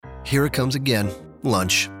Here it comes again.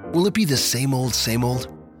 Lunch. Will it be the same old, same old?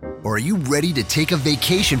 Or are you ready to take a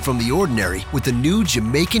vacation from the ordinary with the new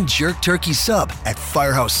Jamaican Jerk Turkey Sub at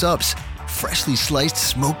Firehouse Subs? Freshly sliced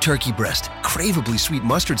smoked turkey breast, craveably sweet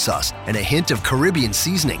mustard sauce, and a hint of Caribbean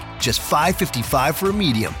seasoning. Just $5.55 for a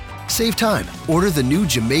medium. Save time. Order the new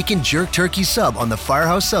Jamaican Jerk Turkey Sub on the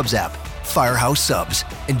Firehouse Subs app. Firehouse Subs.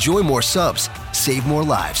 Enjoy more subs. Save more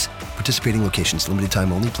lives. Participating locations. Limited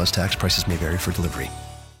time only, plus tax. Prices may vary for delivery.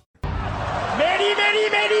 You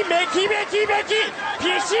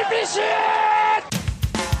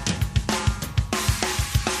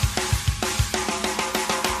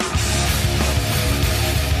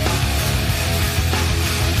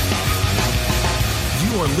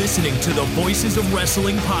are listening to the Voices of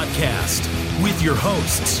Wrestling podcast with your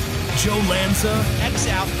hosts, Joe Lanza. X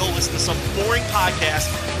out, go listen to some boring podcast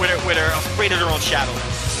where they're afraid of their own shadow.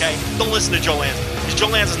 Okay? Don't listen to Joe Lanza, because Joe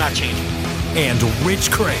Lanza's not changing. And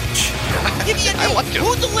Rich Craich. Give me a name. I like him.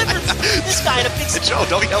 Who delivers this guy in a big spot? Joe,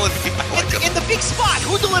 don't yell at me. I like him. In the big spot,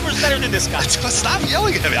 who delivers better than this guy? Stop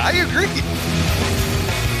yelling at me. I agree.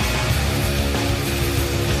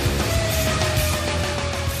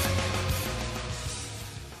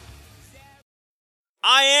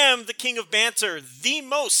 I am the king of banter, the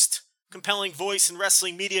most compelling voice in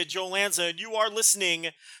wrestling media, Joe Lanza, and you are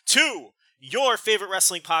listening to your favorite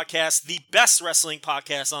wrestling podcast, the best wrestling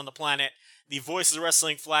podcast on the planet, the Voices of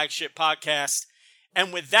Wrestling Flagship podcast.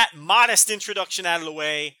 And with that modest introduction out of the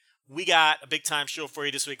way, we got a big-time show for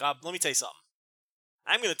you this week. Let me tell you something.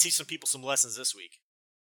 I'm going to teach some people some lessons this week.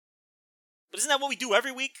 But isn't that what we do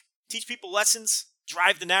every week? Teach people lessons,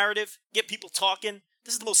 drive the narrative, get people talking.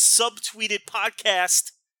 This is the most subtweeted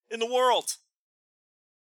podcast in the world.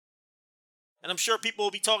 And I'm sure people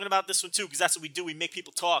will be talking about this one too, because that's what we do. We make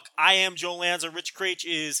people talk. I am Joe Lanza. Rich Craich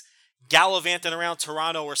is gallivanting around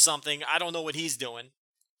Toronto or something. I don't know what he's doing.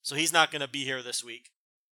 So he's not going to be here this week.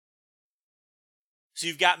 So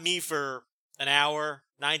you've got me for an hour,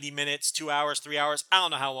 90 minutes, 2 hours, 3 hours. I don't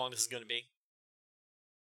know how long this is going to be.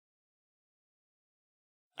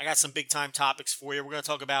 I got some big time topics for you. We're going to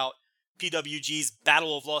talk about PWG's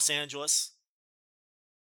Battle of Los Angeles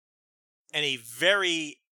and a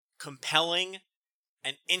very compelling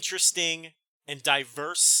and interesting and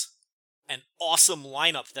diverse and awesome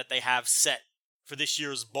lineup that they have set for this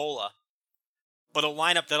year's BOLA. But a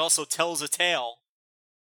lineup that also tells a tale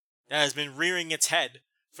that has been rearing its head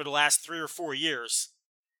for the last 3 or 4 years.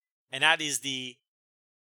 And that is the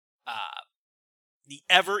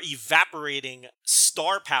ever-evaporating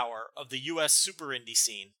star power of the U.S. super indie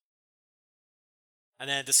scene. And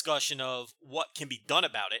then a discussion of what can be done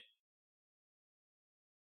about it.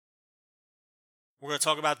 We're going to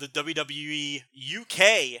talk about the WWE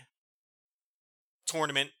UK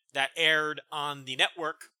tournament that aired on the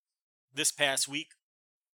network this past week.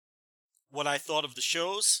 What I thought of the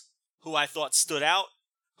shows, who I thought stood out,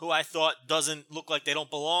 who I thought doesn't look like they don't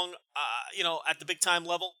belong, at the big time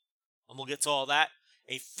level. And we'll get to all that.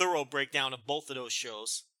 A thorough breakdown of both of those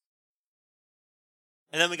shows.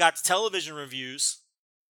 And then we got the television reviews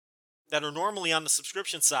that are normally on the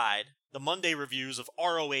subscription side, the Monday reviews of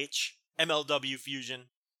ROH, MLW Fusion,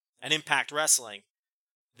 and Impact Wrestling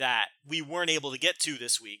that we weren't able to get to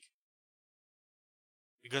this week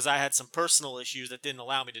because I had some personal issues that didn't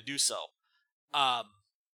allow me to do so.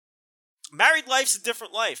 Married life's a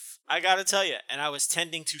different life, I gotta tell you, and I was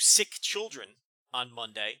tending to sick children on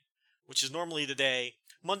Monday, which is normally the day,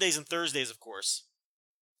 Mondays and Thursdays, of course,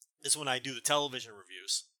 is when I do the television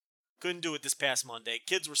reviews. Couldn't do it this past Monday.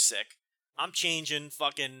 Kids were sick. I'm changing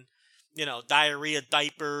fucking, diarrhea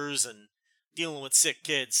diapers and dealing with sick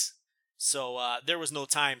kids. So there was no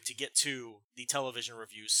time to get to the television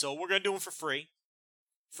reviews. So we're going to do them for free.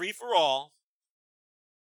 Free for all.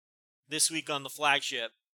 This week on the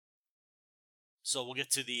Flagship. So we'll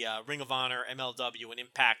get to the Ring of Honor, MLW, and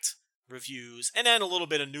Impact reviews. And then a little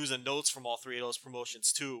bit of news and notes from all three of those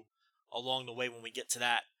promotions too along the way when we get to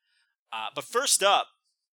that. But first up,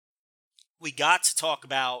 we got to talk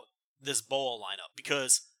about this BOLA lineup,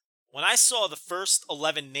 because when I saw the first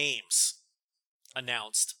 11 names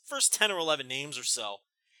announced, first 10 or 11 names or so,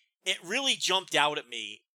 it really jumped out at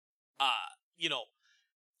me.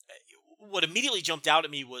 What immediately jumped out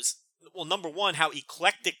at me was, well, number one, how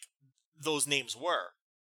eclectic those names were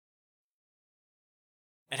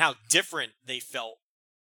and how different they felt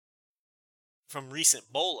from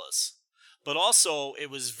recent BOLAs. But also, it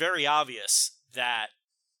was very obvious that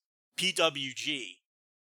PWG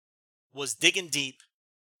was digging deep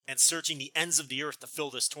and searching the ends of the earth to fill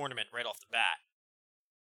this tournament right off the bat.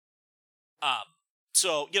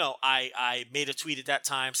 I made a tweet at that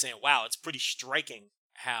time saying, wow, it's pretty striking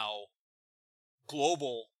how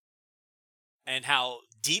global and how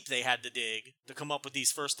deep they had to dig to come up with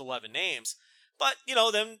these first 11 names. But,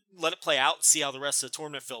 then let it play out and see how the rest of the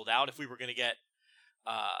tournament filled out. If we were going to get,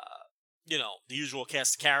 the usual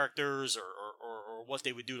cast of characters or what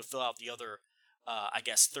they would do to fill out the other,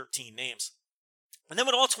 13 names. And then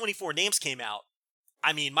when all 24 names came out,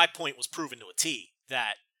 I mean, my point was proven to a T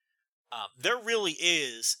that there really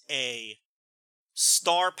is a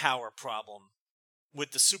star power problem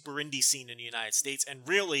with the super indie scene in the United States. And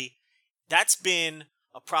really, that's been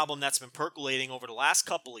a problem that's been percolating over the last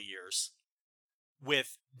couple of years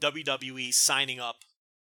with WWE signing up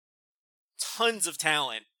tons of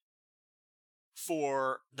talent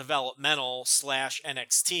for developmental /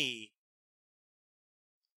 NXT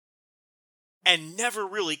and never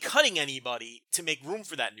really cutting anybody to make room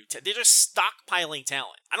for that new talent. They're just stockpiling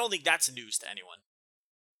talent. I don't think that's news to anyone.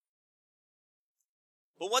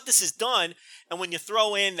 But what this has done, and when you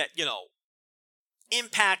throw in that,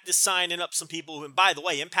 Impact is signing up some people who, and by the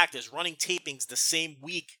way, Impact is running tapings the same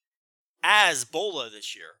week as BOLA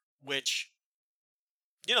this year, which,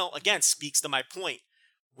 again, speaks to my point.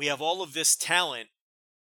 We have all of this talent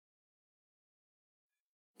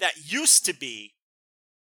that used to be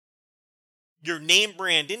your name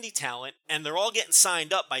brand indie talent, and they're all getting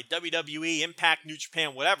signed up by WWE, Impact, New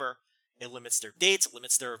Japan, whatever. It limits their dates, it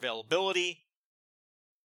limits their availability.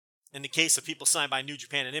 In the case of people signed by New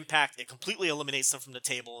Japan and Impact, it completely eliminates them from the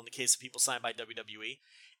table in the case of people signed by WWE.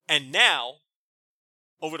 And now,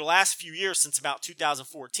 over the last few years, since about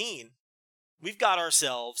 2014, we've got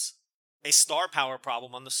ourselves a star power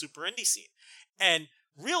problem on the super indie scene. And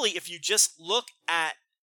really, if you just look at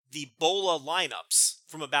the BOLA lineups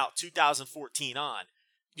from about 2014 on,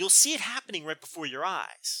 you'll see it happening right before your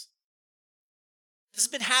eyes. This has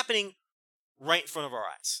been happening right in front of our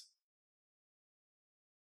eyes.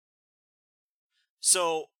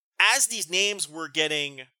 So, as these names were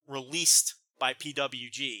getting released by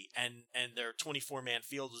PWG and their 24-man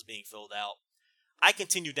field was being filled out, I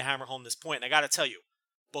continued to hammer home this point. And I got to tell you,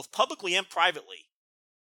 both publicly and privately,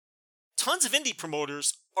 tons of indie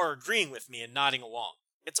promoters are agreeing with me and nodding along.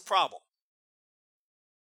 It's a problem.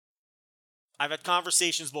 I've had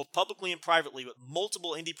conversations both publicly and privately with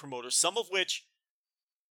multiple indie promoters, some of which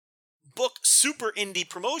book super indie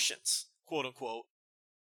promotions, quote unquote,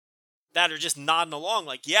 that are just nodding along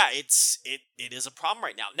like, yeah, it is a problem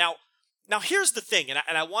right now. Now here's the thing,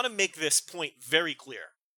 and I want to make this point very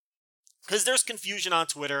clear, because there's confusion on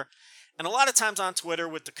Twitter, and a lot of times on Twitter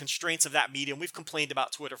with the constraints of that medium, we've complained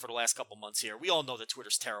about Twitter for the last couple months here. We all know that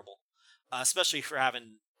Twitter's terrible, especially for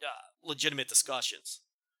having legitimate discussions.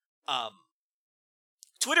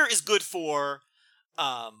 Twitter is good for,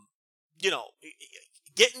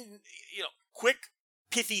 getting, quick,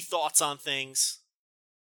 pithy thoughts on things,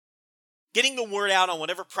 getting the word out on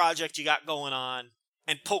whatever project you got going on,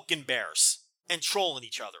 and poking bears and trolling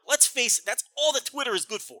each other. Let's face it, that's all that Twitter is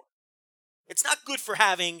good for. It's not good for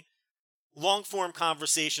having long-form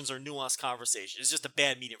conversations or nuanced conversations. It's just a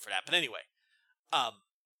bad medium for that. But anyway, what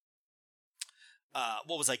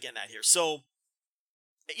was I getting at here? So,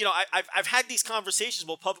 I've had these conversations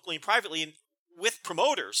both publicly and privately and with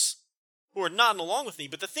promoters who are nodding along with me.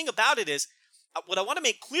 But the thing about it is, what I want to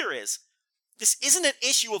make clear is, this isn't an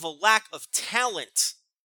issue of a lack of talent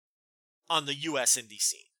on the U.S. indie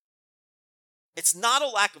scene. It's not a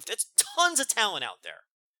lack of, there's tons of talent out there.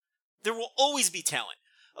 There will always be talent.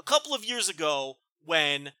 A couple of years ago,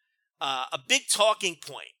 when a big talking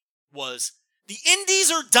point was, the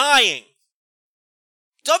indies are dying.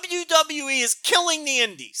 WWE is killing the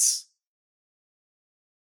indies.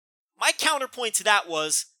 My counterpoint to that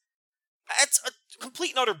was, that's a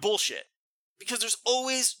complete and utter bullshit. Because there's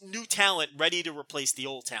always new talent ready to replace the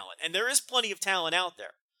old talent. And there is plenty of talent out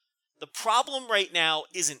there. The problem right now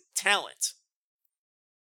isn't talent.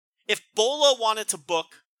 If BOLA wanted to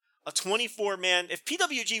book a 24-man, if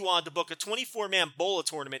PWG wanted to book a 24-man BOLA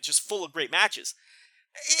tournament just full of great matches,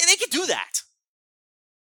 they could do that.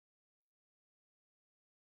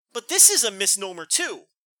 But this is a misnomer too.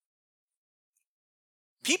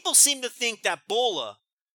 People seem to think that BOLA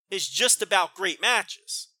is just about great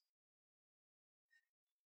matches.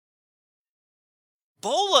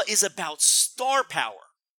 BOLA is about star power.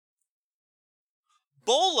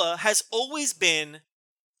 BOLA has always been,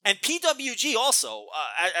 and PWG also,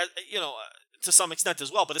 to some extent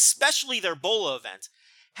as well, but especially their BOLA event,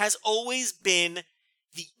 has always been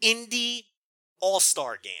the indie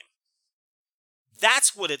all-star game.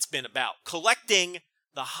 That's what it's been about. Collecting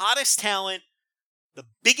the hottest talent, the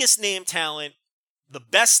biggest name talent, the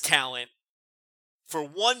best talent for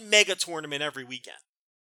one mega tournament every weekend.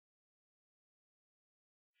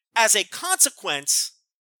 As a consequence,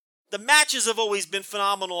 the matches have always been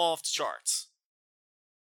phenomenal off the charts.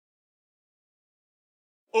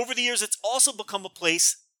 Over the years, it's also become a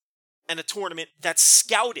place and a tournament that's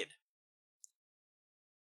scouted.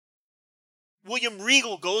 William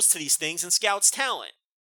Regal goes to these things and scouts talent.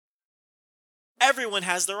 Everyone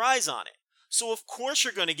has their eyes on it. So of course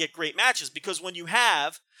you're going to get great matches, because when you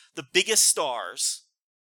have the biggest stars,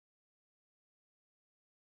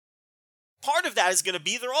 part of that is going to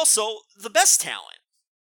be they're also the best talent,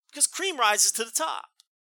 because cream rises to the top.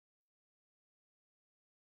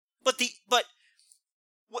 But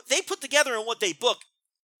what they put together and what they book,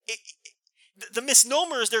 the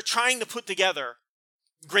misnomer is they're trying to put together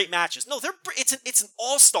great matches. No, it's an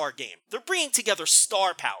all-star game. They're bringing together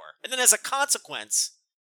star power. And then as a consequence,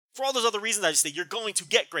 for all those other reasons I just think, you're going to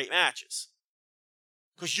get great matches.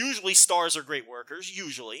 Because usually stars are great workers.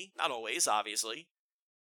 Usually. Not always, obviously.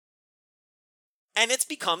 And it's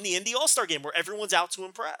become the Indie All-Star game where everyone's out to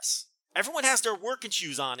impress. Everyone has their working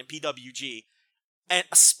shoes on in PWG. And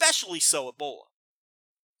especially so at BOLA.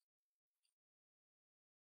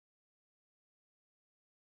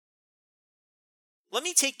 Let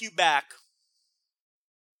me take you back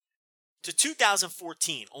to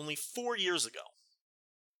 2014, only 4 years ago.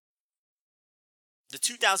 The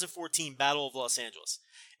 2014 Battle of Los Angeles.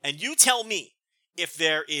 And you tell me if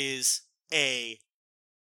there is a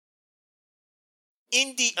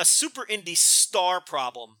super indie star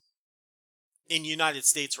problem in the United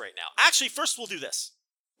States right now. Actually, first we'll do this.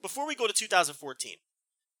 Before we go to 2014,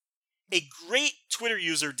 a great Twitter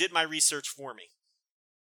user did my research for me.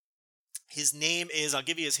 His name is, I'll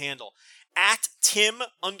give you his handle, @Tim_dog_,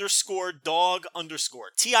 TIM_DAWG_,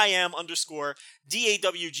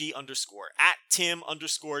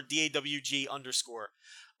 @Tim_DAWG_.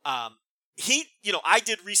 I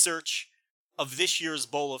did research of this year's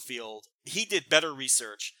BOLA field. He did better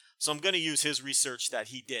research, so I'm going to use his research that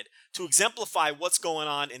he did to exemplify what's going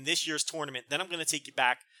on in this year's tournament. Then I'm going to take you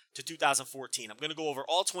back to 2014. I'm going to go over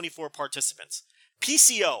all 24 participants.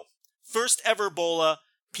 PCO, first ever BOLA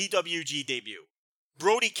PWG debut.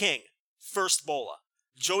 Brody King, first BOLA.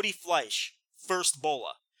 Jody Fleisch, first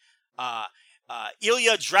BOLA.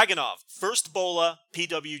 Ilya Dragunov, first BOLA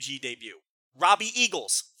PWG debut. Robbie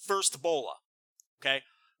Eagles, first BOLA. Okay?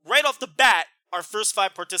 Right off the bat, our first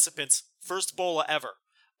 5 participants, first BOLA ever.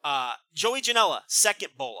 Joey Janela,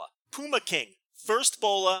 second BOLA. Puma King, first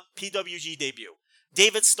BOLA PWG debut.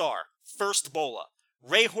 David Starr, first BOLA.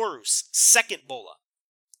 Ray Horus, second BOLA.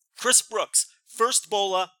 Chris Brooks, first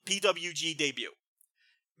BOLA PWG debut.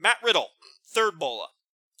 Matt Riddle, third BOLA.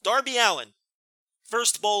 Darby Allin,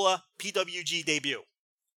 first BOLA PWG debut.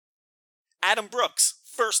 Adam Brooks,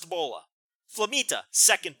 first BOLA. Flamita,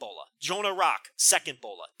 second BOLA. Jonah Rock, second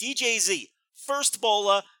BOLA. DJZ, first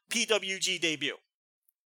BOLA PWG debut.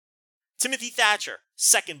 Timothy Thatcher,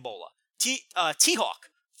 second BOLA. T-Hawk,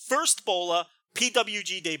 first BOLA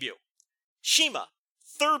PWG debut. Shima,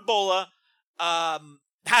 third BOLA,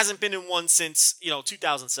 hasn't been in one since,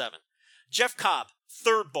 2007. Jeff Cobb,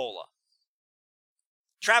 third BOLA.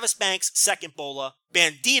 Travis Banks, second BOLA.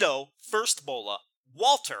 Bandito, first BOLA.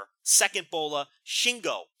 Walter, second BOLA.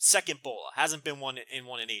 Shingo, second BOLA. Hasn't been one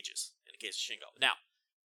in ages, in the case of Shingo. Now,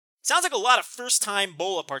 sounds like a lot of first-time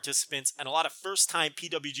BOLA participants and a lot of first-time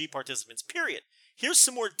PWG participants, period. Here's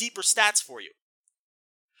some more deeper stats for you.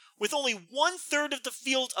 With only 1/3 of the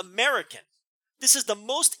field American, this is the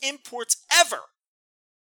most imports ever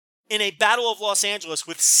in a Battle of Los Angeles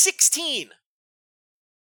with 16.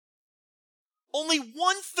 Only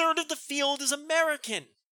 1/3 of the field is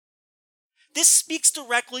American. This speaks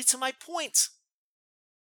directly to my point.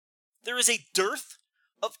 There is a dearth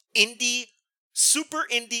of super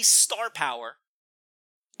indie star power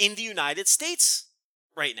in the United States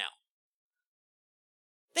right now.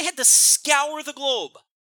 They had to scour the globe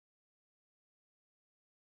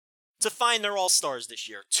to find their all-stars this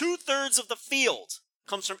year. 2/3 of the field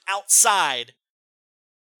comes from outside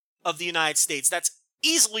of the United States. That's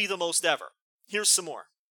easily the most ever. Here's some more.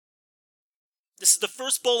 This is the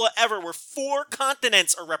first BOLA ever where 4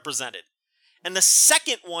 continents are represented. And the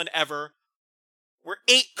second one ever where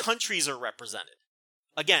 8 countries are represented.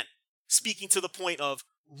 Again, speaking to the point of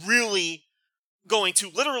really going to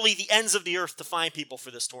literally the ends of the earth to find people for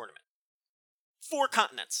this tournament. 4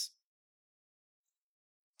 continents.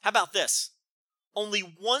 How about this? Only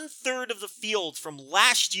 1/3 of the field from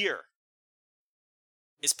last year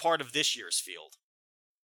is part of this year's field.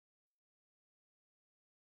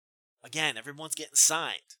 Again, everyone's getting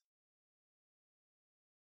signed.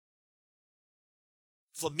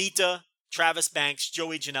 Flamita, Travis Banks,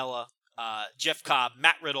 Joey Janela, Jeff Cobb,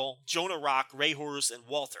 Matt Riddle, Jonah Rock, Ray Horus, and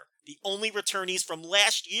Walter. The only returnees from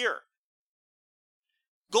last year.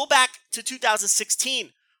 Go back to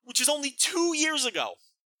 2016, which is only 2 years ago.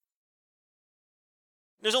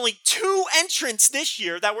 There's only 2 entrants this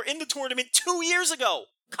year that were in the tournament 2 years ago.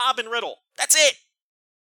 Cobb and Riddle. That's it.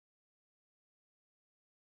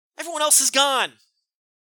 Everyone else is gone.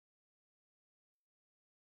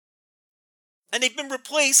 And they've been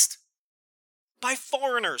replaced by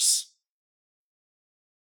foreigners.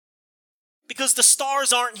 Because the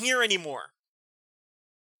stars aren't here anymore.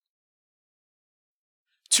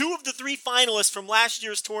 2 of the 3 finalists from last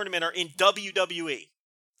year's tournament are in WWE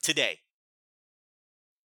today.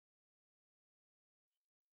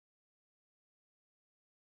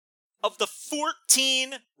 Of the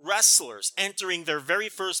 14 wrestlers entering their very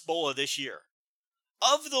first BOLA this year,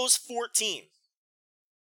 of those 14,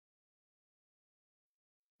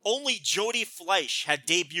 only Jody Fleisch had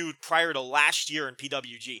debuted prior to last year in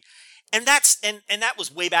PWG. And that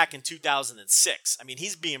was way back in 2006. I mean,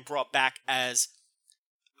 he's being brought back as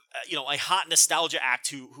a hot nostalgia act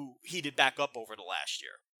who heated back up over the last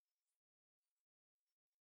year.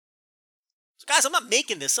 So guys, I'm not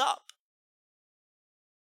making this up.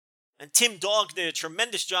 And Tim Dog did a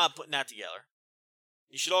tremendous job putting that together.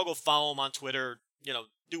 You should all go follow him on Twitter,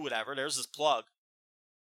 do whatever. There's his plug.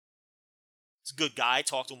 He's a good guy,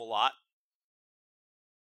 talk to him a lot.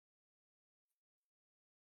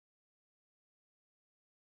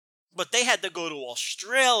 But they had to go to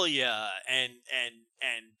Australia and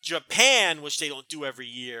Japan, which they don't do every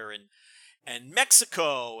year, and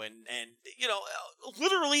Mexico and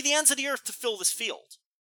literally the ends of the earth to fill this field.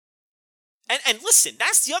 And listen,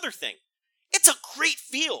 that's the other thing. It's a great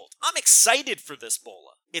field. I'm excited for this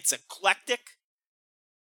BOLA. It's eclectic.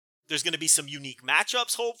 There's going to be some unique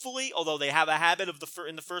matchups, hopefully, although they have a habit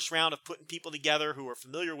in the first round of putting people together who are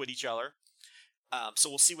familiar with each other. So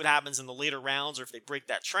we'll see what happens in the later rounds or if they break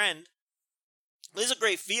that trend. This is a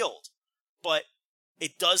great field, but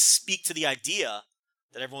it does speak to the idea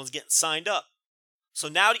that everyone's getting signed up. So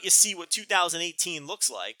now that you see what 2018 looks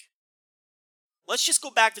like, let's just go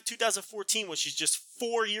back to 2014, which is just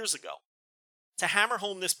 4 years ago, to hammer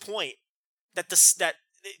home this point that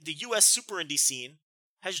the U.S. Super Indie scene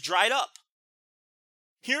has dried up.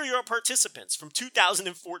 Here are your participants from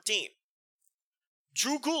 2014.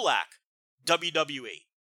 Drew Gulak, WWE.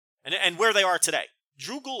 And where they are today.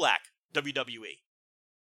 Drew Gulak, WWE.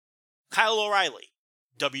 Kyle O'Reilly,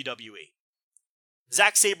 WWE.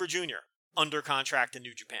 Zack Sabre Jr., under contract in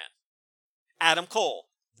New Japan. Adam Cole,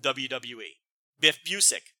 WWE. Biff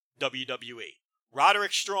Busick, WWE.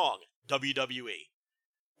 Roderick Strong, WWE.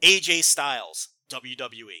 AJ Styles,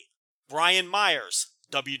 WWE. Brian Myers,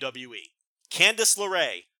 WWE. Candice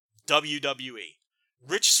LeRae, WWE.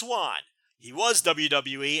 Rich Swann, he was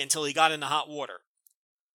WWE until he got into hot water.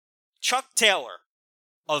 Chuck Taylor,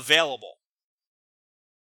 available.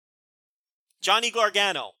 Johnny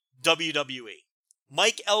Gargano, WWE.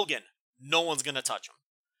 Mike Elgin, no one's going to touch him.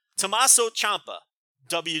 Tommaso Ciampa,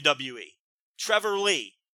 WWE. Trevor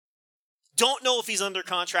Lee, don't know if he's under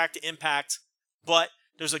contract to Impact, but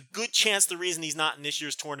there's a good chance the reason he's not in this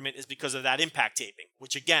year's tournament is because of that Impact taping,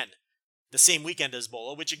 which again, the same weekend as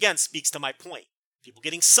BOLA, which again speaks to my point. People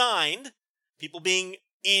getting signed, people being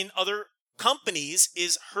in other companies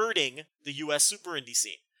is hurting the U.S. Super Indie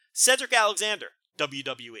scene. Cedric Alexander,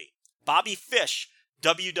 WWE. Bobby Fish,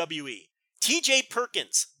 WWE. TJ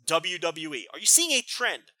Perkins, WWE. Are you seeing a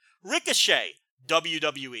trend? Ricochet,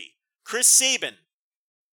 WWE. Chris Sabin,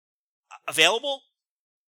 available?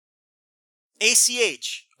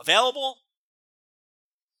 ACH, available?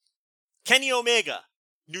 Kenny Omega,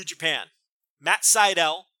 New Japan. Matt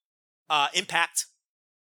Sydal, Impact.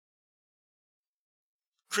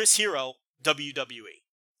 Chris Hero, WWE.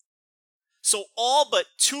 So all but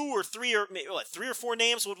 2 or 3 or 3 or 4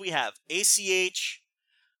 names would we have? ACH,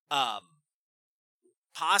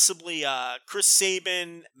 possibly Chris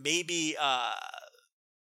Sabin, maybe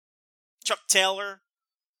Chuck Taylor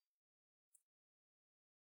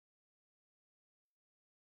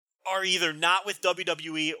are either not with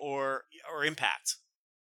WWE or Impact.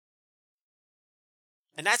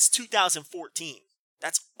 And that's 2014.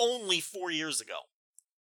 That's only 4 years ago.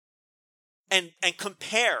 And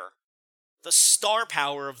compare the star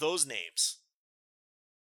power of those names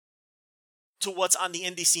to what's on the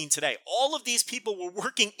indie scene today. All of these people were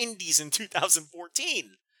working indies in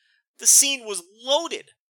 2014. The scene was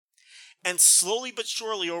loaded. And slowly but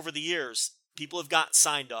surely over the years, people have gotten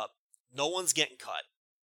signed up. No one's getting cut.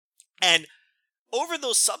 And over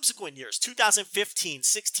those subsequent years, 2015,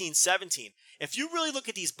 16, 17, if you really look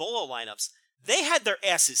at these BOLA lineups, they had their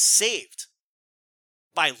asses saved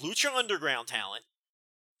by Lucha Underground talent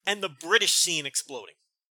and the British scene exploding.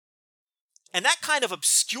 And that kind of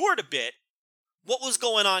obscured a bit what was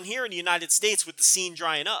going on here in the United States with the scene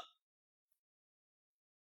drying up.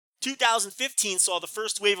 2015 saw the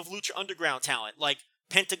first wave of Lucha Underground talent like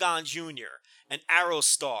Pentagon Jr. and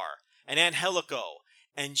Aerostar and Angelico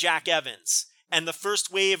and Jack Evans, and the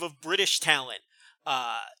first wave of British talent,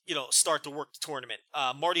 start to work the tournament.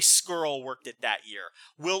 Marty Scurll worked it that year.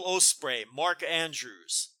 Will Ospreay, Mark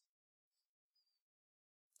Andrews,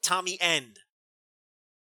 Tommy End.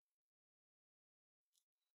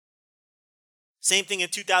 Same thing in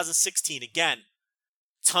 2016. Again,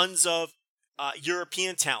 tons of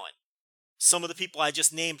European talent. Some of the people I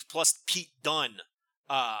just named, plus Pete Dunne,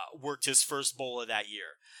 worked his first BOLA that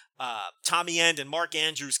year. Tommy End and Mark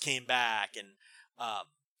Andrews came back, and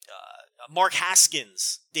Mark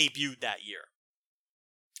Haskins debuted that year.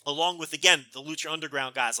 Along with, again, the Lucha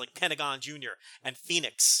Underground guys like Pentagon Jr. and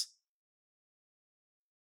Phoenix.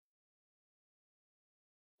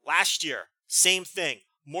 Last year, same thing,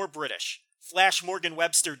 more British. Flash Morgan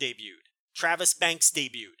Webster debuted. Travis Banks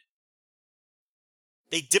debuted.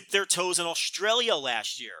 They dipped their toes in Australia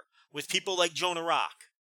last year with people like Jonah Rock.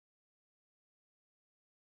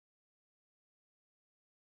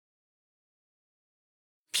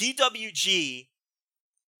 PWG,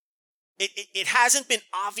 it hasn't been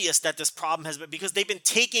obvious that this problem has been, because they've been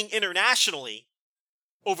taking internationally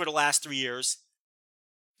over the last 3 years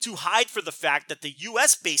to hide for the fact that the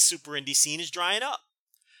US-based super indie scene is drying up.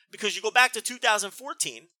 Because you go back to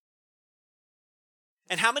 2014,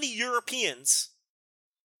 and how many Europeans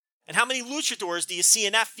and how many luchadors do you see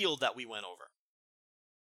in that field that we went over?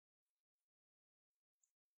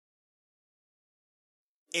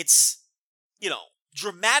 It's,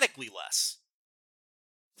 dramatically less.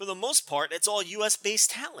 For the most part, it's all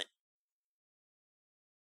US-based talent.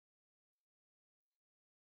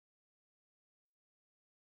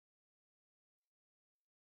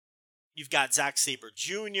 You've got Zack Sabre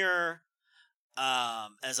Jr.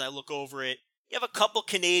 As I look over it, you have a couple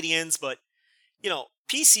Canadians, but,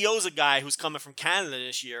 PCO's a guy who's coming from Canada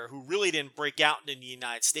this year who really didn't break out in the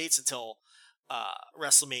United States until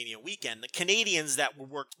WrestleMania weekend. The Canadians that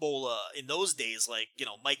worked BOLA in those days, like,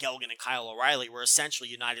 Mike Elgin and Kyle O'Reilly, were essentially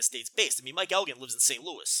United States based. I mean, Mike Elgin lives in St.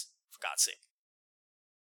 Louis, for God's sake.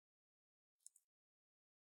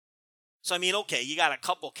 So, I mean, okay, you got a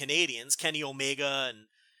couple Canadians, Kenny Omega and,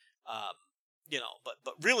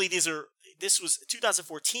 but really this was,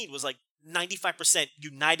 2014 was like 95%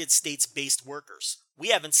 United States-based workers. We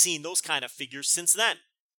haven't seen those kind of figures since then.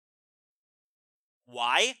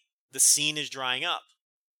 Why? The scene is drying up.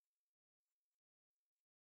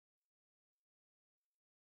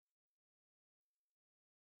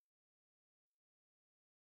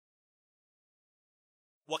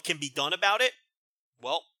 What can be done about it?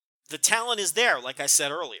 Well, the talent is there, like I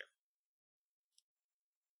said earlier.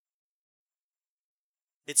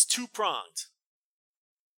 It's two-pronged.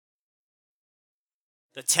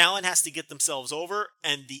 The talent has to get themselves over,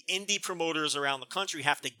 and the indie promoters around the country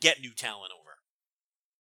have to get new talent over.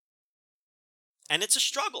 And it's a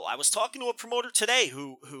struggle. I was talking to a promoter today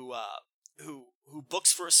who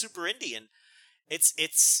books for a super indie, and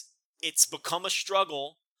it's become a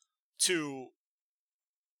struggle to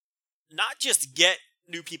not just get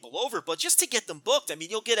new people over, but just to get them booked. I mean,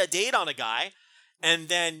 you'll get a date on a guy, and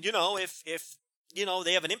then, if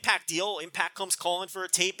they have an Impact deal, Impact comes calling for a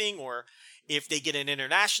taping, or if they get an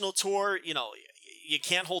international tour, you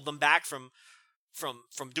can't hold them back from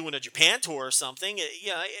doing a Japan tour or something.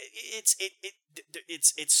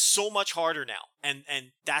 It's so much harder now, and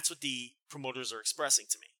that's what the promoters are expressing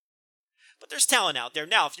to me. But there's talent out there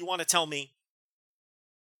now. If you want to tell me,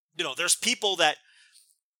 there's people that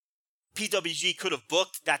PWG could have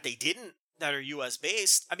booked that they didn't, that are US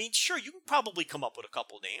based. I mean, sure, you can probably come up with a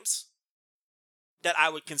couple names that I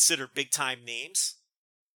would consider big time names.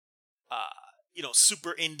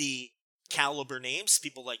 Super indie caliber names,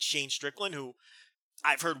 people like Shane Strickland, who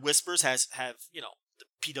I've heard whispers have the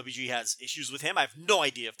PWG has issues with him. I have no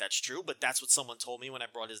idea if that's true, but that's what someone told me when I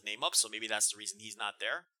brought his name up, so maybe that's the reason he's not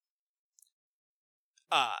there.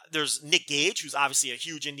 There's Nick Gage, who's obviously a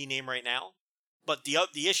huge indie name right now, but the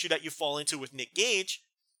issue that you fall into with Nick Gage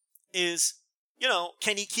is,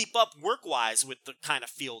 can he keep up work-wise with the kind of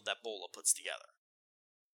field that BOLA puts together?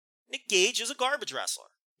 Nick Gage is a garbage wrestler.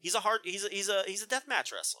 He's a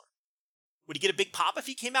deathmatch wrestler. Would he get a big pop if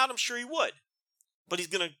he came out? I'm sure he would. But he's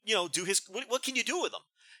going to, do his... What can you do with him?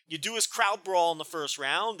 You do his crowd brawl in the first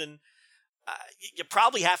round, and you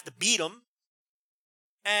probably have to beat him.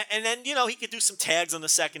 And then, he could do some tags on the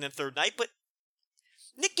second and third night. But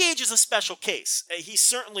Nick Gage is a special case. He's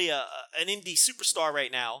certainly an indie superstar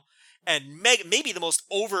right now, and maybe the most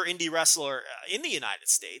over indie wrestler in the United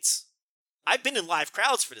States. I've been in live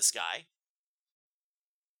crowds for this guy.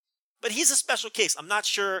 But he's a special case. I'm not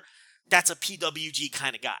sure that's a PWG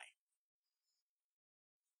kind of guy.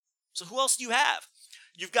 So who else do you have?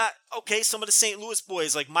 You've got, okay, some of the St. Louis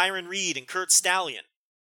boys like Myron Reed and Kurt Stallion.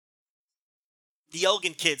 The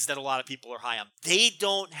Elgin kids that a lot of people are high on. They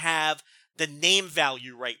don't have the name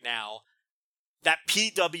value right now that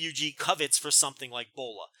PWG covets for something like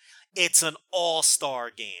BOLA. It's an all-star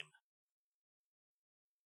game.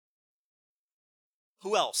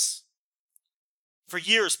 Who else? For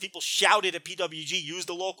years, people shouted at PWG, use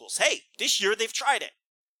the locals. Hey, this year they've tried it.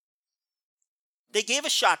 They gave a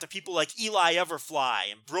shot to people like Eli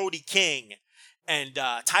Everfly and Brody King and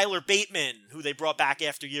Tyler Bateman, who they brought back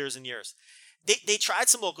after years and years. They tried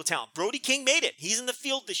some local talent. Brody King made it. He's in the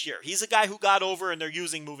field this year. He's a guy who got over and they're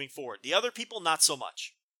using moving forward. The other people, not so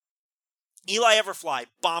much. Eli Everfly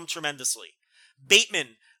bombed tremendously.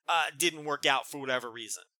 Bateman didn't work out for whatever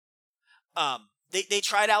reason. They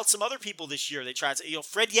tried out some other people this year. They tried,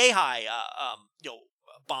 Fred Yehai,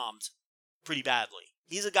 bombed pretty badly.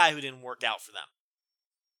 He's a guy who didn't work out for them.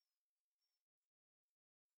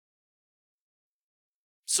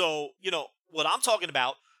 So, what I'm talking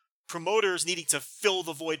about, promoters needing to fill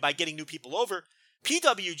the void by getting new people over,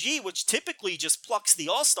 PWG, which typically just plucks the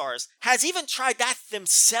all-stars, has even tried that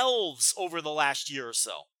themselves over the last year or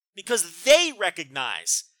so. Because they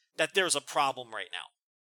recognize that there's a problem right now.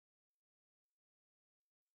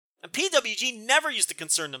 And PWG never used to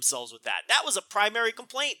concern themselves with that. That was a primary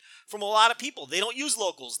complaint from a lot of people. They don't use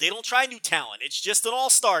locals. They don't try new talent. It's just an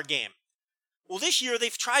all-star game. Well, this year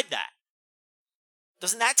they've tried that.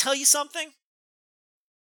 Doesn't that tell you something?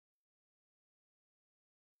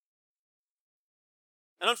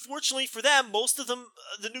 And unfortunately for them, most of them,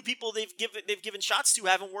 the new people they've given shots to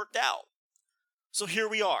haven't worked out. So here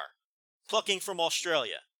we are, plucking from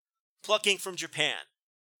Australia, plucking from Japan.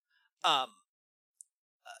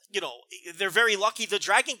 They're very lucky the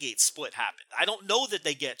Dragon Gate split happened. I don't know that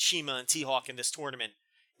they get Shima and T-Hawk in this tournament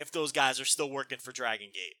if those guys are still working for Dragon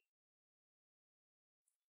Gate.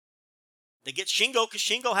 They get Shingo because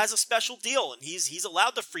Shingo has a special deal and he's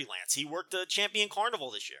allowed to freelance. He worked the Champion Carnival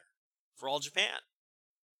this year for All Japan.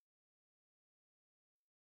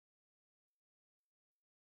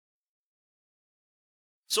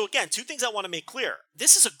 So again, two things I want to make clear.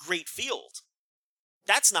 This is a great field.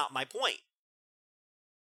 That's not my point.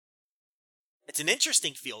 It's an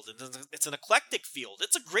interesting field. It's an eclectic field.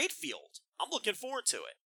 It's a great field. I'm looking forward to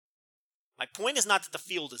it. My point is not that the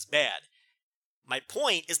field is bad. My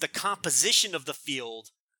point is the composition of the field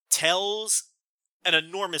tells an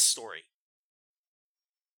enormous story.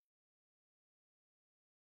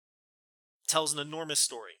 Tells an enormous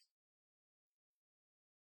story.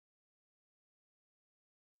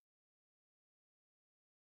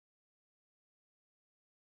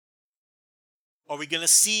 Are we going to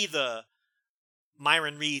see the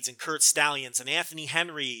Myron Reeds and Kurt Stallions and Anthony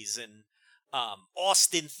Henrys and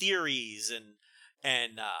Austin Theories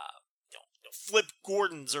and Flip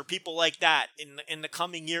Gordons or people like that in the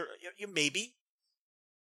coming year? Maybe.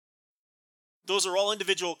 Those are all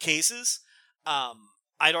individual cases.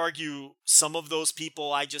 I'd argue some of those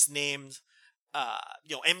people I just named,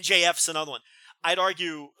 MJF's another one. I'd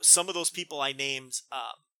argue some of those people I named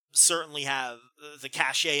certainly have the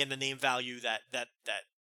cachet and the name value that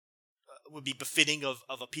would be befitting of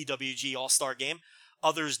a PWG All-Star game.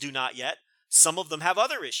 Others do not yet. Some of them have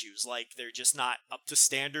other issues, like they're just not up to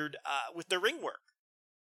standard with their ring work.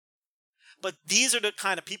 But these are the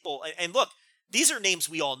kind of people, and look, these are names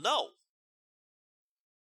we all know.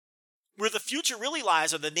 Where the future really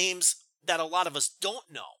lies are the names that a lot of us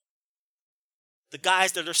don't know. The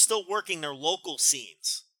guys that are still working their local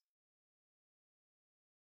scenes.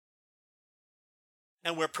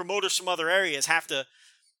 And where promoters from other areas have to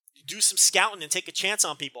do some scouting and take a chance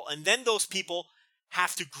on people. And then those people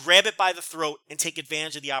have to grab it by the throat and take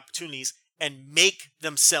advantage of the opportunities and make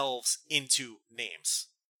themselves into names.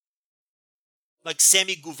 Like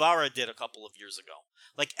Sammy Guevara did a couple of years ago.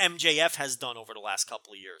 Like MJF has done over the last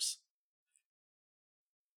couple of years.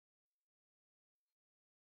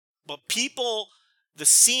 But people, the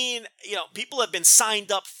scene, people have been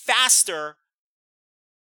signed up faster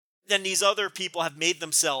than these other people have made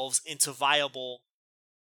themselves into viable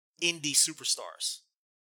indie superstars.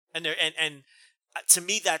 And to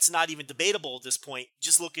me, that's not even debatable at this point.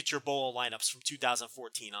 Just look at your BOLA lineups from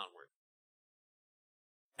 2014 onward.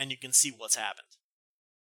 And you can see what's happened.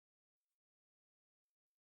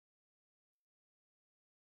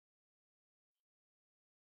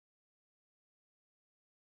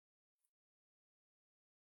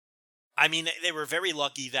 I mean, they were very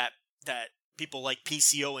lucky that people like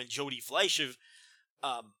PCO and Jody Fleisch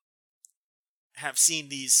have seen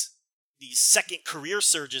these second career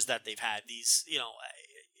surges that they've had. These,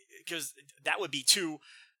 because that would be two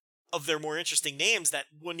of their more interesting names that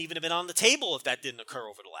wouldn't even have been on the table if that didn't occur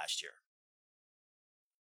over the last year.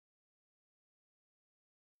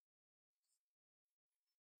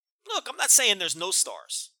 Look, I'm not saying there's no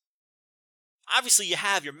stars. Obviously, you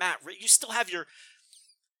have your you still have your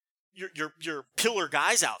pillar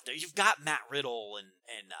guys out there. You've got Matt Riddle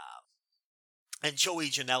and Joey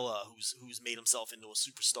Janela, who's made himself into a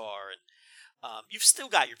superstar, and you've still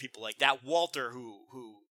got your people like that. Walter,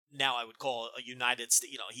 who now I would call a United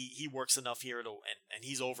States. He works enough here and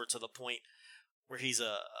he's over to the point where he's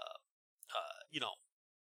a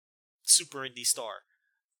super indie star.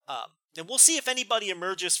 And we'll see if anybody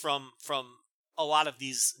emerges from a lot of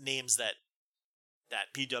these names that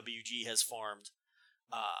PWG has farmed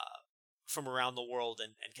from around the world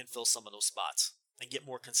and can fill some of those spots and get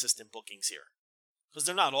more consistent bookings here. Because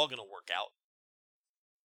they're not all going to work out.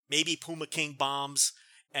 Maybe Puma King bombs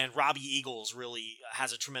and Robbie Eagles really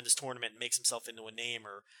has a tremendous tournament and makes himself into a name,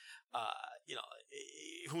 or,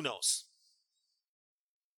 who knows?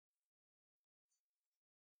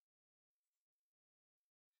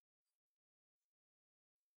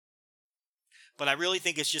 But I really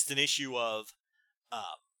think it's just an issue of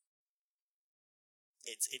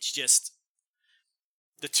it's just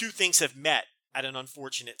the two things have met at an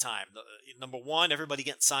unfortunate time. Number one, everybody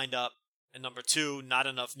getting signed up, and number two, not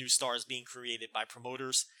enough new stars being created by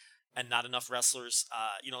promoters, and not enough wrestlers,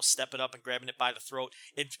 stepping up and grabbing it by the throat.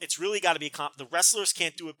 It's really got to be the wrestlers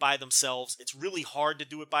can't do it by themselves. It's really hard to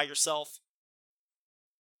do it by yourself.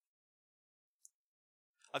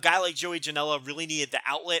 A guy like Joey Janela really needed the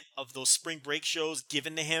outlet of those spring break shows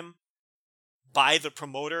given to him by the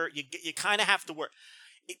promoter. You kind of have to work.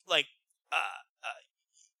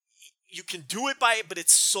 You can do it by it, but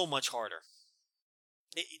it's so much harder.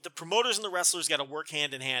 The promoters and the wrestlers got to work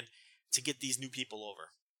hand in hand to get these new people over.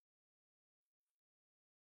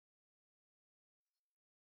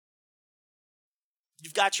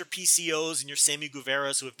 You've got your PCOs and your Sammy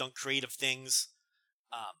Guevaras who have done creative things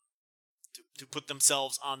to put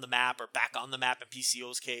themselves on the map or back on the map in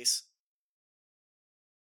PCO's case.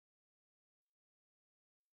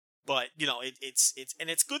 But,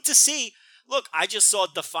 it's good to see. Look, I just saw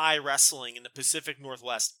Defy Wrestling in the Pacific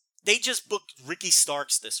Northwest. They just booked Ricky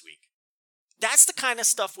Starks this week. That's the kind of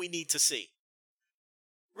stuff we need to see.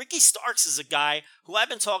 Ricky Starks is a guy who I've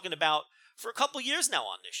been talking about for a couple years now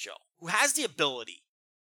on this show, who has the ability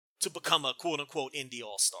to become a quote-unquote indie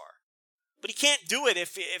all-star. But he can't do it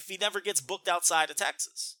if he never gets booked outside of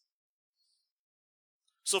Texas.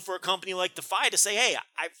 So for a company like Defy to say, hey,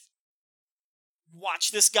 I've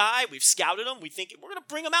watched this guy, we've scouted him, we think we're going to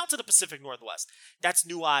bring him out to the Pacific Northwest. That's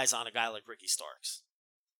new eyes on a guy like Ricky Starks.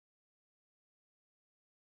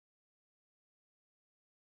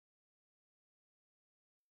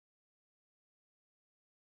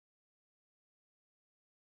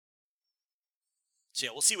 So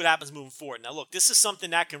yeah, we'll see what happens moving forward. Now look, this is something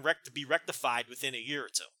that can be rectified within a year or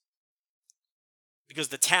two. Because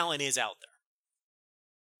the talent is out there.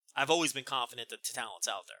 I've always been confident that the talent's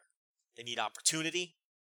out there. They need opportunity,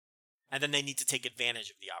 and then they need to take advantage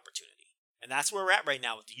of the opportunity. And that's where we're at right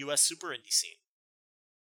now with the U.S. Super Indie scene.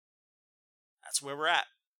 That's where we're at.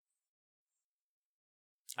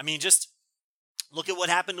 I mean, just look at what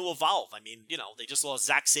happened to Evolve. I mean, they just lost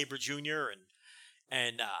Zack Sabre Jr.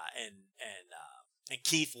 and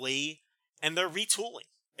Keith Lee, and they're retooling.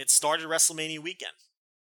 It started WrestleMania weekend.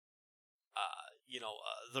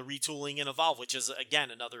 The retooling in Evolve, which is, again,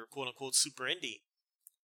 another quote-unquote super indie.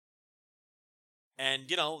 And,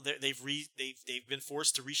 they've been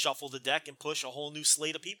forced to reshuffle the deck and push a whole new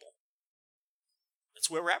slate of people. That's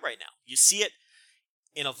where we're at right now. You see it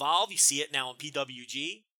in Evolve. You see it now in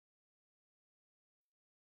PWG.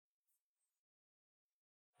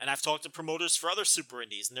 And I've talked to promoters for other super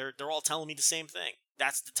indies, and they're all telling me the same thing.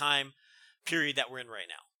 That's the time period that we're in right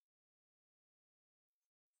now.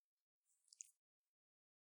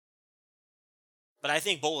 But I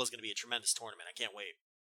think BOLA is going to be a tremendous tournament. I can't wait.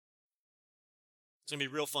 It's going to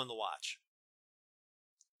be real fun to watch.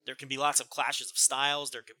 There can be lots of clashes of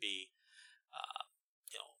styles. There could be,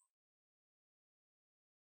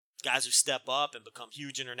 guys who step up and become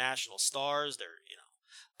huge international stars.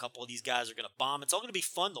 A couple of these guys are going to bomb. It's all going to be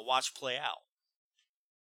fun to watch play out.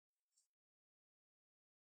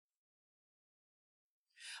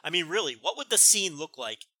 I mean, really, what would the scene look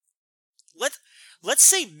like? Let's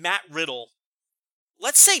say Matt Riddle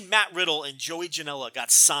and Joey Janela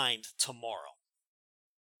got signed tomorrow.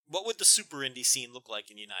 What would the super indie scene look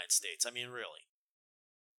like in the United States? I mean, really.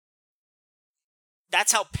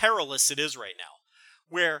 That's how perilous it is right now.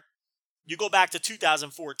 Where you go back to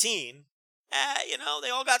 2014, they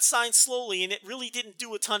all got signed slowly, and it really didn't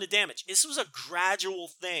do a ton of damage. This was a gradual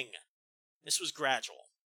thing. This was gradual.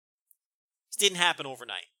 This didn't happen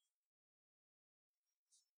overnight.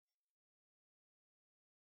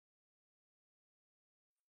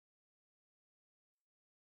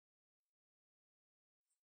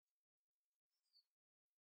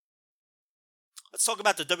 Let's talk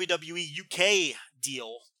about the WWE UK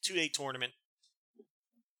deal, 2-day tournament.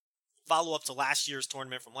 Follow-up to last year's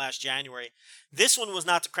tournament from last January. This one was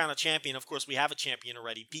not to crown a champion. Of course, we have a champion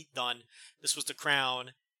already, Pete Dunne. This was to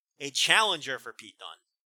crown a challenger for Pete Dunne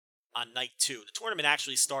on night 2. The tournament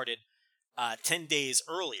actually started 10 days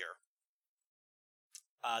earlier.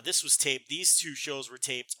 This was taped. These two shows were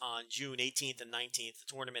taped on June 18th and 19th. The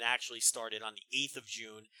tournament actually started on the 8th of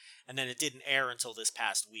June, and then it didn't air until this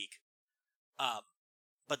past week.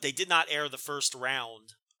 But they did not air the first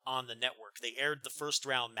round on the network. They aired the first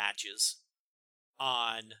round matches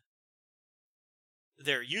on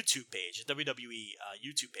their YouTube page, the WWE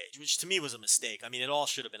YouTube page, which to me was a mistake. I mean, it all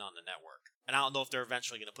should have been on the network. And I don't know if they're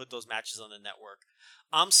eventually going to put those matches on the network.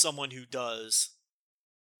 I'm someone who does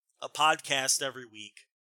a podcast every week,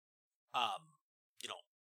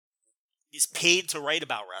 is paid to write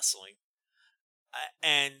about wrestling.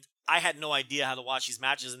 And I had no idea how to watch these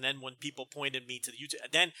matches, and then when people pointed me to the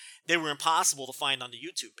YouTube, then they were impossible to find on the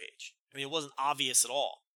YouTube page. I mean, it wasn't obvious at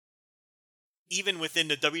all. Even within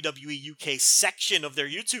the WWE UK section of their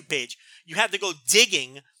YouTube page, you had to go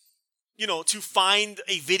digging, to find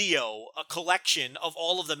a video, a collection of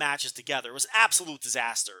all of the matches together. It was an absolute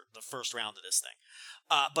disaster, the first round of this thing.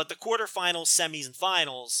 But the quarterfinals, semis, and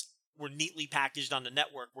finals were neatly packaged on the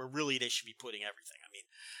network, where really they should be putting everything. I mean,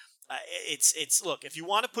 look, if you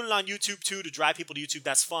want to put it on YouTube too to drive people to YouTube,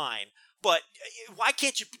 that's fine. But why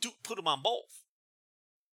can't you put them on both?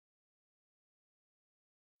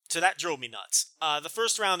 So that drove me nuts. The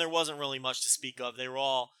first round, there wasn't really much to speak of. They were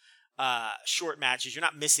all short matches. You're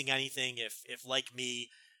not missing anything if like me,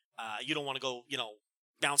 you don't want to go,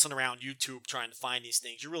 bouncing around YouTube trying to find these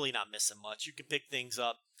things. You're really not missing much. You can pick things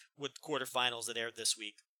up with quarterfinals that aired this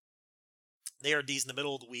week. They aired these in the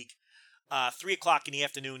middle of the week. 3 o'clock in the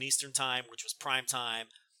afternoon Eastern Time, which was prime time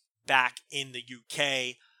back in the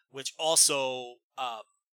UK, which also,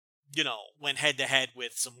 went head-to-head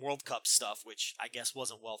with some World Cup stuff, which I guess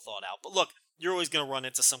wasn't well thought out. But look, you're always going to run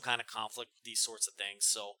into some kind of conflict with these sorts of things.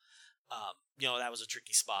 So, that was a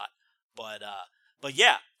tricky spot. But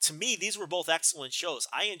yeah, to me, these were both excellent shows.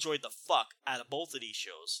 I enjoyed the fuck out of both of these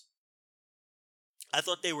shows. I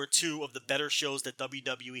thought they were two of the better shows that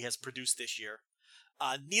WWE has produced this year.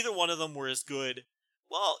 Neither one of them were as good.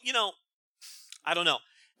 Well, I don't know.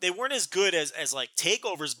 They weren't as good as like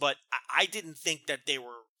takeovers, but I didn't think that they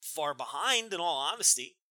were far behind, in all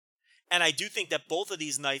honesty. And I do think that both of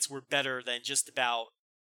these nights were better than just about,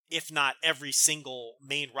 if not every single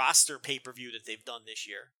main roster pay-per-view that they've done this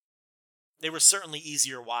year. They were certainly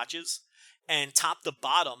easier watches. And top to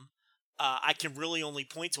bottom, I can really only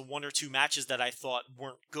point to one or two matches that I thought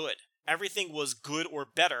weren't good. Everything was good or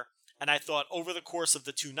better. And I thought over the course of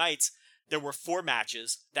the 2 nights, there were 4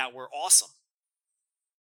 matches that were awesome.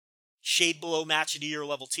 Shade below match of the year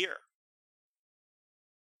level tier.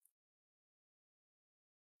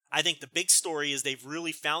 I think the big story is they've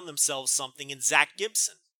really found themselves something in Zach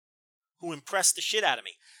Gibson, who impressed the shit out of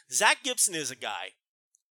me. Zach Gibson is a guy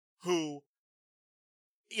who,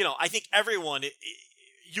 I think everyone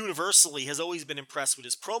universally has always been impressed with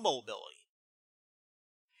his promo ability.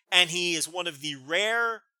 And he is one of the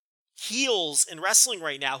rare heels in wrestling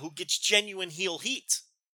right now who gets genuine heel heat.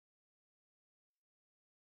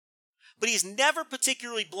 But he's never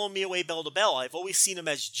particularly blown me away bell to bell. I've always seen him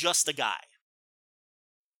as just a guy.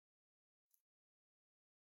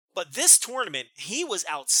 But this tournament, he was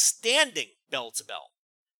outstanding bell to bell.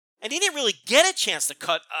 And he didn't really get a chance to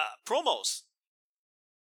cut promos,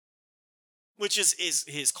 which is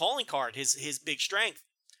his calling card, his big strength.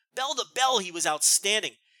 Bell to bell, he was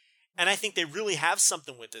outstanding. And I think they really have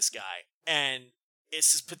something with this guy. And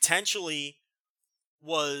it's potentially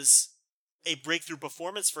was a breakthrough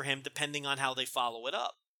performance for him depending on how they follow it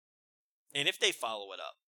up. And if they follow it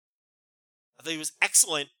up. I think he was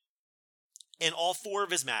excellent in all 4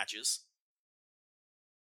 of his matches.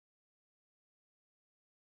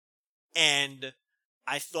 And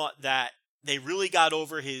I thought that they really got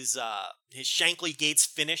over his Shankly Gates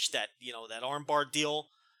finish, that armbar deal,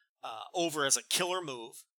 over as a killer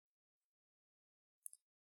move.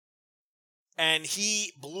 And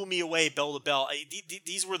he blew me away bell to bell.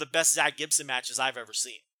 These were the best Zach Gibson matches I've ever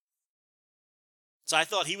seen. So I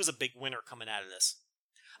thought he was a big winner coming out of this.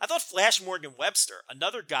 I thought Flash Morgan Webster,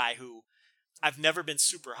 another guy who I've never been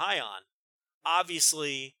super high on.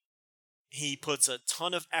 Obviously, He puts a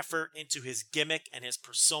ton of effort into his gimmick and his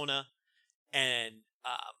persona. And,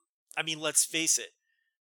 I mean, let's face it.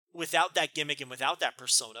 Without that gimmick and without that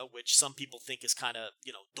persona, which some people think is kind of,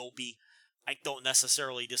 dopey, I don't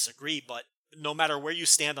necessarily disagree. But no matter where you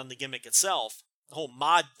stand on the gimmick itself, the whole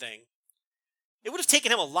mod thing, it would have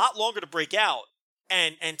taken him a lot longer to break out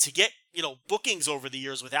and to get, bookings over the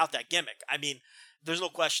years without that gimmick. I mean, there's no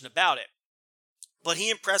question about it. But he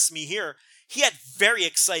impressed me here. He had very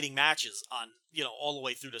exciting matches on, all the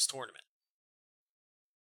way through this tournament.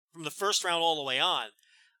 From the first round all the way on,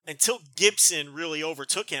 until Gibson really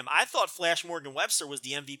overtook him, I thought Flash Morgan Webster was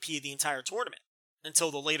the MVP of the entire tournament.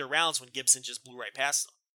 Until the later rounds when Gibson just blew right past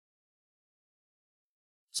him.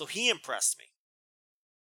 So he impressed me.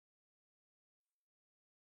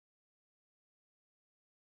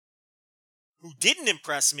 Who didn't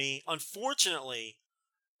impress me, unfortunately,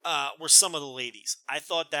 were some of the ladies. I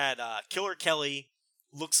thought that Killer Kelly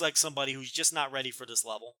looks like somebody who's just not ready for this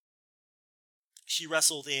level. She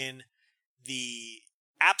wrestled in the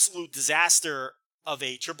absolute disaster of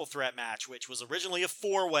a triple threat match, which was originally a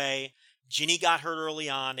 4-way. Ginny got hurt early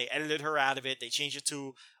on. They edited her out of it. They changed it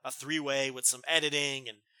to a 3-way with some editing.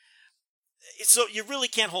 And so you really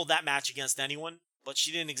can't hold that match against anyone, but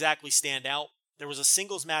she didn't exactly stand out. There was a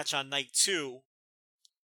singles match on night 2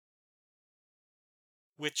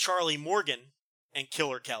 with Charlie Morgan and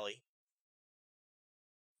Killer Kelly,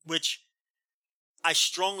 which I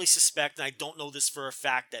strongly suspect, and I don't know this for a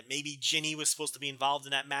fact, that maybe Ginny was supposed to be involved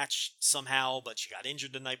in that match somehow, but she got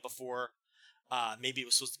injured the night before. Maybe it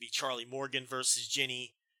was supposed to be Charlie Morgan versus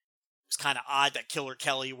Ginny. It was kind of odd that Killer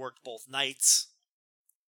Kelly worked both nights.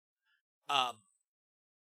 Or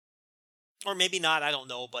maybe not, I don't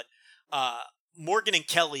know, but Morgan and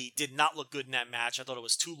Kelly did not look good in that match. I thought it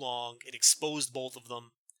was too long. It exposed both of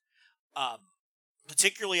them.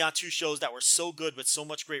 Particularly on 2 shows that were so good with so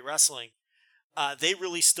much great wrestling. They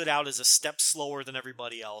really stood out as a step slower than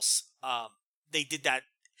everybody else. They did that.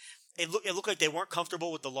 It looked like they weren't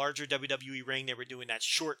comfortable with the larger WWE ring. They were doing that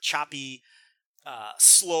short, choppy,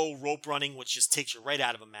 slow rope running, which just takes you right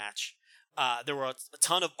out of a match. There were a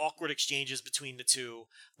ton of awkward exchanges between the two.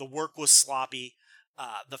 The work was sloppy.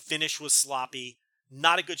 The finish was sloppy.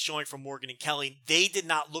 Not a good showing from Morgan and Kelly. They did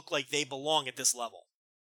not look like they belong at this level.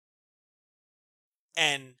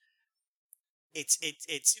 And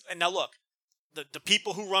and now look, the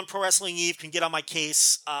people who run Pro Wrestling Eve can get on my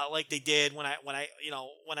case, like they did when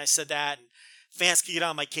I said that, and fans can get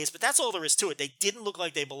on my case, but that's all there is to it. They didn't look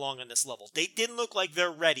like they belong on this level. They didn't look like they're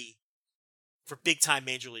ready for big time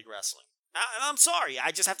Major League Wrestling. I'm sorry,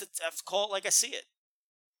 I just have to call it like I see it.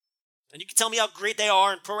 And you can tell me how great they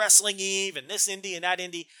are in Pro Wrestling Eve and this indie and that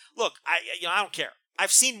indie. Look, I don't care.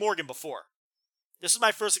 I've seen Morgan before. This is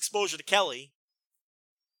my first exposure to Kelly.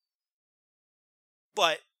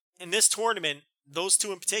 But in this tournament, those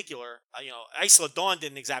 2 in particular, Isla Dawn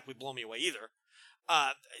didn't exactly blow me away either.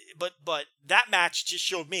 But that match just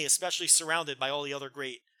showed me, especially surrounded by all the other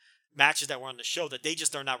great matches that were on the show, that they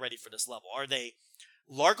just are not ready for this level. Are they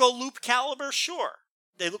Largo Loop caliber? Sure.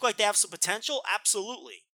 They look like they have some potential?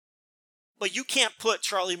 Absolutely. But you can't put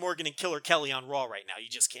Charlie Morgan and Killer Kelly on Raw right now. You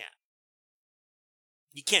just can't.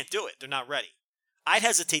 You can't do it. They're not ready. I'd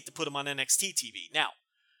hesitate to put them on NXT TV. Now,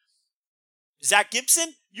 Zach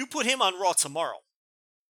Gibson, you put him on Raw tomorrow.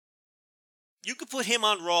 You could put him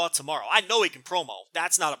on Raw tomorrow. I know he can promo.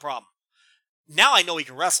 That's not a problem. Now I know he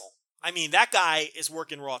can wrestle. I mean, that guy is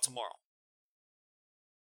working Raw tomorrow.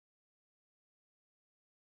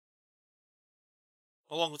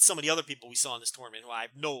 Along with some of the other people we saw in this tournament who I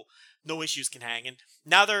have no issues can hang. And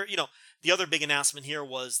now they're, the other big announcement here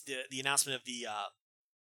was the announcement of the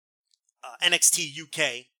NXT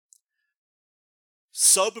UK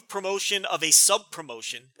sub-promotion of a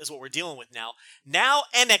sub-promotion is what we're dealing with now. Now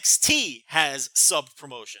NXT has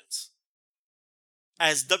sub-promotions.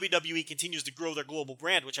 As WWE continues to grow their global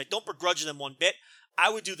brand, which I don't begrudge them one bit. I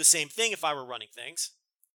would do the same thing if I were running things.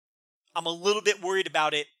 I'm a little bit worried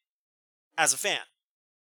about it as a fan.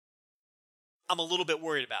 I'm a little bit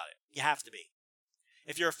worried about it. You have to be.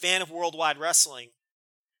 If you're a fan of worldwide wrestling,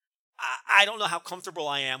 I don't know how comfortable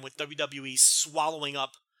I am with WWE swallowing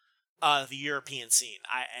up the European scene,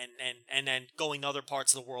 and then going to other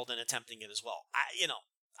parts of the world and attempting it as well.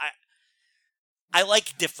 I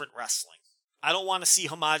like different wrestling. I don't want to see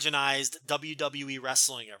homogenized WWE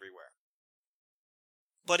wrestling everywhere.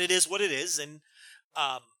 But it is what it is, and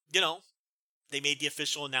they made the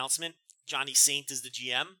official announcement. Johnny Saint is the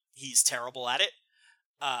GM. He's terrible at it.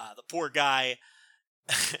 The poor guy,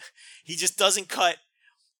 he just doesn't cut.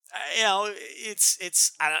 It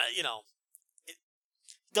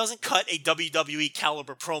doesn't cut a WWE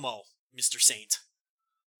caliber promo, Mr. Saint.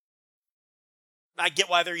 I get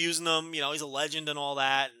why they're using him. You know, he's a legend and all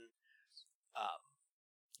that. And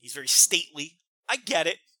he's very stately. I get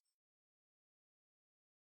it.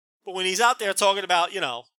 But when he's out there talking about, you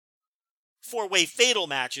know, 4-way fatal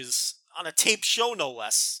matches on a taped show, no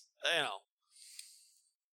less, you know,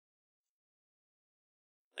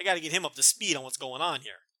 I got to get him up to speed on what's going on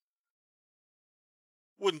here.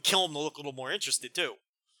 Wouldn't kill him to look a little more interested, too.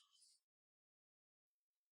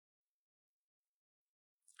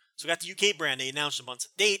 So we got the UK brand. They announced a bunch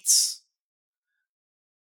of dates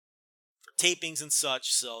for tapings and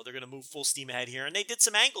such, so they're going to move full steam ahead here. And they did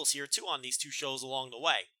some angles here, too, on these two shows along the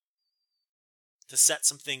way to set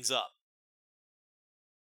some things up.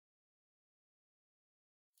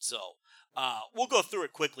 So we'll go through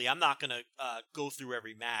it quickly. I'm not going to go through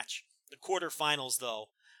every match. The quarterfinals, though,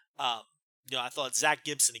 you know, I thought Zach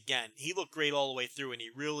Gibson, again, he looked great all the way through, and he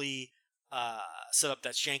really set up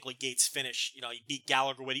that Shankly Gates finish. You know, he beat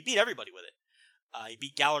Gallagher with it. He beat everybody with it. He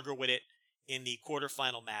beat Gallagher with it in the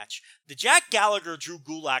quarterfinal match. The Jack Gallagher-Drew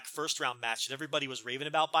Gulak first-round match that everybody was raving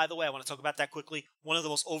about, by the way, I want to talk about that quickly. One of the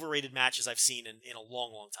most overrated matches I've seen in a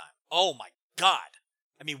long, long time. Oh, my God.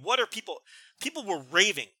 I mean, what are people... People were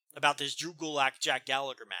raving about this Drew Gulak-Jack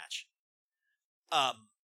Gallagher match.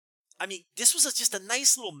 I mean, this was just a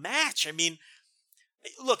nice little match. I mean,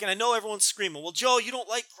 look, and I know everyone's screaming, well, Joe, you don't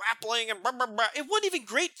like grappling and blah, blah, blah. It wasn't even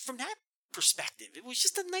great from that perspective. It was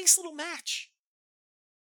just a nice little match.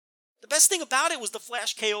 The best thing about it was the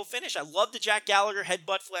Flash KO finish. I love the Jack Gallagher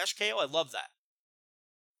headbutt Flash KO. I love that.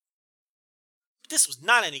 But this was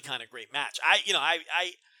not any kind of great match.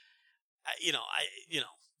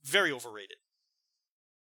 Very overrated.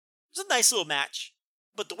 It was a nice little match.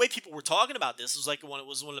 But the way people were talking about this was like it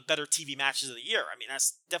was one of the better TV matches of the year. I mean,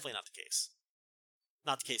 that's definitely not the case.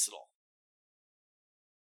 Not the case at all.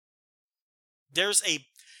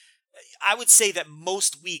 I would say that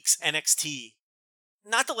most weeks NXT,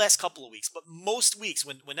 not the last couple of weeks, but most weeks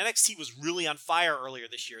when NXT was really on fire earlier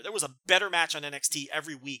this year, there was a better match on NXT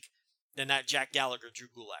every week than that Jack Gallagher-Drew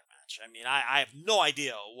Gulak match. I mean, I have no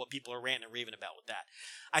idea what people are ranting and raving about with that.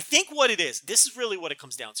 I think what it is, this is really what it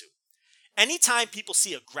comes down to. Anytime people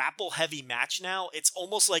see a grapple-heavy match now, it's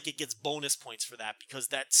almost like it gets bonus points for that because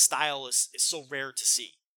that style is so rare to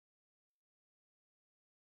see.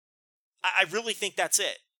 I really think that's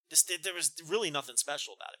it. There was really nothing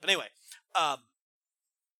special about it. But anyway,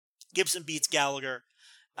 Gibson beats Gallagher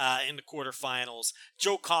in the quarterfinals.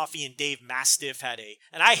 Joe Coffey and Dave Mastiff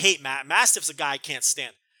and I hate Mastiff's a guy I can't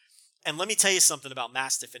stand. And let me tell you something about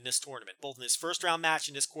Mastiff in this tournament, both in his first round match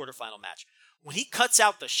and this quarterfinal match. When he cuts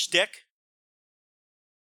out the shtick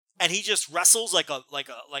and he just wrestles like a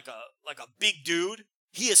big dude,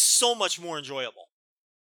 he is so much more enjoyable.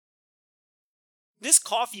 This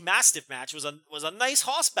Coffey Mastiff match was a nice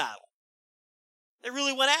hoss battle. They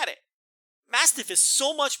really went at it. Mastiff is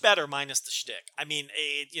so much better minus the shtick. I mean,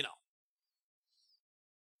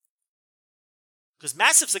 because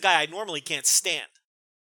Mastiff's a guy I normally can't stand.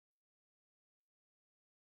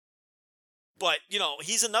 But,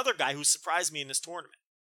 he's another guy who surprised me in this tournament.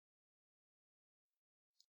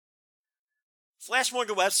 Flash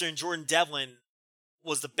Morgan Webster and Jordan Devlin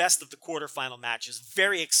was the best of the quarterfinal matches.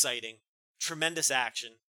 Very exciting. Tremendous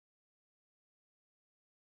action.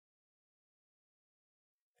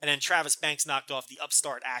 And then Travis Banks knocked off the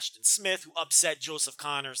upstart Ashton Smith, who upset Joseph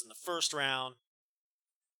Connors in the first round.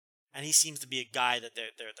 And he seems to be a guy that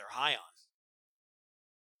they're high on.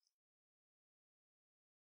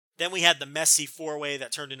 Then we had the messy 4-way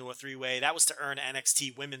that turned into a 3-way. That was to earn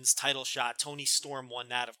NXT Women's title shot. Toni Storm won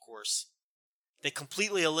that, of course. They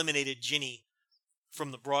completely eliminated Ginny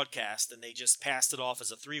from the broadcast, and they just passed it off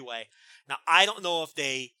as a 3-way. Now, I don't know if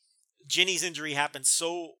Ginny's injury happened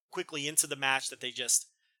so quickly into the match that they just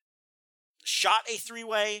shot a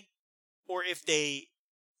 3-way, or if they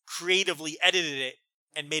creatively edited it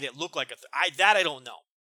and made it look like I don't know.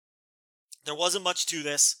 There wasn't much to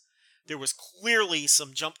this. There was clearly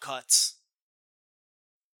some jump cuts.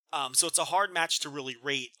 So it's a hard match to really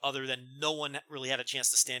rate, other than no one really had a chance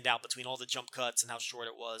to stand out between all the jump cuts and how short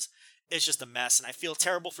it was. It's just a mess, and I feel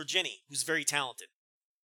terrible for Ginny, who's very talented.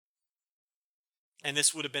 And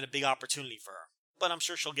this would have been a big opportunity for her. But I'm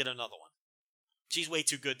sure she'll get another one. She's way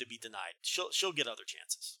too good to be denied. She'll get other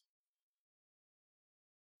chances.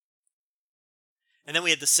 And then we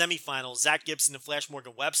had the semifinals, Zach Gibson and Flash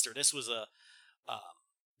Morgan Webster. This was a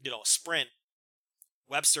sprint.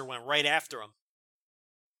 Webster went right after him.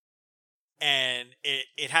 And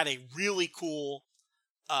it had a really cool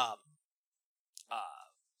I'm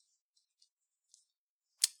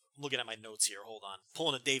looking at my notes here. Hold on.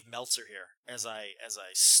 Pulling a Dave Meltzer here as I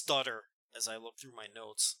stutter as I look through my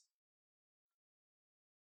notes.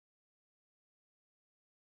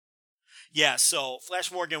 Yeah, so Flash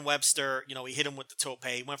Morgan Webster, he hit him with the tope.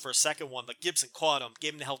 He went for a second one, but Gibson caught him,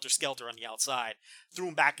 gave him the helter-skelter on the outside, threw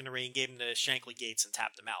him back in the ring, gave him the Shankly Gates, and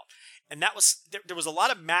tapped him out. And that was there was a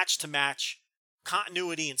lot of match-to-match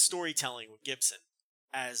continuity and storytelling with Gibson,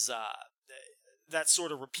 as that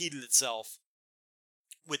sort of repeated itself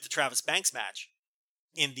with the Travis Banks match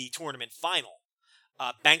in the tournament final.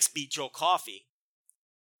 Banks beat Joe Coffey,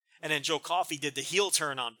 and then Joe Coffey did the heel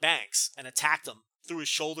turn on Banks and attacked him, threw his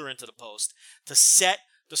shoulder into the post to set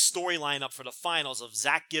the storyline up for the finals of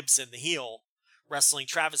Zach Gibson, the heel, wrestling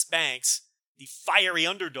Travis Banks, the fiery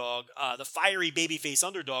underdog, the fiery babyface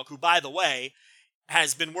underdog, who, by the way,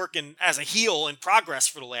 has been working as a heel in Progress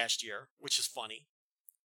for the last year, which is funny.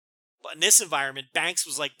 But in this environment, Banks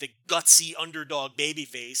was like the gutsy underdog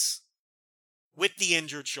babyface with the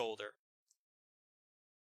injured shoulder,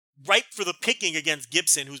 ripe for the picking against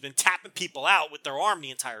Gibson, who's been tapping people out with their arm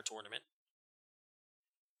the entire tournament.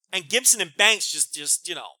 And Gibson and Banks just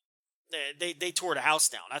they tore the house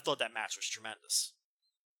down. I thought that match was tremendous.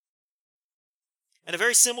 And a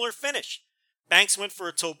very similar finish. Banks went for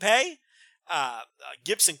a tope.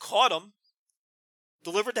 Gibson caught him,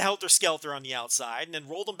 delivered the helter-skelter on the outside, and then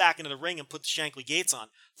rolled him back into the ring and put the Shankly Gates on.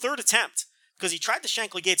 Third attempt, because he tried the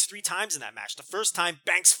Shankly Gates 3 times in that match. The first time,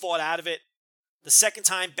 Banks fought out of it. The second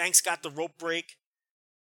time, Banks got the rope break.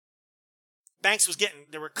 Banks was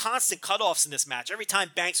there were constant cutoffs in this match. Every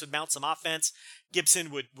time Banks would mount some offense,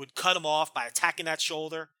 Gibson would cut him off by attacking that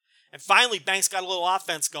shoulder. And finally, Banks got a little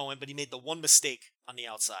offense going, but he made the one mistake on the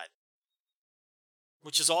outside,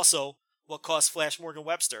 which is also what cost Flash Morgan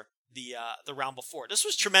Webster the round before. This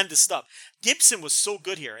was tremendous stuff. Gibson was so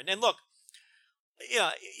good here. And look,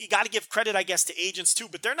 you got to give credit, I guess, to agents too,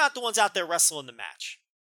 but they're not the ones out there wrestling the match.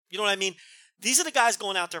 You know what I mean? These are the guys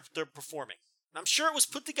going out there, they're performing. I'm sure it was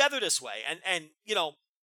put together this way. And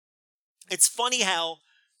it's funny how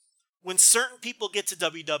when certain people get to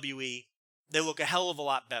WWE, they look a hell of a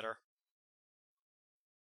lot better.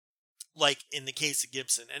 Like in the case of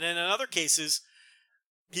Gibson. And then in other cases,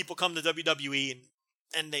 people come to WWE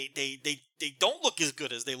and they don't look as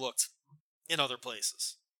good as they looked in other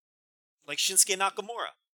places. Like Shinsuke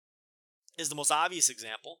Nakamura is the most obvious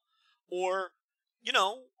example. Or,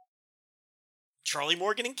 Charlie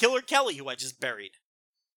Morgan and Killer Kelly, who I just buried.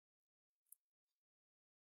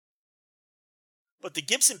 But the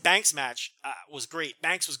Gibson-Banks match was great.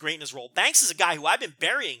 Banks was great in his role. Banks is a guy who I've been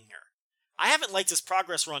burying here. I haven't liked his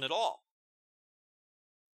Progress run at all.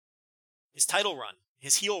 His title run,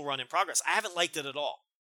 his heel run in Progress, I haven't liked it at all.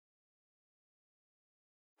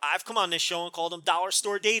 I've come on this show and called him Dollar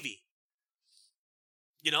Store Davey.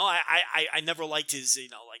 I never liked his,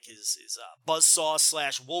 his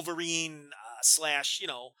buzzsaw / Wolverine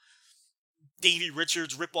 / Davey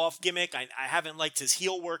Richards ripoff gimmick. I haven't liked his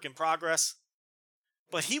heel work in Progress.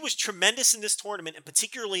 But he was tremendous in this tournament, and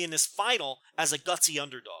particularly in this final, as a gutsy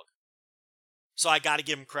underdog. So I got to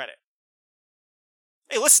give him credit.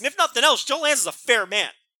 Hey, listen, if nothing else, Joe Lance is a fair man.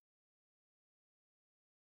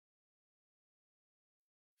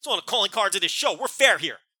 It's one of the calling cards of this show. We're fair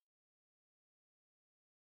here.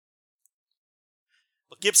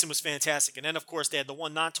 But Gibson was fantastic. And then, of course, they had the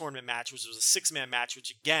one non-tournament match, which was a 6-man match,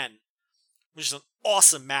 which was an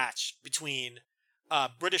awesome match between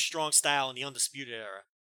British Strong Style and the Undisputed Era.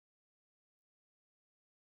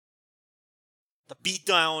 The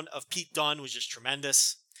beatdown of Pete Dunne was just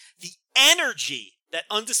tremendous. The energy that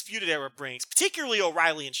Undisputed Era brings, particularly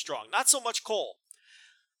O'Reilly and Strong, not so much Cole.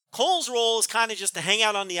 Cole's role is kind of just to hang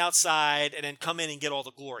out on the outside and then come in and get all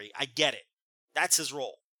the glory. I get it. That's his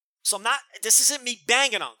role. So this isn't me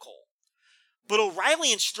banging on Cole. But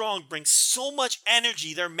O'Reilly and Strong bring so much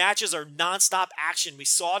energy. Their matches are nonstop action. We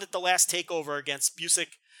saw it at the last takeover against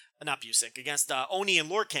against Oni and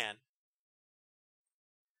Lorcan.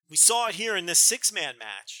 We saw it here in this 6-man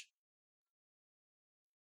match.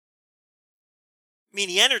 I mean,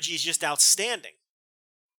 the energy is just outstanding.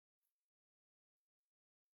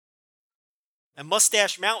 And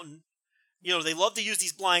Mustache Mountain, they love to use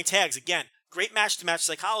these blind tags. Again, great match-to-match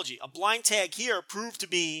psychology. A blind tag here proved to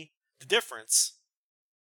be the difference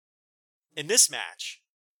in this match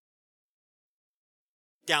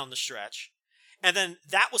down the stretch. And then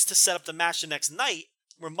that was to set up the match the next night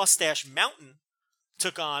where Mustache Mountain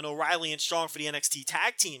took on O'Reilly and Strong for the NXT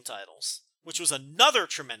Tag Team titles, which was another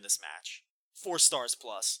tremendous match. 4 stars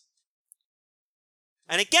plus.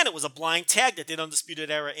 And again, it was a blind tag that did Undisputed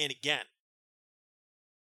Era in again.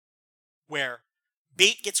 Where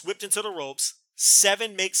Bate gets whipped into the ropes,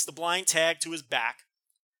 7 makes the blind tag to his back.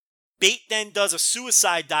 Bate then does a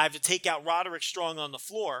suicide dive to take out Roderick Strong on the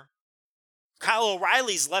floor. Kyle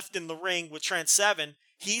O'Reilly's left in the ring with Trent Seven.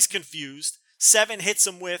 He's confused. Seven hits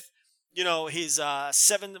him with his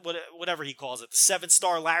whatever he calls it, the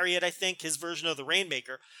 7-star lariat, I think, his version of the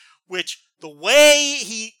Rainmaker, which the way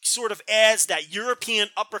he sort of adds that European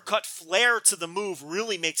uppercut flair to the move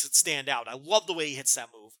really makes it stand out. I love the way he hits that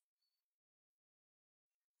move.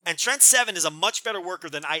 And Trent Seven is a much better worker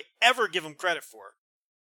than I ever give him credit for.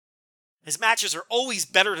 His matches are always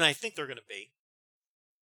better than I think they're going to be.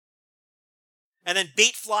 And then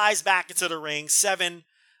Bate flies back into the ring. Seven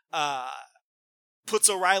puts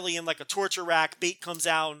O'Reilly in like a torture rack. Bate comes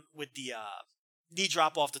out with the knee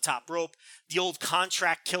drop off the top rope. The old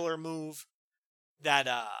contract killer move that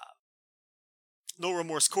No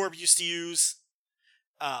Remorse Corp used to use.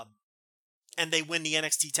 And they win the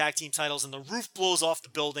NXT Tag Team titles, and the roof blows off the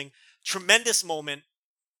building. Tremendous moment.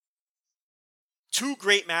 2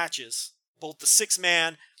 great matches, both the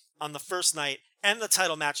 6-man on the first night and the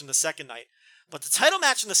title match on the second night. But the title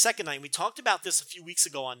match on the second night, we talked about this a few weeks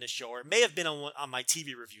ago on this show, or it may have been on my TV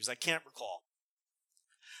reviews. I can't recall.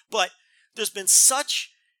 But there's been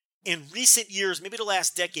such, in recent years, maybe the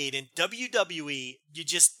last decade, in WWE, you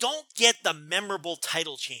just don't get the memorable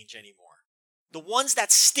title change anymore. The ones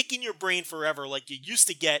that stick in your brain forever like you used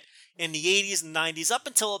to get in the 80s and 90s up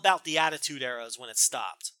until about the Attitude Era is when it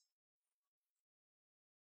stopped.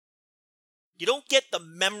 You don't get the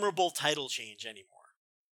memorable title change anymore.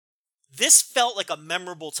 This felt like a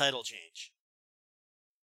memorable title change.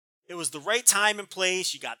 It was the right time and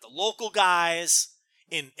place. You got the local guys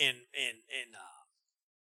in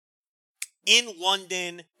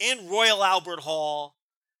London, in Royal Albert Hall.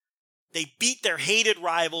 They beat their hated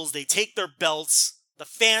rivals. They take their belts. The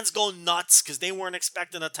fans go nuts because they weren't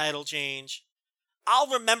expecting a title change. I'll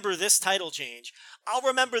remember this title change. I'll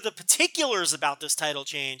remember the particulars about this title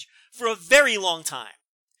change for a very long time.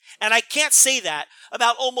 And I can't say that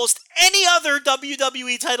about almost any other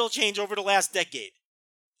WWE title change over the last decade.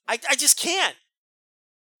 I just can't.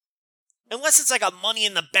 Unless it's like a Money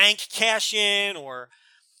in the Bank cash in, or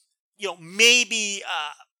maybe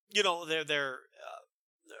they're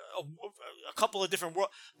a couple of different world.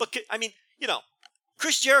 But I mean,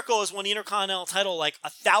 Chris Jericho has won the Intercontinental title like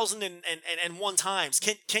 1,001 times.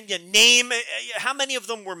 Can you name how many of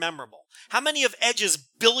them were memorable? How many of Edge's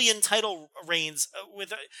billion title reigns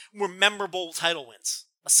were memorable title wins,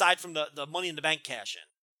 aside from the Money in the Bank cash in?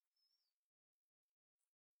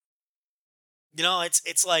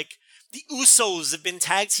 It's like the Usos have been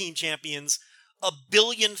tag team champions a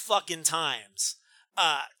billion fucking times.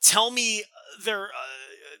 Tell me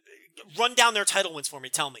run down their title wins for me.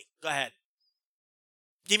 Tell me. Go ahead.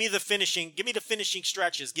 Give me the finishing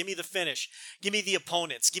stretches. Give me the finish. Give me the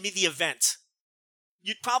opponents. Give me the event.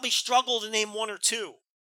 You'd probably struggle to name 1 or 2.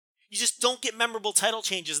 You just don't get memorable title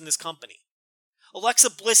changes in this company. Alexa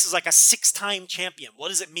Bliss is like a 6-time champion. What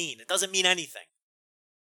does it mean? It doesn't mean anything.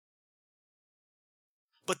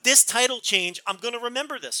 But this title change, I'm going to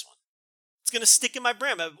remember this one. It's going to stick in my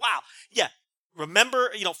brain. Wow. Yeah.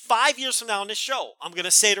 Remember, 5 years from now on this show, I'm going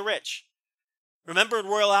to say to Rich, remember in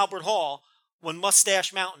Royal Albert Hall when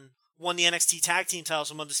Mustache Mountain won the NXT Tag Team titles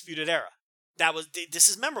from Undisputed Era? This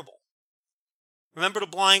is memorable. Remember the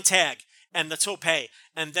blind tag and the tope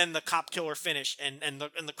and then the cop killer finish and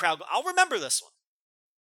the crowd. I'll remember this one.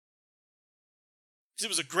 Because it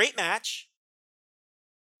was a great match.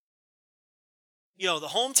 The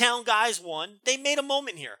hometown guys won. They made a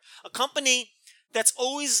moment here. A company that's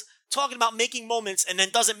always talking about making moments and then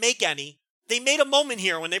doesn't make any. They made a moment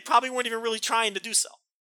here when they probably weren't even really trying to do so.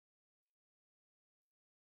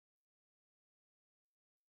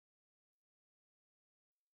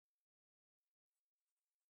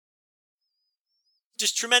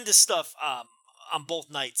 Just tremendous stuff on both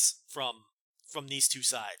nights from these two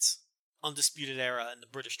sides. Undisputed Era and the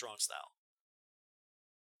British Strong Style.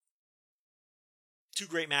 2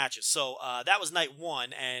 great matches. So that was night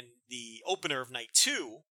 1, and the opener of night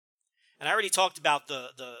 2. And I already talked about the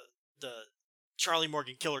Charlie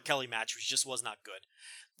Morgan Killer Kelly match, which just was not good.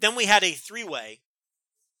 Then we had a 3-way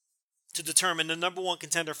to determine the number 1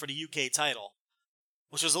 contender for the UK title,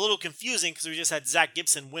 which was a little confusing because we just had Zach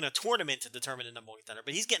Gibson win a tournament to determine the number 1 contender.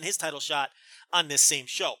 But he's getting his title shot on this same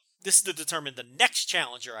show. This is to determine the next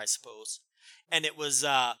challenger, I suppose. And it was,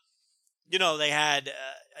 they had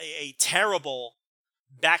a terrible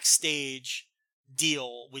backstage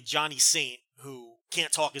deal with Johnny Saint, who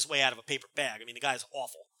can't talk his way out of a paper bag. I mean, the guy's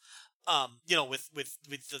awful.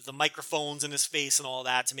 With the microphones in his face and all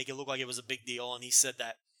that to make it look like it was a big deal. And he said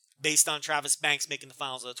that based on Travis Banks making the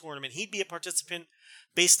finals of the tournament, he'd be a participant.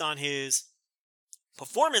 Based on his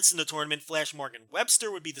performance in the tournament, Flash Morgan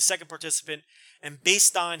Webster would be the second participant. And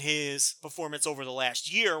based on his performance over the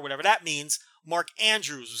last year, whatever that means, Mark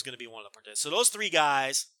Andrews was going to be one of the participants. So those 3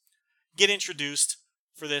 guys get introduced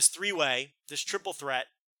for this three-way, this triple threat.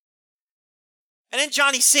 And then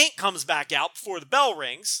Johnny Saint comes back out before the bell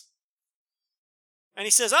rings. And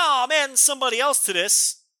he says, oh, I'm adding somebody else to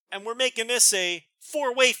this. And we're making this a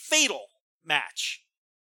four-way fatal match.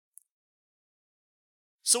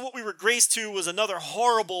 So what we were graced to was another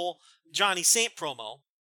horrible Johnny Saint promo.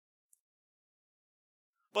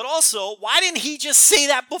 But also, why didn't he just say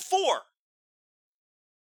that before?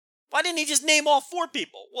 Why didn't he just name all four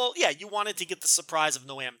people? Well, yeah, you wanted to get the surprise of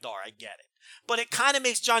Noam Dar, I get it. But it kind of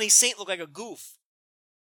makes Johnny Saint look like a goof.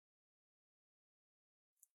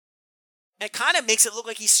 It kind of makes it look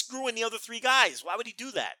like he's screwing the other three guys. Why would he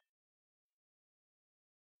do that?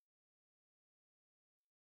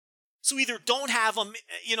 So either don't have him,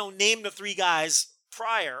 name the three guys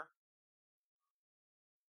prior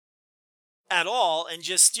at all, and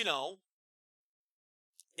just,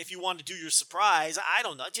 if you want to do your surprise, I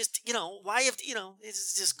don't know, just, why have to,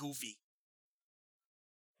 it's just goofy.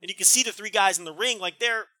 And you can see the three guys in the ring, like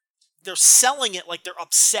they're selling it like they're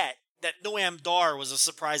upset that Noam Dar was a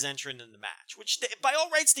surprise entrant in the match, which by all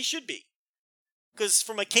rights they should be. Because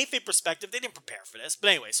from a kayfabe perspective, they didn't prepare for this. But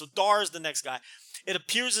anyway, so Dar is the next guy. It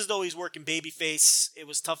appears as though he's working babyface. It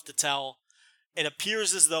was tough to tell. It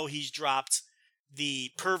appears as though he's dropped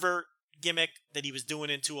the pervert gimmick that he was doing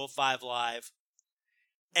in 205 Live.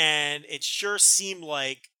 And it sure seemed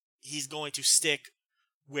like he's going to stick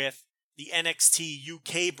with the NXT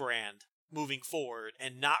UK brand moving forward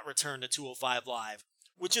and not return to 205 Live,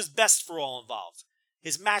 which is best for all involved.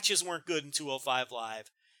 His matches weren't good in 205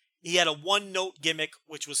 Live. He had a one-note gimmick,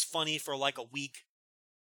 which was funny for like a week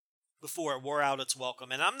before it wore out its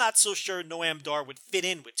welcome. And I'm not so sure Noam Dar would fit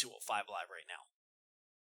in with 205 Live right now.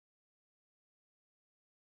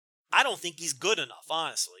 I don't think he's good enough,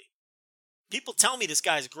 honestly. People tell me this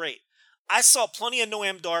guy's great. I saw plenty of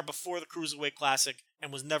Noam Dar before the Cruiserweight Classic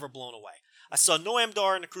and was never blown away. I saw Noam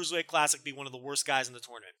Dar in the Cruiserweight Classic be one of the worst guys in the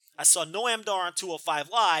tournament. I saw Noam Dar on 205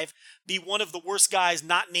 Live be one of the worst guys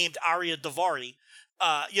not named Arya Davari,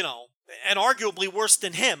 and arguably worse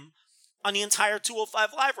than him on the entire 205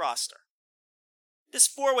 Live roster. This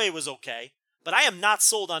four-way was okay, but I am not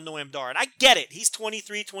sold on Noam Dar. And I get it. He's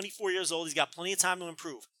 23, 24 years old. He's got plenty of time to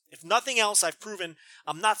improve. If nothing else, I've proven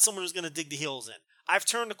I'm not someone who's going to dig the heels in. I've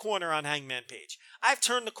turned the corner on Hangman Page. I've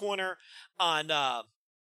turned the corner on,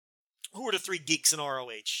 who are the three geeks in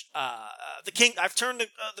ROH? The King. I've turned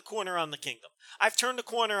the corner on the Kingdom. I've turned the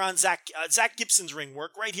corner on Zach Gibson's ring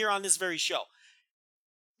work right here on this very show.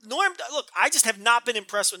 Look, I just have not been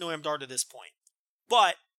impressed with Noam Dar to this point.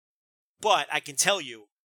 But I can tell you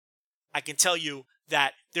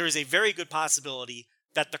that there is a very good possibility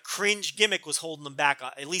that the cringe gimmick was holding him back,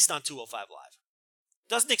 at least on 205 Live.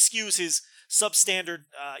 Doesn't excuse his substandard,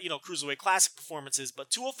 Cruiserweight Classic performances,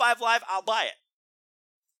 but 205 Live, I'll buy it.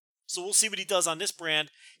 So we'll see what he does on this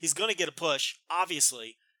brand. He's going to get a push,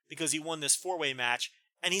 obviously, because he won this four-way match,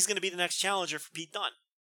 and he's going to be the next challenger for Pete Dunne.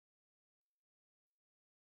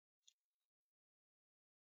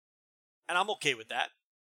 And I'm okay with that.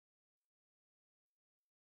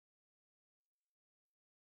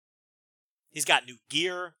 He's got new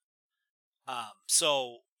gear.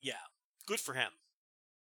 So, yeah, good for him.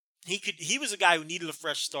 He was a guy who needed a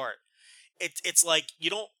fresh start. It's like you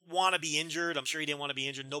don't want to be injured. I'm sure he didn't want to be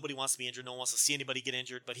injured. Nobody wants to be injured. No one wants to see anybody get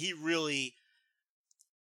injured. But he really,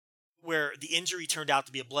 where the injury turned out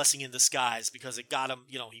to be a blessing in disguise because it got him,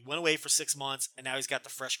 he went away for 6 months and now he's got the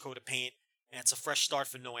fresh coat of paint and it's a fresh start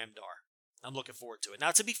for Noam Dar. I'm looking forward to it.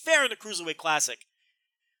 Now, to be fair in the Cruiserweight Classic,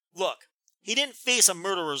 look, he didn't face a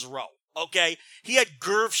murderer's row. Okay, he had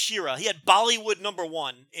Gurv Shira. He had Bollywood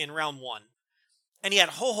 #1 in round 1. And he had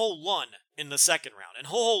Ho-Ho Lun in the second round. And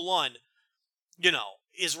Ho-Ho Lun,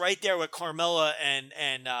 is right there with Carmella and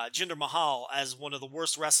Jinder Mahal as one of the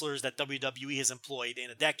worst wrestlers that WWE has employed in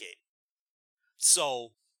a decade. So,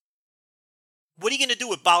 what are you going to do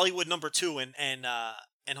with Bollywood #2 and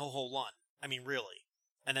Ho-Ho Lun? I mean, really.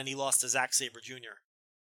 And then he lost to Zack Sabre Jr.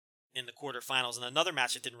 in the quarterfinals in another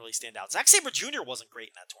match that didn't really stand out. Zack Sabre Jr. wasn't great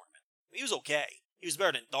in that tournament. He was okay. He was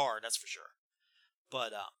better than Dar, that's for sure.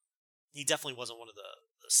 But he definitely wasn't one of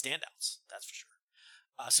the standouts, that's for sure.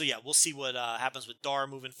 So yeah, we'll see what happens with Dar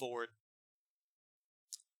moving forward.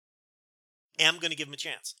 I'm going to give him a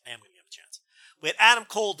chance. We had Adam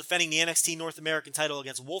Cole defending the NXT North American title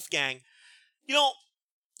against Wolfgang.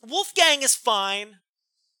 Wolfgang is fine.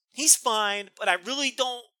 He's fine, but I really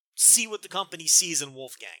don't see what the company sees in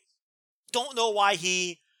Wolfgang. Don't know why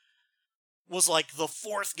he was like the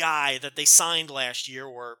fourth guy that they signed last year,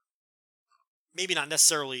 or maybe not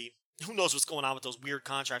necessarily, who knows what's going on with those weird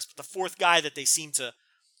contracts, but the fourth guy that they seem to,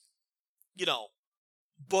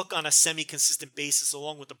 book on a semi-consistent basis,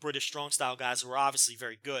 along with the British strong style guys who are obviously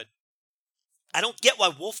very good. I don't get why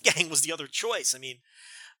Wolfgang was the other choice. I mean,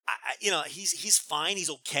 he's fine. He's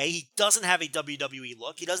okay. He doesn't have a WWE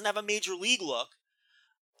look. He doesn't have a major league look.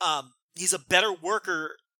 He's a better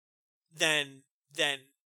worker than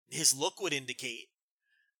his look would indicate.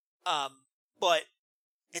 But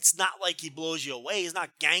it's not like he blows you away. He's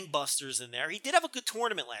not gangbusters in there. He did have a good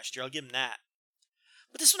tournament last year. I'll give him that.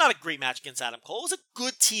 But this was not a great match against Adam Cole. It was a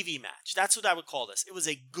good TV match. That's what I would call this. It was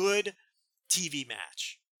a good TV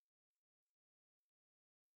match.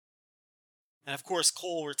 And of course,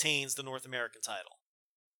 Cole retains the North American title.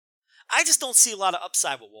 I just don't see a lot of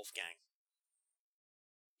upside with Wolfgang.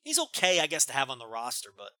 He's okay, I guess, to have on the roster,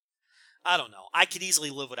 but I don't know. I could easily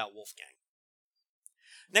live without Wolfgang.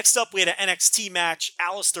 Next up, we had an NXT match.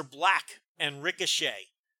 Aleister Black and Ricochet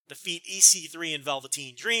defeat EC3 and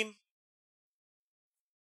Velveteen Dream.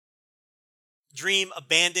 Dream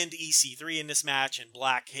abandoned EC3 in this match, and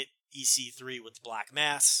Black hit EC3 with the Black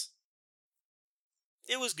Mass.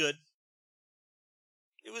 It was good.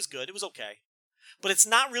 It was good. It was okay. But it's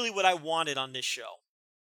not really what I wanted on this show.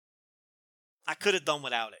 I could have done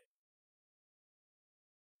without it.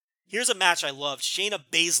 Here's a match I loved. Shayna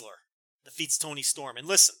Baszler defeats Toni Storm. And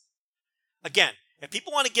listen, again, if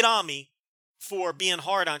people want to get on me for being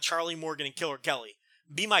hard on Charlie Morgan and Killer Kelly,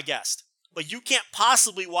 be my guest. But you can't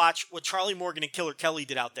possibly watch what Charlie Morgan and Killer Kelly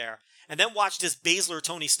did out there and then watch this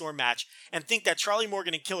Baszler-Toni Storm match and think that Charlie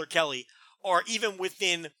Morgan and Killer Kelly are even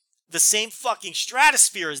within the same fucking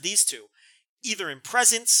stratosphere as these two. Either in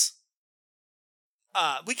presence,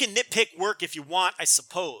 we can nitpick work if you want, I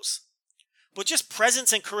suppose. But just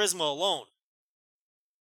presence and charisma alone.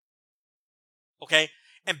 Okay?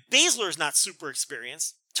 And Baszler is not super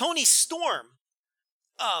experienced. Toni Storm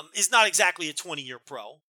is not exactly a 20-year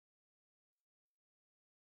pro.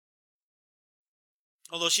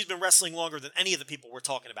 Although she's been wrestling longer than any of the people we're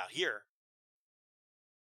talking about here.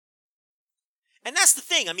 And that's the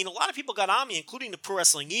thing. I mean, a lot of people got on me, including the Pro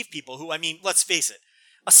Wrestling Eve people who, I mean, let's face it,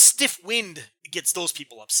 a stiff wind gets those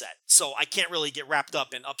people upset. So I can't really get wrapped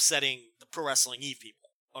up in upsetting the Pro Wrestling Eve people.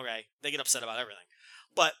 Okay? They get upset about everything.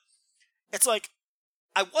 But it's like,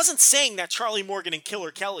 I wasn't saying that Charlie Morgan and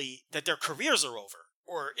Killer Kelly, that their careers are over.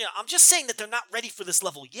 Or, I'm just saying that they're not ready for this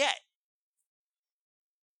level yet.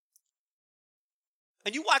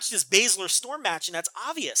 And you watch this Baszler Storm match, and that's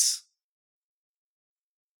obvious.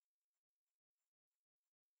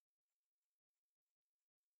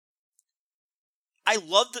 I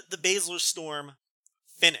loved the Baszler Storm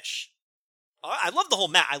finish. I love the whole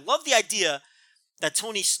match. I love the idea that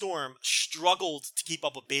Toni Storm struggled to keep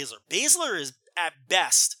up with Baszler. Baszler is at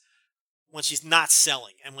best when she's not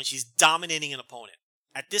selling and when she's dominating an opponent.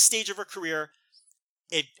 At this stage of her career,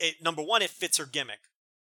 number one, it fits her gimmick.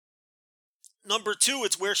 Number two,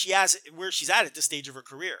 it's where she's at this stage of her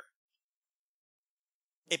career.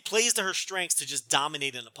 It plays to her strengths to just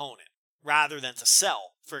dominate an opponent rather than to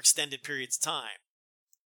sell for extended periods of time.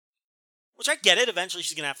 Which I get it. Eventually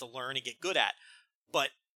she's going to have to learn and get good at. But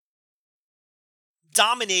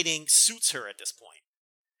dominating suits her at this point.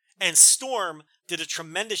 And Storm did a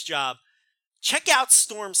tremendous job. Check out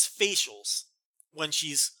Storm's facials when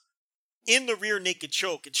she's in the rear naked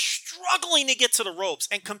choke and struggling to get to the ropes,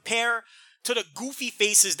 and compare to the goofy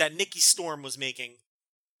faces that Nikki Storm was making.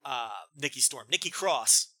 Nikki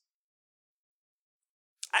Cross.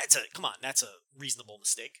 Come on, that's a reasonable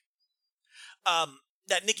mistake.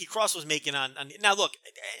 That Nikki Cross was making on. Now look,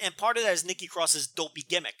 and part of that is Nikki Cross's dopey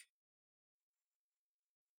gimmick.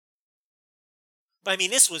 But I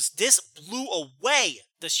mean, this blew away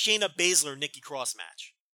the Shayna Baszler Nikki Cross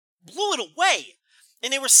match. Blew it away.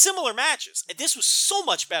 And they were similar matches. And this was so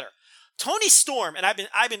much better. Toni Storm, and I've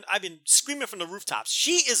been screaming from the rooftops,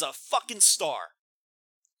 she is a fucking star.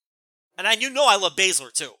 And I love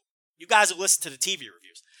Baszler too. You guys have listened to the TV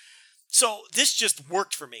reviews. So this just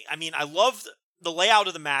worked for me. I mean, I loved the layout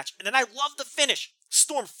of the match, and then I loved the finish.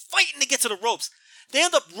 Storm fighting to get to the ropes. They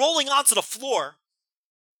end up rolling onto the floor.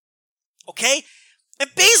 Okay? And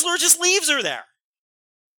Baszler just leaves her there.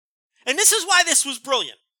 And this is why this was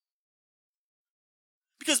brilliant.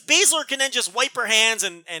 Because Baszler can then just wipe her hands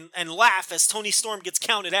and laugh as Toni Storm gets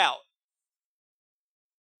counted out.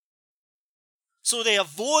 So they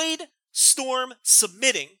avoid Storm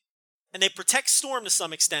submitting, and they protect Storm to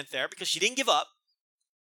some extent there because she didn't give up.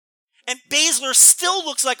 And Baszler still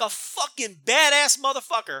looks like a fucking badass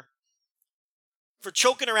motherfucker for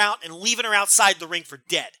choking her out and leaving her outside the ring for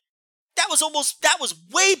dead. That was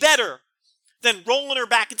way better than rolling her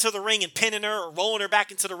back into the ring and pinning her, or rolling her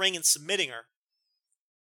back into the ring and submitting her.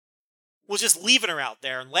 Was just leaving her out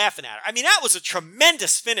there and laughing at her. I mean, that was a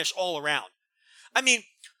tremendous finish all around. I mean,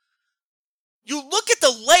 you look at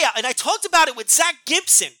the layout, and I talked about it with Zach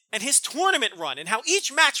Gibson and his tournament run and how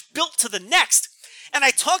each match built to the next. And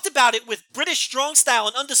I talked about it with British Strong Style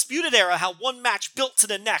and Undisputed Era, how one match built to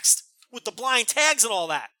the next with the blind tags and all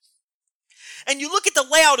that. And you look at the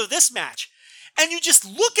layout of this match, and you just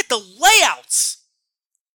look at the layouts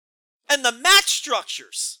and the match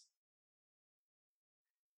structures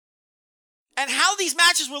and how these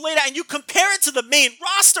matches were laid out, and you compare it to the main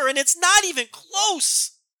roster, and it's not even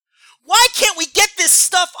close. Why can't we get this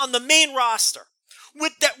stuff on the main roster?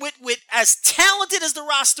 With as talented as the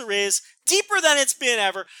roster is, deeper than it's been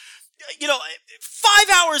ever, 5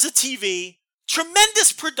 hours of TV,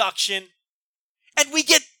 tremendous production, and we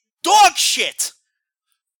get dog shit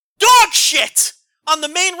on the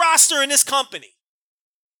main roster in this company.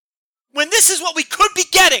 When this is what we could be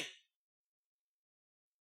getting.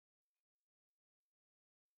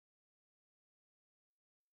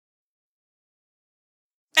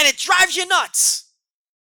 And it drives you nuts.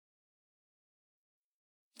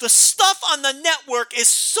 The stuff on the network is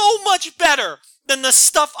so much better than the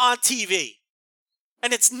stuff on TV.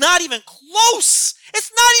 And it's not even close.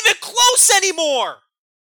 It's not even close anymore.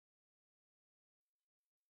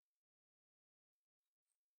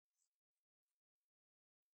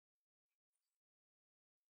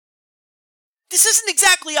 This isn't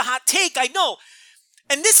exactly a hot take, I know.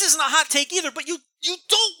 And this isn't a hot take either, but you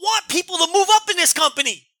don't want people to move up in this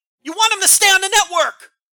company. You want them to stay on the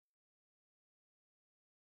network,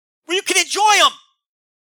 where you can enjoy them.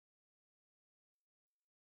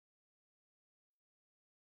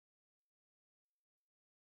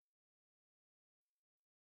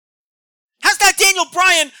 How's that Daniel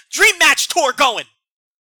Bryan Dream Match tour going?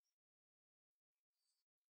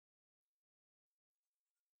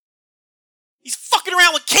 He's fucking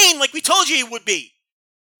around with Kane like we told you he would be.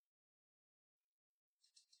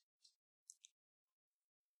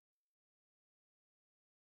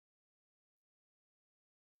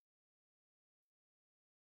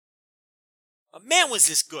 Man, was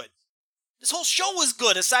this good. This whole show was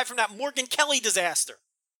good, aside from that Morgan Kelly disaster.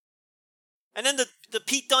 And then the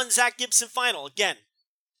Pete Dunne, Zach Gibson final, again.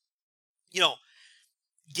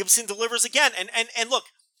 Gibson delivers again. And look,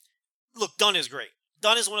 Dunne is great.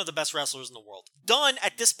 Dunne is one of the best wrestlers in the world. Dunne,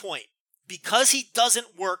 at this point, because he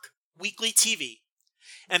doesn't work weekly TV,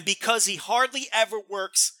 and because he hardly ever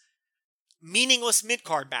works meaningless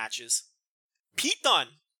mid-card matches, Pete Dunne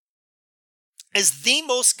is the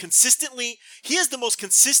most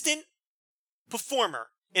consistent performer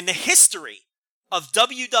in the history of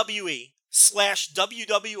WWE /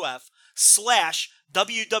 WWF /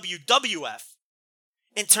 WWWF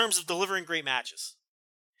in terms of delivering great matches.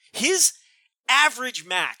 His average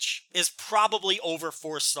match is probably over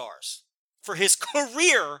 4 stars for his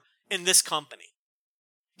career in this company.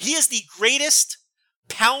 He is the greatest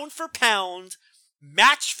pound for pound,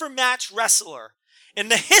 match for match wrestler in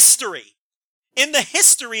the history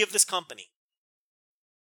of this company.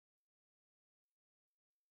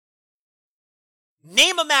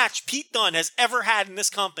 Name a match Pete Dunne has ever had in this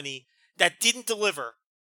company that didn't deliver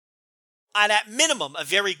on, at minimum, a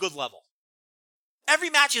very good level. Every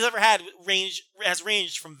match he's ever had has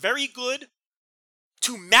ranged from very good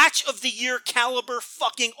to match of the year caliber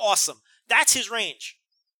fucking awesome. That's his range.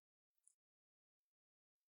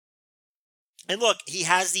 And look, he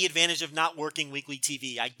has the advantage of not working weekly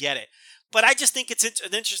TV. I get it. But I just think it's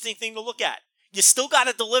an interesting thing to look at. You still got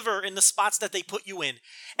to deliver in the spots that they put you in.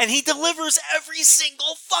 And he delivers every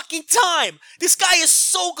single fucking time. This guy is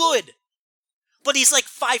so good. But he's like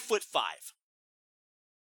 5'5".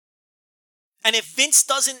 And if Vince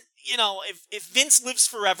doesn't, if Vince lives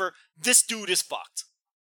forever, this dude is fucked.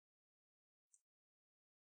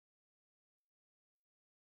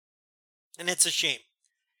 And it's a shame.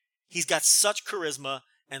 He's got such charisma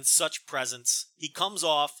and such presence. He comes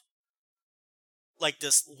off like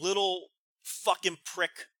this little fucking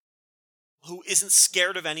prick who isn't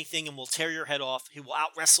scared of anything and will tear your head off. He will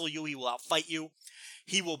out-wrestle you. He will out-fight you.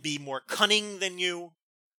 He will be more cunning than you.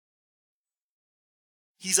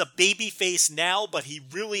 He's a babyface now, but he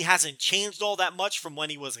really hasn't changed all that much from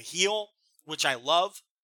when he was a heel, which I love.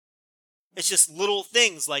 It's just little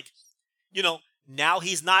things like, now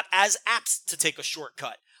he's not as apt to take a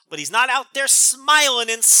shortcut, but he's not out there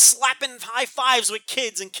smiling and slapping high fives with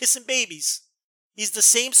kids and kissing babies. He's the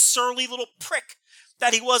same surly little prick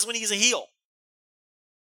that he was when he's a heel.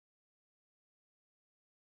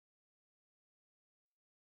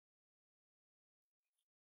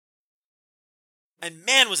 And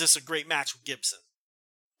man, was this a great match with Gibson.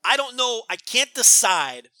 I don't know, I can't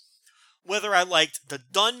decide whether I liked the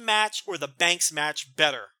Dunne match or the Banks match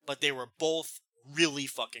better, but they were both really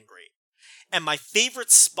fucking great. And my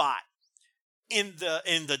favorite spot in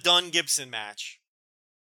the Dunn Gibson match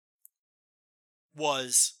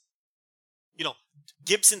was,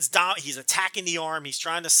 Gibson's down. He's attacking the arm. He's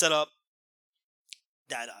trying to set up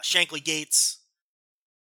that Shankly Gates.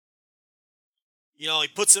 He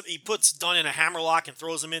puts Dunn in a hammerlock and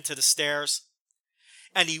throws him into the stairs.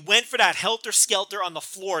 And he went for that helter-skelter on the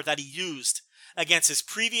floor that he used against his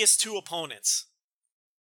previous two opponents.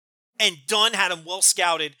 And Dunn had him well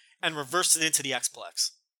scouted and reversed it into the X-Plex.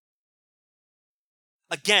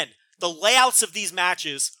 Again, the layouts of these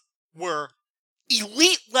matches were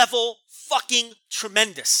elite level fucking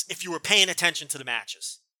tremendous if you were paying attention to the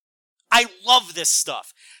matches. I love this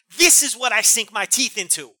stuff. This is what I sink my teeth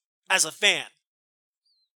into as a fan.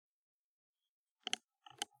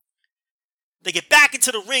 They get back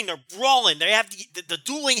into the ring. They're brawling. They have the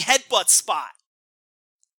dueling headbutt spot.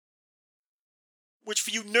 Which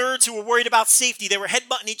for you nerds who were worried about safety, they were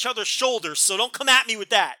headbutting each other's shoulders, so don't come at me with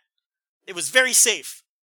that. It was very safe.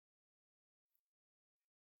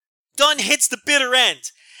 Dunn hits the bitter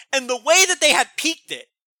end. And the way that they had peaked it,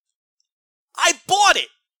 I bought it.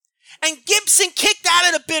 And Gibson kicked out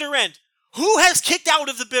of the bitter end. Who has kicked out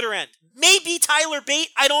of the bitter end? Maybe Tyler Bate?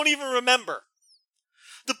 I don't even remember.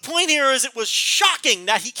 The point here is it was shocking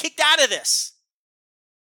that he kicked out of this.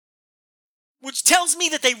 Which tells me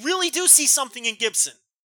that they really do see something in Gibson.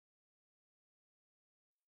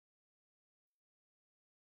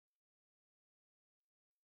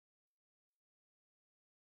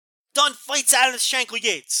 Dunn fights out of the Shankly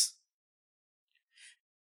Gates.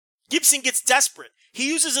 Gibson gets desperate. He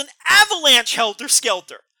uses an avalanche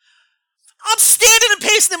helter-skelter. I'm standing and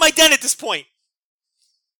pacing in my den at this point.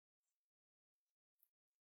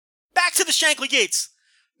 Back to the Shankly Gates.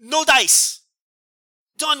 No dice.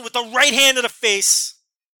 Dunn with the right hand to the face.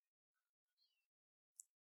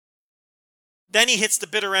 Then he hits the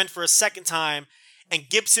bitter end for a second time, and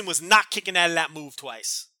Gibson was not kicking out of that move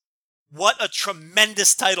twice. What a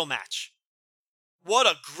tremendous title match. What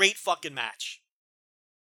a great fucking match.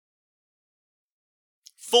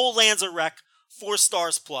 Full Lanza Rec, 4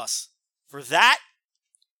 stars plus. For that,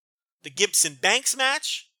 the Gibson Banks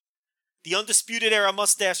match, the Undisputed Era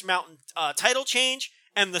Mustache Mountain title change,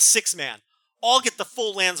 and the 6-man. All get the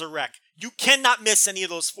full Lanza Rec. You cannot miss any of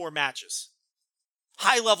those 4 matches.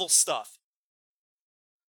 High-level stuff.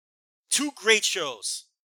 2 great shows.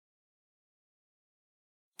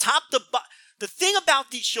 The thing about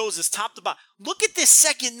these shows is top to bottom. Look at this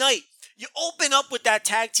second night. You open up with that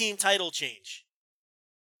tag team title change.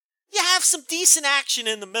 You have some decent action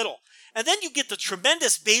in the middle. And then you get the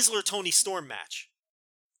tremendous Baszler-Tony Storm match.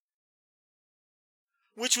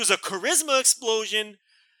 Which was a charisma explosion.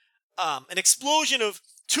 An explosion of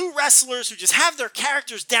 2 wrestlers who just have their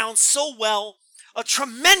characters down so well. A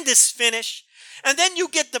tremendous finish. And then you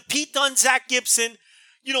get the Pete Dunne, Zach Gibson,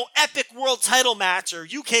 epic world title match, or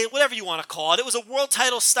UK, whatever you want to call it. It was a world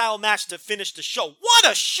title style match to finish the show. What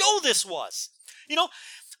a show this was!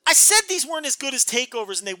 I said these weren't as good as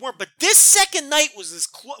takeovers, and they weren't, but this second night was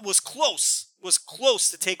close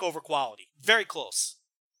to takeover quality. Very close.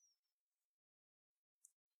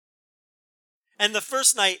 And the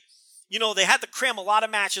first night, they had to cram a lot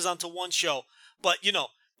of matches onto one show, but,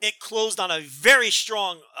 it closed on a very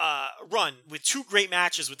strong run with 2 great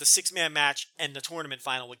matches with the 6-man match and the tournament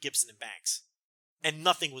final with Gibson and Banks. And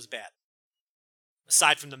nothing was bad,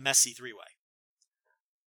 aside from the messy 3-way.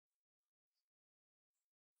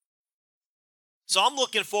 So I'm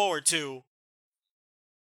looking forward to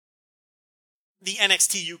the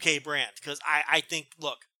NXT UK brand, because I think,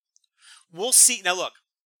 we'll see. Now look,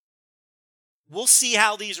 we'll see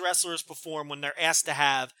how these wrestlers perform when they're asked to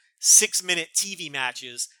have 6-minute TV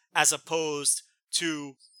matches as opposed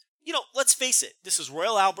to, let's face it, this is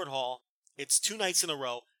Royal Albert Hall. It's 2 nights in a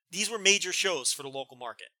row. These were major shows for the local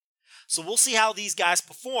market. So we'll see how these guys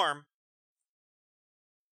perform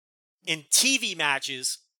in TV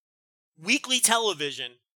matches, weekly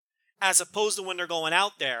television, as opposed to when they're going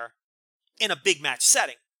out there in a big match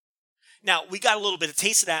setting. Now, we got a little bit of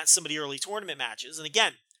taste of that in some of the early tournament matches. And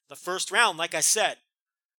again, the first round, like I said,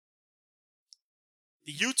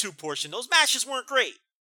 the YouTube portion, those matches weren't great.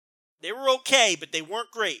 They were okay, but they weren't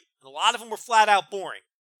great. And a lot of them were flat out boring.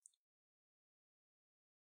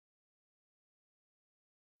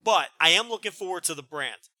 But I am looking forward to the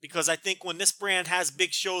brand, because I think when this brand has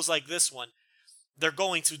big shows like this one, they're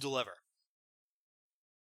going to deliver.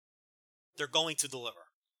 They're going to deliver.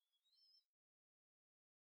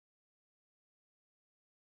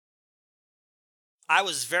 I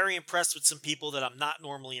was very impressed with some people that I'm not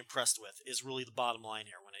normally impressed with, is really the bottom line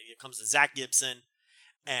here. When it comes to Zach Gibson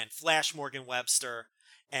and Flash Morgan Webster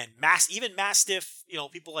and even Mastiff,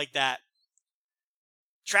 people like that.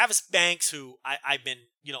 Travis Banks, who I've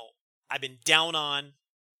been down on.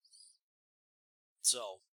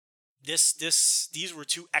 So these were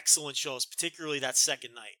two excellent shows, particularly that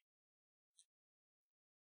second night.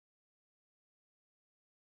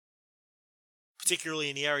 Particularly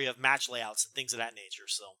in the area of match layouts and things of that nature.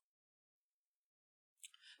 So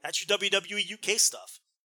that's your WWE UK stuff.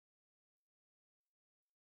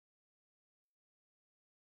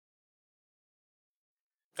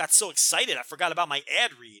 Got so excited, I forgot about my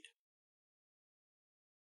ad read.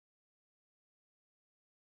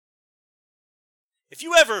 If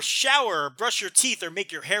you ever shower or brush your teeth or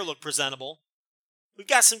make your hair look presentable, we've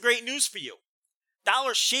got some great news for you.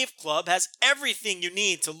 Dollar Shave Club has everything you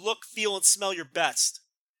need to look, feel, and smell your best.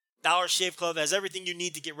 Dollar Shave Club has everything you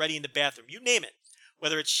need to get ready in the bathroom. You name it.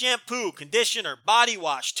 Whether it's shampoo, conditioner, body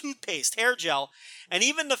wash, toothpaste, hair gel, and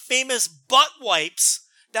even the famous butt wipes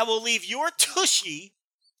that will leave your tushy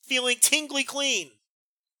feeling tingly clean.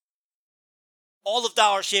 All of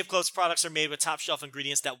Dollar Shave Club's products are made with top shelf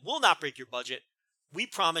ingredients that will not break your budget. We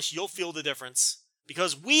promise you'll feel the difference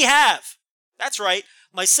because we have. That's right.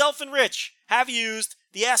 Myself and Rich have used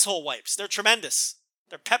the asshole wipes. They're tremendous.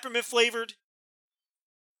 They're peppermint flavored.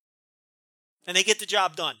 And they get the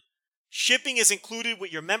job done. Shipping is included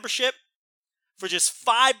with your membership. For just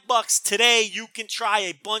 $5 today, you can try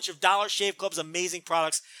a bunch of Dollar Shave Club's amazing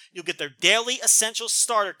products. You'll get their Daily Essential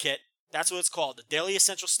Starter Kit. That's what it's called, the Daily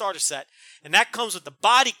Essential Starter Set. And that comes with the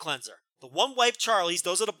body cleanser, the One Wipe Charlies,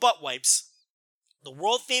 those are the butt wipes, the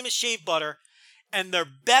world famous shave butter, and their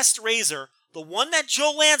best razor, the one that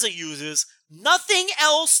Joe Lanza uses. Nothing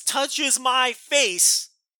else touches my face.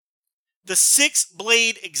 The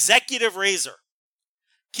 6-blade executive razor.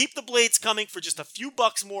 Keep the blades coming for just a few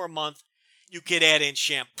bucks more a month. You could add in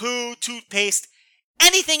shampoo, toothpaste,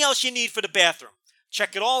 anything else you need for the bathroom.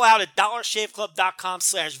 Check it all out at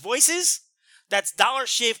dollarshaveclub.com/voices. That's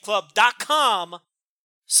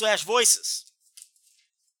dollarshaveclub.com/voices.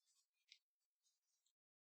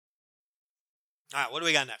 All right, what do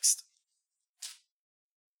we got next?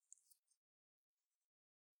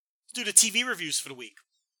 Let's do the TV reviews for the week.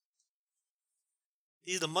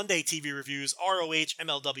 These are the Monday TV reviews, ROH,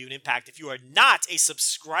 MLW, and Impact. If you are not a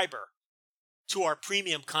subscriber to our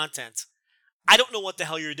premium content, I don't know what the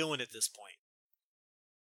hell you're doing at this point.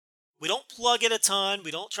 We don't plug it a ton.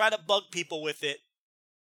 We don't try to bug people with it.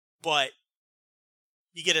 But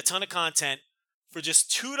you get a ton of content for just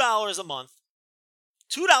 $2 a month.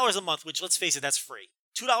 $2 a month, which, let's face it, that's free.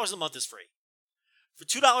 $2 a month is free. For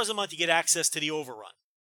 $2 a month, you get access to the overrun.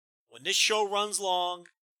 When this show runs long,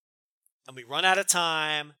 and we run out of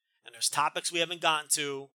time, and there's topics we haven't gotten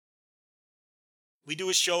to, we do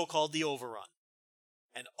a show called The Overrun.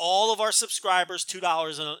 And all of our subscribers,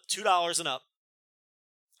 $2 and up,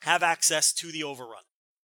 have access to The Overrun.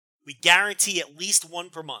 We guarantee at least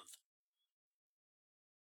one per month.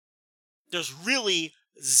 There's really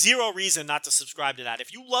zero reason not to subscribe to that.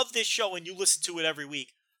 If you love this show and you listen to it every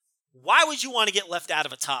week, why would you want to get left out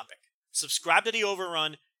of a topic? Subscribe to The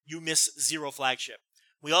Overrun, you miss zero Flagship.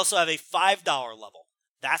 We also have a $5 level.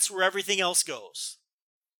 That's where everything else goes.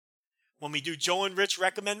 When we do Joe and Rich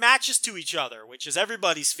recommend matches to each other, which is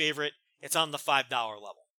everybody's favorite, it's on the $5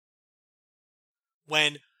 level.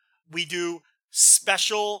 When we do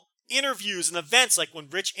special interviews and events, like when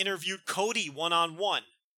Rich interviewed Cody one-on-one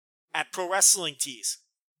at Pro Wrestling Tees,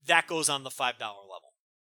 that goes on the $5 level.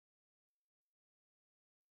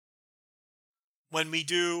 When we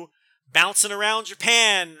do bouncing around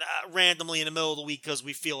Japan randomly in the middle of the week because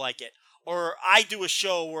we feel like it. Or I do a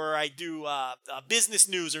show where I do business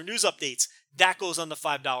news or news updates. That goes on the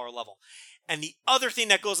 $5 level. And the other thing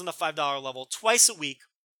that goes on the $5 level twice a week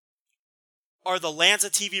are the Lanza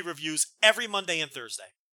TV reviews every Monday and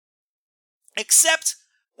Thursday. Except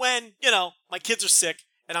when, my kids are sick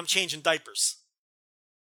and I'm changing diapers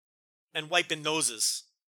and wiping noses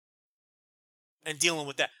and dealing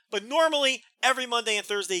with that. But normally, every Monday and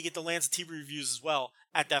Thursday, you get the Lanza TV reviews as well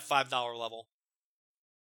at that $5 level.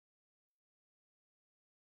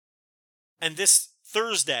 And this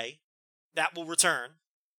Thursday, that will return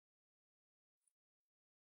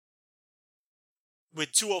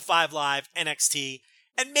with 205 Live, NXT,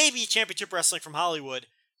 and maybe Championship Wrestling from Hollywood,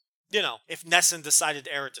 if Nesson decided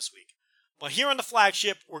to air it this week. But here on the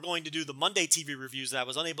Flagship, we're going to do the Monday TV reviews that I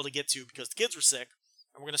was unable to get to because the kids were sick.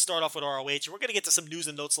 And we're going to start off with ROH, and we're going to get to some news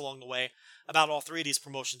and notes along the way about all three of these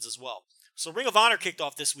promotions as well. So Ring of Honor kicked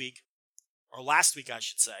off this week, or last week, I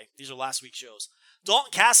should say. These are last week's shows.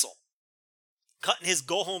 Dalton Castle cutting his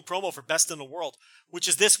go-home promo for Best in the World, which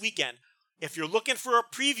is this weekend. If you're looking for a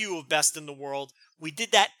preview of Best in the World, we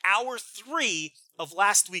did that hour 3 of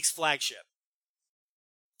last week's Flagship.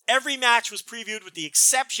 Every match was previewed with the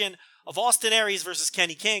exception of Austin Aries versus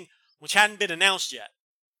Kenny King, which hadn't been announced yet.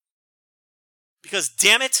 Because,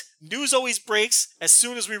 damn it, news always breaks as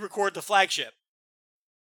soon as we record the Flagship.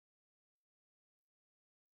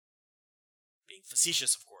 Being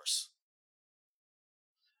facetious, of course.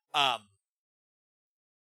 But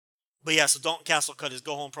yeah, so Dalton Castle cut his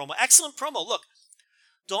go-home promo. Excellent promo. Look,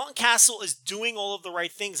 Dalton Castle is doing all of the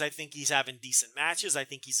right things. I think he's having decent matches. I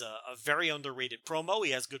think he's a very underrated promo.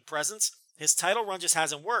 He has good presence. His title run just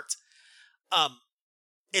hasn't worked.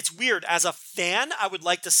 It's weird. As a fan, I would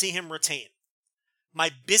like to see him retain. My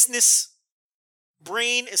business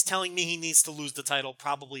brain is telling me he needs to lose the title,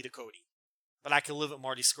 probably to Cody. But I can live with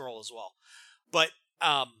Marty Scurll as well. But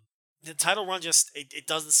the title run just, it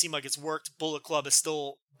doesn't seem like it's worked. Bullet Club is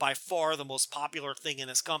still by far the most popular thing in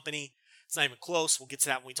this company. It's not even close. We'll get to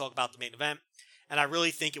that when we talk about the main event. And I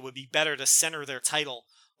really think it would be better to center their title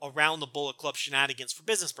around the Bullet Club shenanigans for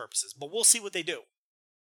business purposes. But we'll see what they do.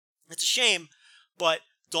 It's a shame, but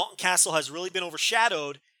Dalton Castle has really been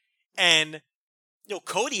overshadowed. And,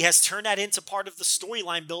 Cody has turned that into part of the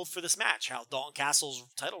storyline build for this match. How Dalton Castle's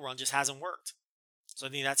title run just hasn't worked. So I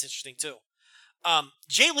think that's interesting too.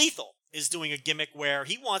 Jay Lethal is doing a gimmick where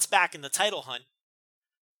he wants back in the title hunt.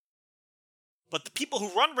 But the people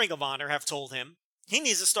who run Ring of Honor have told him he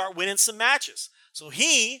needs to start winning some matches. So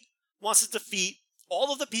he wants to defeat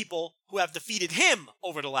all of the people who have defeated him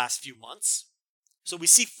over the last few months. So we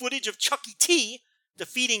see footage of Chucky T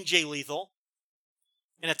defeating Jay Lethal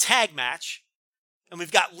in a tag match. And we've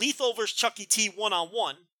got Lethal versus Chucky T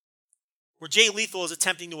one-on-one, where Jay Lethal is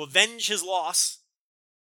attempting to avenge his loss.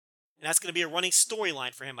 And that's going to be a running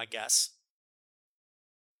storyline for him, I guess.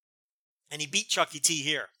 And he beat Chucky T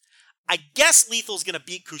here. I guess Lethal's going to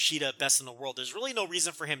beat Kushida at Best in the World. There's really no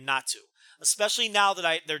reason for him not to. Especially now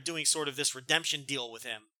that they're doing sort of this redemption deal with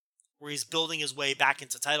him, where he's building his way back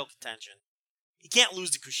into title contention. He can't lose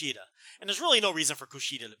to Kushida. And there's really no reason for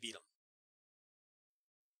Kushida to beat him.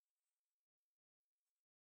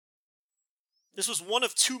 This was one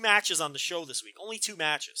of 2 matches on the show this week. Only 2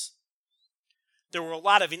 matches. There were a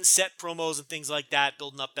lot of inset promos and things like that,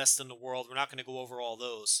 building up Best in the World. We're not going to go over all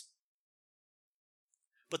those.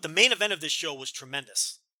 But the main event of this show was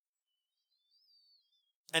tremendous.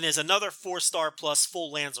 And is another 4-star plus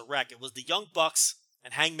full Lanza wreck. It was the Young Bucks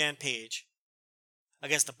and Hangman Page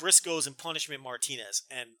against the Briscoes and Punishment Martinez.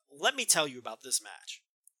 And let me tell you about this match.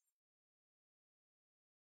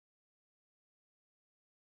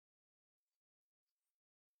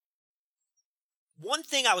 One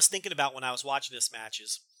thing I was thinking about when I was watching this match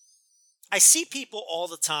is I see people all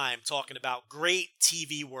the time talking about great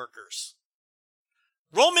TV workers.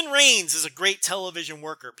 Roman Reigns is a great television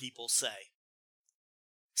worker, people say.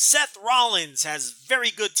 Seth Rollins has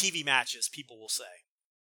very good TV matches, people will say.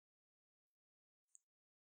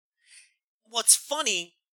 What's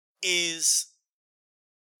funny is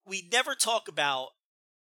we never talk about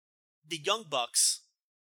the Young Bucks,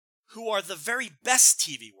 who are the very best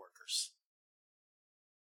TV workers.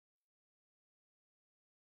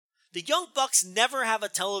 The Young Bucks never have a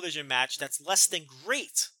television match that's less than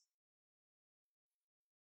great.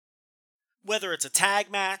 Whether it's a tag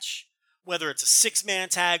match, whether it's a 6-man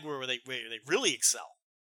tag where they really excel.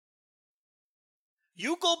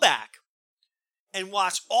 You go back and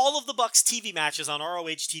watch all of the Bucks TV matches on ROH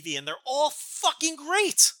TV and they're all fucking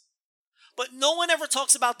great. But no one ever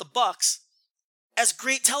talks about the Bucks as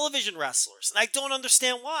great television wrestlers. And I don't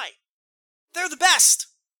understand why. They're the best.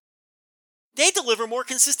 They deliver more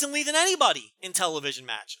consistently than anybody in television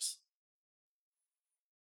matches.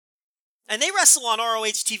 And they wrestle on ROH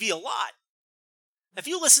TV a lot. If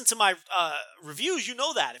you listen to my reviews, you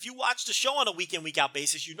know that. If you watch the show on a week in, week out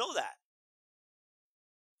basis, you know that.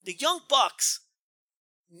 The Young Bucks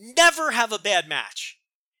never have a bad match.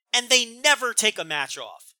 And they never take a match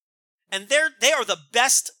off. And they are the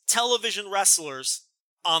best television wrestlers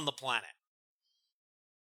on the planet.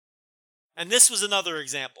 And this was another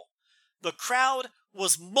example. The crowd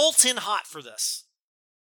was molten hot for this.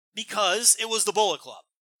 Because it was the Bullet Club.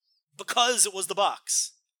 Because it was the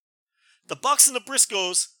Bucks. The Bucks and the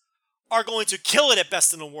Briscoes are going to kill it at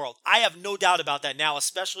Best in the World. I have no doubt about that now,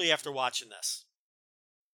 especially after watching this.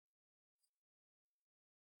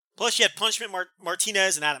 Plus, you had Punishment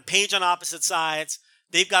Martinez and Adam Page on opposite sides.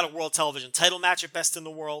 They've got a World Television title match at Best in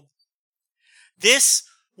the World. This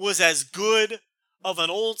was as good of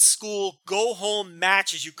an old school go-home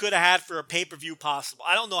match as you could have had for a pay-per-view possible.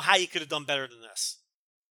 I don't know how you could have done better than this.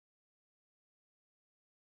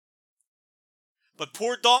 But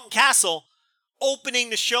poor Dalton Castle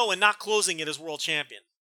opening the show and not closing it as world champion.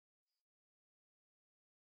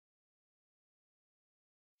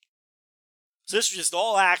 So this was just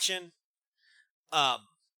all action.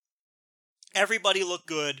 Everybody looked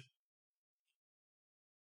good.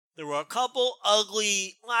 There were a couple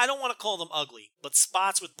ugly, well, I don't want to call them ugly, but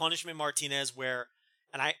spots with Punishment Martinez where,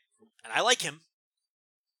 and I like him,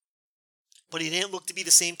 but he didn't look to be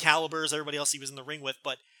the same caliber as everybody else he was in the ring with,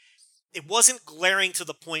 but it wasn't glaring to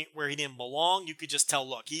the point where he didn't belong. You could just tell,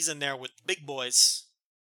 look, he's in there with big boys.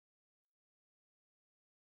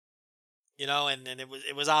 You know, and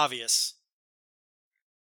it was obvious.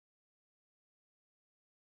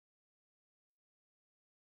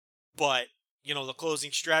 But, you know, the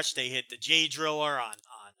closing stretch, they hit the J Driller on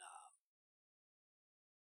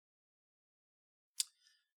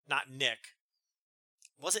not Nick.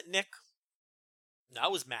 Was it Nick? No,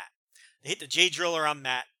 it was Matt. They hit the J Driller on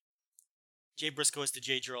Matt. Jay Briscoe is the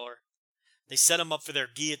J Driller. They set him up for their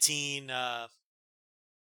guillotine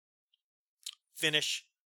finish.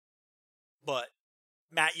 But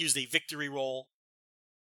Matt used a victory roll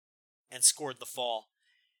and scored the fall.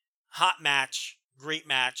 Hot match. Great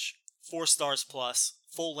match. 4 stars plus.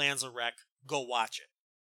 Full Lanza rec. Go watch it.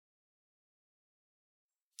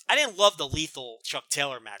 I didn't love the lethal Chuck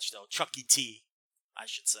Taylor match, though. Chucky T, I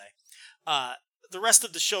should say. The rest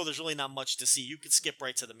of the show, there's really not much to see. You could skip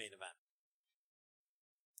right to the main event.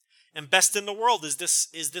 And Best in the World is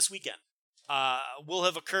this weekend. Will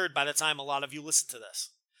have occurred by the time a lot of you listen to this.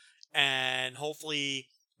 And hopefully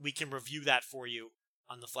we can review that for you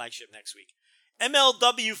on the Flagship next week.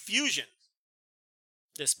 MLW Fusion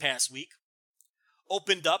this past week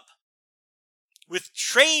opened up with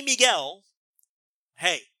Trey Miguel.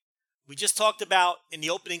 Hey, we just talked about in the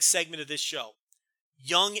opening segment of this show,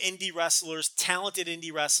 young indie wrestlers, talented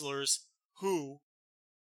indie wrestlers who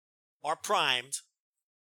are primed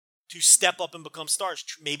to step up and become stars.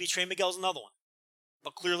 Maybe Trey Miguel's another one.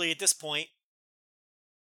 But clearly at this point,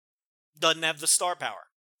 doesn't have the star power.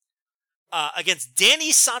 Against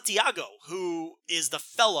Danny Santiago, who is the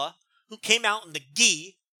fella who came out in the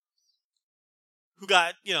gi, who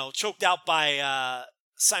got, choked out by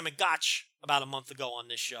Simon Gotch about a month ago on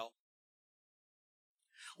this show.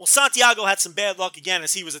 Well, Santiago had some bad luck again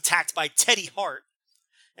as he was attacked by Teddy Hart.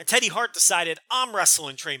 And Teddy Hart decided, I'm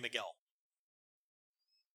wrestling Trey Miguel.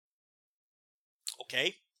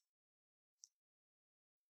 Okay.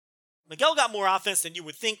 Miguel got more offense than you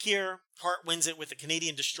would think here. Hart wins it with a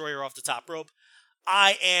Canadian Destroyer off the top rope.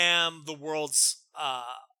 I am the world's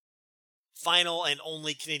final and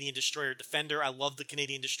only Canadian Destroyer defender. I love the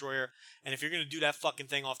Canadian Destroyer. And if you're going to do that fucking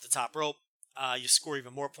thing off the top rope, you score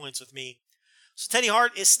even more points with me. So Teddy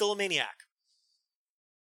Hart is still a maniac.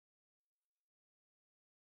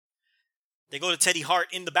 They go to Teddy Hart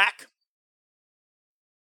in the back.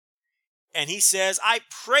 And he says, I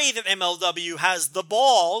pray that MLW has the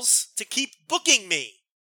balls to keep booking me.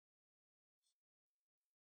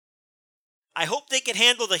 I hope they can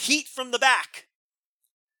handle the heat from the back.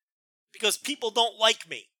 Because people don't like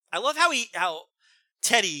me. I love how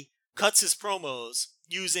Teddy cuts his promos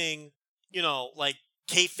using, like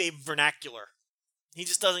kayfabe vernacular. He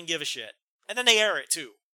just doesn't give a shit. And then they air it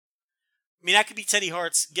too. I mean, that could be Teddy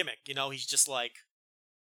Hart's gimmick. He's just like,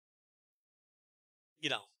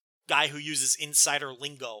 guy who uses insider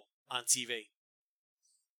lingo on TV.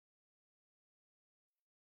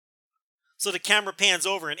 So the camera pans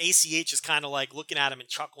over and ACH is kind of like looking at him and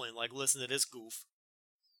chuckling, like, listen to this goof.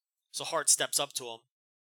 So Hart steps up to him.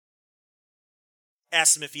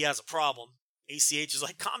 Asks him if he has a problem. ACH is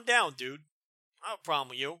like, calm down, dude. I don't have a problem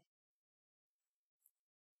with you.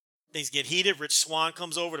 Things get heated. Rich Swann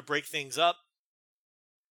comes over to break things up.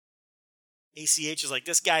 ACH is like,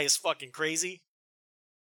 this guy is fucking crazy.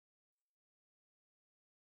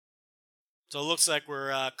 So it looks like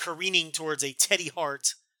we're careening towards a Teddy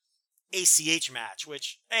Hart ACH match,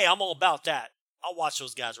 which, hey, I'm all about that. I'll watch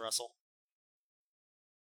those guys wrestle.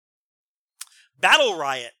 Battle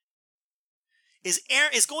Riot is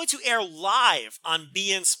going to air live on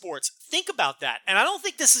BN Sports. Think about that. And I don't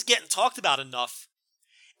think this is getting talked about enough.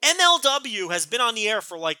 MLW has been on the air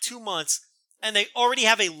for like 2 months, and they already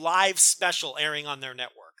have a live special airing on their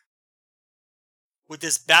network with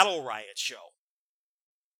this Battle Riot show,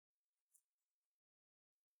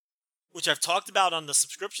 which I've talked about on the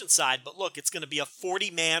subscription side. But look, it's going to be a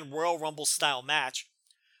 40-man Royal Rumble style match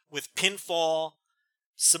with pinfall,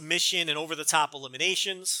 submission, and over-the-top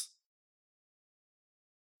eliminations.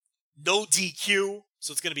 No DQ,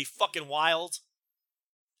 so it's going to be fucking wild.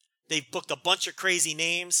 They've booked a bunch of crazy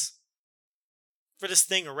names for this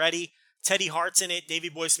thing already. Teddy Hart's in it. Davey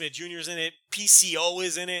Boy Smith Jr. is in it. PCO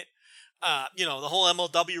is in it. The whole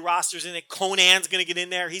MLW roster's in it. Conan's going to get in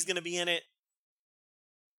there. He's going to be in it.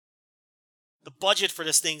 The budget for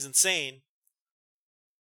this thing's insane.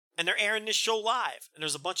 And they're airing this show live. And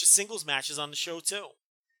there's a bunch of singles matches on the show too.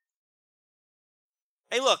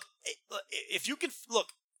 Hey, look, if you can, look,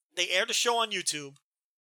 they air the show on YouTube,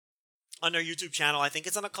 on their YouTube channel. I think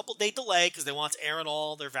it's on a couple-day delay because they want to air in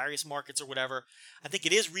all their various markets or whatever. I think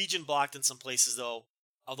it is region blocked in some places, though,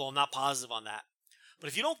 although I'm not positive on that. But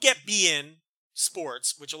if you don't get beIN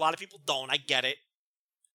Sports, which a lot of people don't, I get it,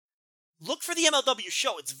 look for the MLW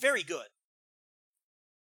show. It's very good.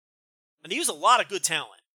 And they use a lot of good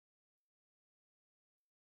talent.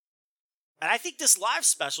 And I think this live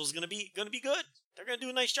special is going to be good. They're going to do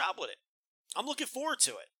a nice job with it. I'm looking forward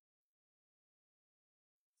to it.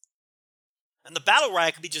 And the battle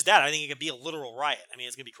riot could be just that. I think it could be a literal riot. I mean,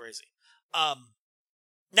 it's going to be crazy.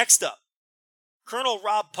 Next up, Colonel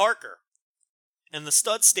Rob Parker and the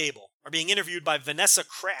Stud Stable are being interviewed by Vanessa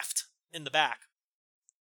Kraft in the back.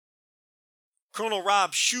 Colonel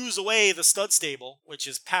Rob shoos away the Stud Stable, which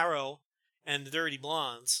is Paro and the Dirty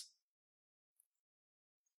Blondes.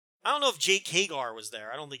 I don't know if Jake Hagar was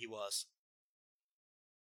there. I don't think he was.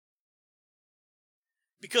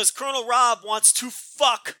 Because Colonel Rob wants to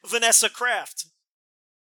fuck Vanessa Kraft.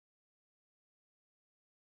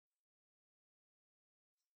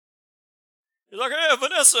 He's like, hey,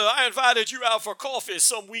 Vanessa, I invited you out for coffee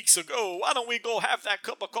some weeks ago. Why don't we go have that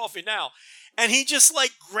cup of coffee now? And he just,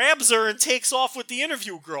 like, grabs her and takes off with the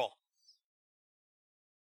interview girl.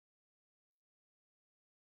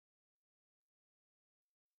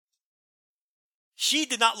 She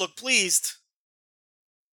did not look pleased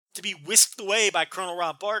to be whisked away by Colonel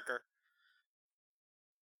Rob Parker.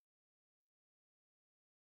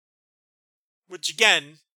 Which,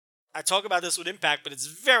 again, I talk about this with Impact, but it's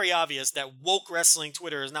very obvious that woke wrestling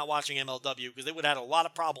Twitter is not watching MLW because they would have had a lot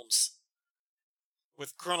of problems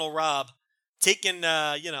with Colonel Rob taking,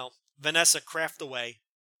 Vanessa Kraft away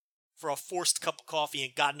for a forced cup of coffee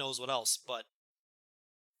and God knows what else. But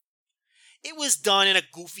it was done in a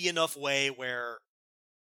goofy enough way where,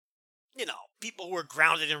 people who are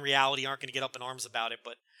grounded in reality aren't going to get up in arms about it.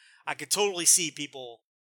 But I could totally see people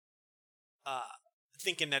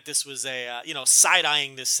thinking that this was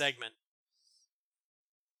side-eyeing this segment.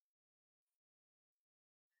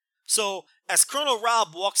 So, as Colonel Rob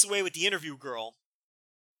walks away with the interview girl,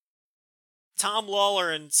 Tom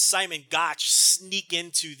Lawler and Simon Gotch sneak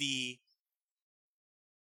into the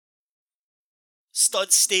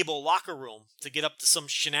Stud Stable locker room to get up to some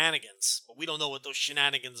shenanigans, but we don't know what those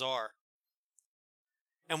shenanigans are.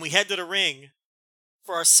 And we head to the ring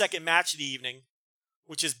for our second match of the evening,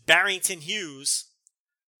 which is Barrington Hughes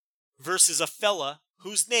versus a fella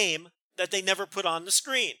whose name that they never put on the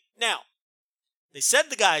screen. Now, they said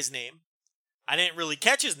the guy's name. I didn't really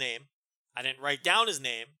catch his name. I didn't write down his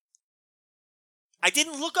name. I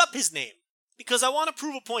didn't look up his name because I want to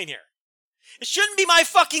prove a point here. It shouldn't be my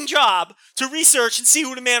fucking job to research and see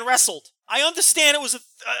who the man wrestled. I understand it was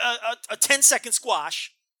a 10-second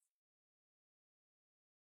squash.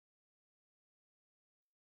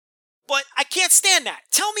 But I can't stand that.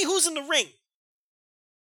 Tell me who's in the ring.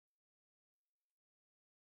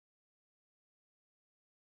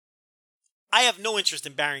 I have no interest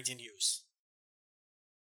in Barrington Hughes.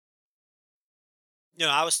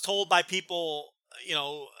 I was told by people,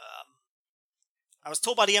 I was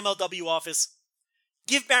told by the MLW office,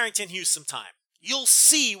 give Barrington Hughes some time. You'll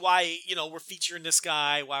see why, we're featuring this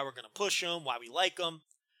guy, why we're going to push him, why we like him.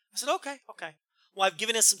 I said, okay. Well, I've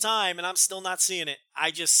given it some time, and I'm still not seeing it.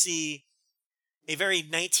 I just see a very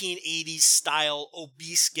 1980s style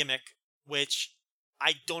obese gimmick, which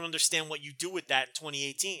I don't understand what you do with that in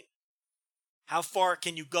 2018. How far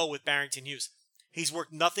can you go with Barrington Hughes? He's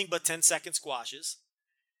worked nothing but 10-second squashes.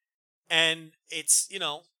 And it's,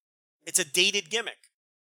 it's a dated gimmick.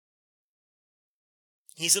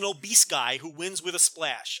 He's an obese guy who wins with a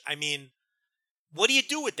splash. I mean, what do you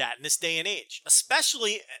do with that in this day and age?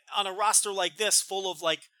 Especially on a roster like this, full of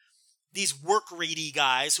these work ratey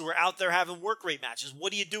guys who are out there having work rate matches.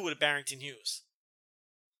 What do you do with a Barrington Hughes?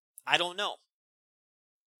 I don't know.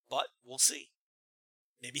 But we'll see.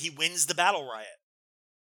 Maybe he wins the Battle Riot.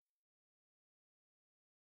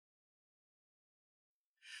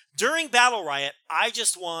 During Battle Riot, I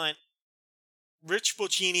just want Rich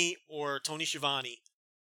Bocchini or Tony Schiavone,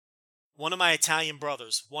 one of my Italian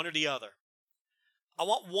brothers, one or the other. I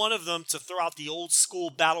want one of them to throw out the old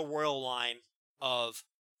school Battle Royal line of,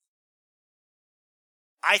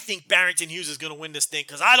 I think Barrington Hughes is going to win this thing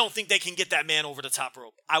because I don't think they can get that man over the top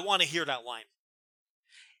rope. I want to hear that line.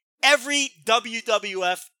 Every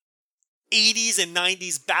WWF 80s and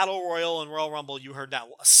 90s Battle Royal and Royal Rumble, you heard that.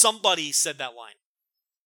 Somebody said that line.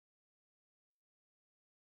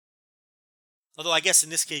 Although I guess in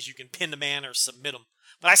this case you can pin the man or submit him.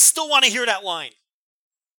 But I still want to hear that line.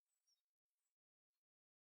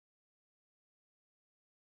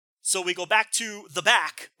 So we go back to the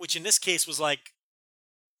back, which in this case was like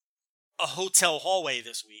a hotel hallway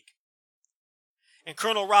this week. And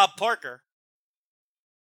Colonel Rob Parker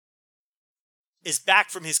is back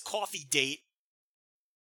from his coffee date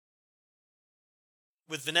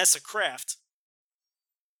with Vanessa Kraft.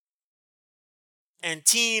 And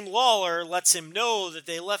Team Lawler lets him know that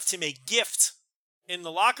they left him a gift in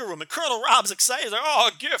the locker room. And Colonel Rob's excited. He's like,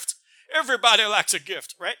 oh, a gift. Everybody likes a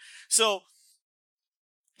gift, right? So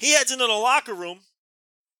he heads into the locker room.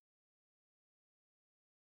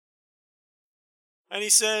 And he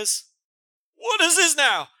says, what is this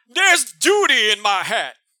now? There's duty in my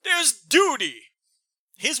hat. There's duty.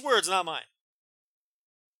 His words, not mine.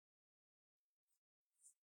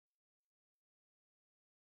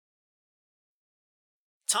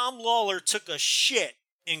 Tom Lawler took a shit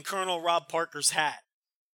in Colonel Rob Parker's hat.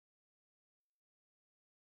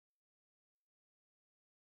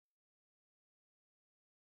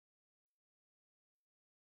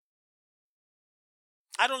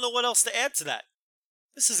 I don't know what else to add to that.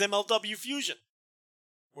 This is MLW Fusion,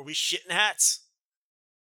 where we shit in hats.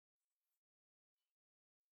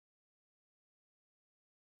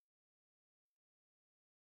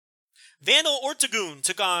 Vandal Ortegun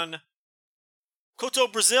took on Koto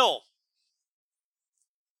Brazil.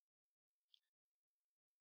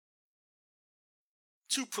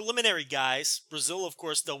 Two preliminary guys. Brazil, of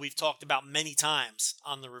course, though, we've talked about many times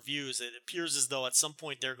on the reviews. It appears as though at some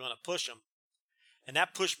point they're going to push him. And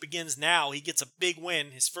that push begins now. He gets a big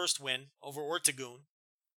win, his first win, over Ortegun.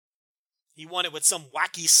 He won it with some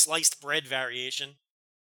wacky sliced bread variation.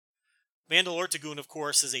 Vandal Ortegun, of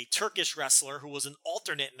course, is a Turkish wrestler who was an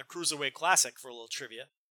alternate in the Cruiserweight Classic, for a little trivia.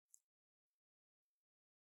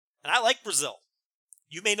 And I like Brazil.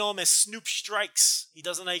 You may know him as Snoop Strikes. He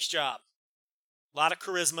does a nice job. A lot of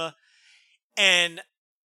charisma. And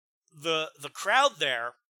the crowd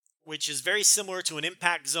there, which is very similar to an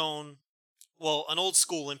Impact Zone, well, an old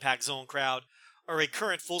school Impact Zone crowd, or a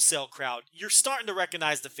current Full Sail crowd, you're starting to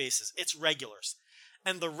recognize the faces. It's regulars.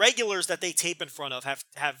 And the regulars that they tape in front of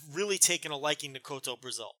have really taken a liking to Koto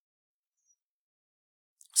Brazil.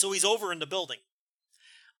 So he's over in the building.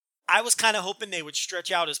 I was kind of hoping they would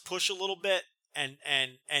stretch out his push a little bit and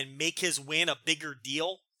make his win a bigger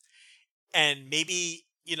deal. And maybe,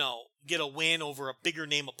 get a win over a bigger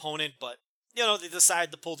name opponent. But, they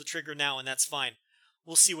decided to pull the trigger now, and that's fine.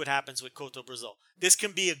 We'll see what happens with Koto Brazil. This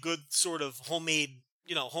can be a good sort of homemade,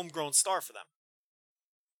 homegrown star for them.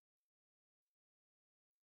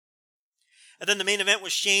 And then the main event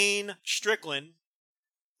was Shane Strickland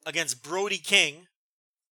against Brody King,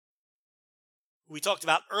 who we talked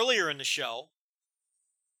about earlier in the show.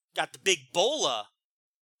 Got the big BOLA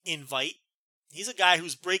invite. He's a guy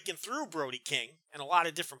who's breaking through Brody King in a lot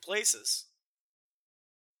of different places.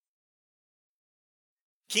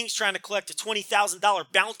 King's trying to collect a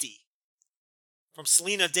 $20,000 bounty from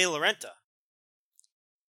Selena De La Renta.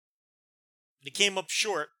 But he came up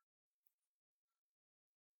short.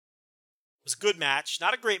 It was a good match.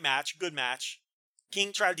 Not a great match, a good match.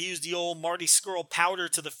 King tried to use the old Marty Scurll powder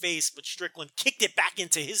to the face, but Strickland kicked it back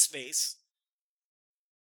into his face.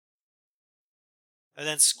 And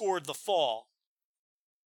then scored the fall.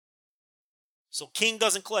 So King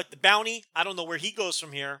doesn't collect the bounty. I don't know where he goes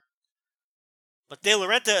from here. But De La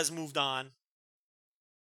Renta has moved on.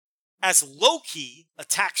 As Low-Ki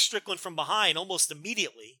attacks Strickland from behind almost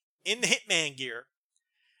immediately in the Hitman gear.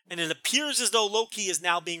 And it appears as though Low-Ki is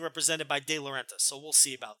now being represented by De La Renta. So we'll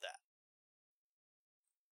see about that.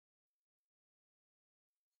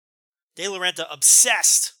 De La Renta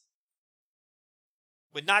obsessed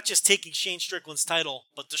with not just taking Shane Strickland's title,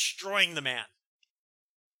 but destroying the man.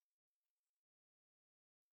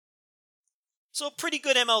 So a pretty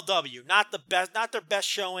good MLW. Not the best, not their best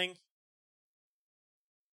showing,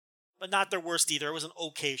 but not their worst either. It was an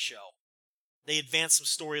okay show. They advanced some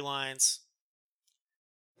storylines.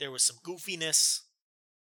 There was some goofiness.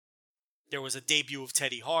 There was a debut of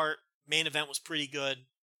Teddy Hart. Main event was pretty good.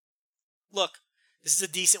 Look, this is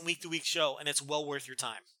a decent week-to-week show, and it's well worth your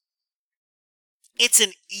time. It's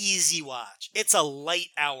an easy watch. It's a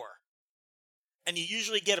light hour. And you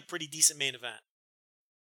usually get a pretty decent main event.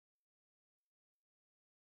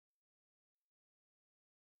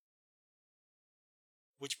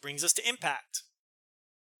 Which brings us to Impact.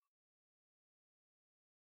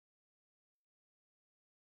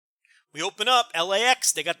 We open up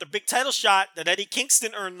LAX. They got their big title shot that Eddie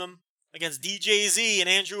Kingston earned them against DJZ and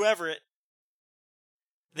Andrew Everett.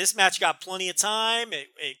 This match got plenty of time.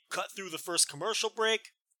 It cut through the first commercial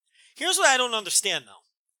break. Here's what I don't understand, though.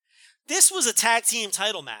 This was a tag team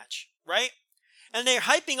title match, right? And they're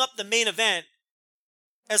hyping up the main event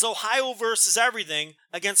as Ohio versus everything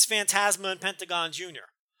against Phantasma and Pentagon Jr.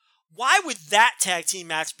 Why would that tag team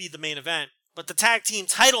match be the main event, but the tag team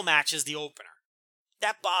title match is the opener?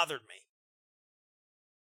 That bothered me.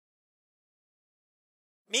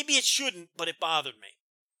 Maybe it shouldn't, but it bothered me.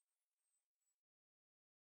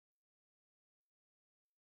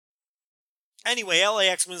 Anyway,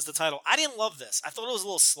 LAX wins the title. I didn't love this. I thought it was a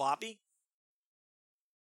little sloppy.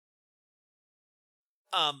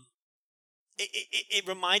 It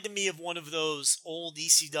reminded me of one of those old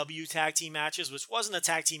ECW tag team matches, which wasn't a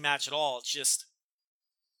tag team match at all. It's just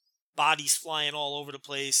bodies flying all over the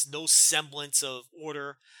place, no semblance of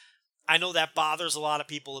order. I know that bothers a lot of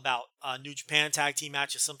people about New Japan tag team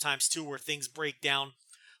matches sometimes too, where things break down.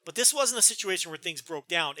 But this wasn't a situation where things broke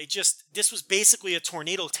down. This was basically a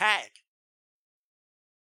tornado tag.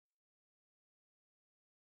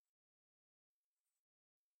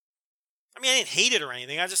 I mean, I didn't hate it or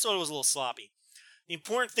anything. I just thought it was a little sloppy. The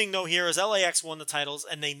important thing, though, here is LAX won the titles,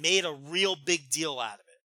 and they made a real big deal out of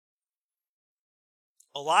it.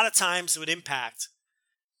 A lot of times with Impact,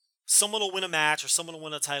 someone will win a match or someone will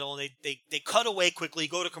win a title, and they cut away quickly,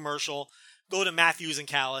 go to commercial, go to Matthews and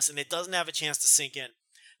Callis, and it doesn't have a chance to sink in.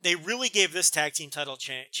 They really gave this tag team title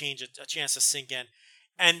change a chance to sink in.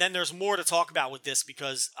 And then there's more to talk about with this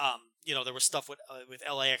because, there was stuff with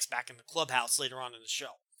LAX back in the clubhouse later on in the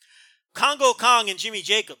show. Congo Kong and Jimmy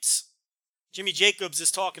Jacobs. Jimmy Jacobs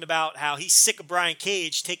is talking about how he's sick of Brian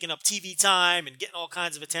Cage taking up TV time and getting all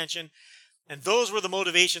kinds of attention. And those were the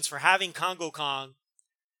motivations for having Congo Kong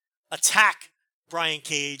attack Brian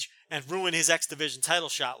Cage and ruin his X Division title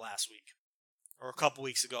shot last week. Or a couple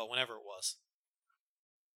weeks ago, whenever it was.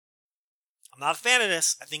 I'm not a fan of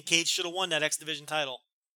this. I think Cage should have won that X Division title.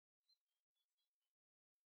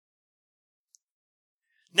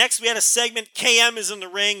 Next, we had a segment. KM is in the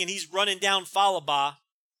ring, and he's running down Falaba.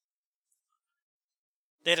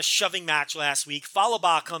 They had a shoving match last week.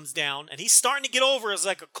 Falaba comes down, and he's starting to get over as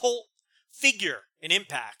like a cult figure in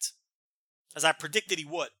Impact, as I predicted he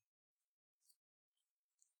would.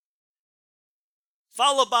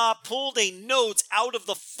 Falaba pulled a note out of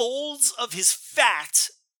the folds of his fat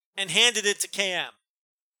and handed it to KM.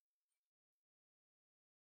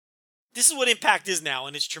 This is what Impact is now,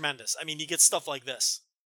 and it's tremendous. I mean, you get stuff like this.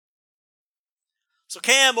 So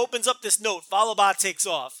KM opens up this note. Falaba takes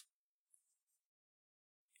off.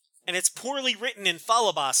 And it's poorly written in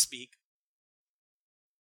Falaba speak.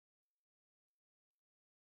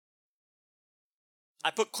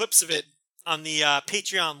 I put clips of it on the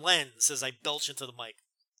Patreon lens as I belch into the mic.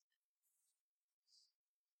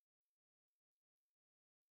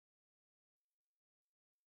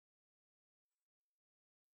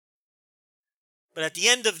 But at the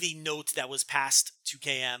end of the note that was passed to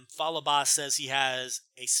KM, Falaba says he has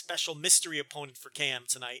a special mystery opponent for KM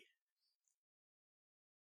tonight.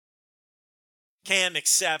 KM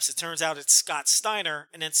accepts. It turns out it's Scott Steiner,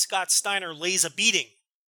 and then Scott Steiner lays a beating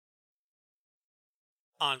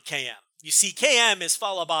on KM. You see, KM is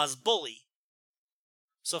Falaba's bully.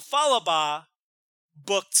 So Falaba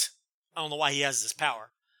booked, I don't know why he has this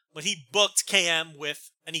power, but he booked KM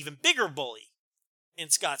with an even bigger bully in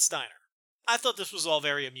Scott Steiner. I thought this was all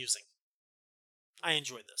very amusing. I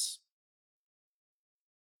enjoyed this.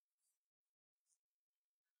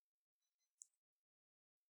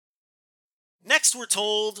 Next, we're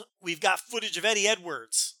told we've got footage of Eddie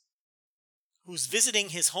Edwards, who's visiting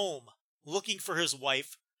his home, looking for his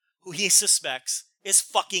wife, who he suspects is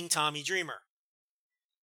fucking Tommy Dreamer.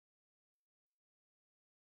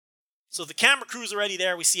 So the camera crew's already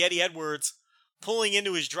there. We see Eddie Edwards pulling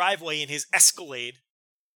into his driveway in his Escalade.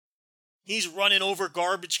 He's running over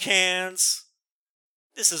garbage cans.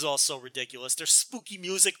 This is all so ridiculous. There's spooky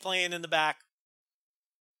music playing in the back.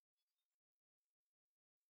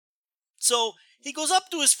 So he goes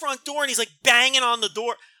up to his front door and he's like banging on the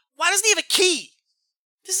door. Why doesn't he have a key?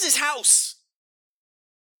 This is his house.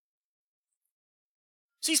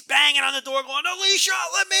 So he's banging on the door going, Alicia,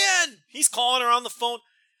 let me in. He's calling her on the phone.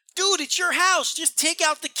 Dude, it's your house. Just take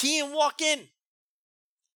out the key and walk in.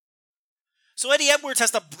 So Eddie Edwards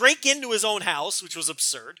has to break into his own house, which was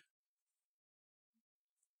absurd.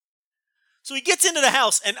 So he gets into the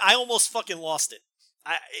house, and I almost fucking lost it.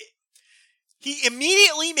 He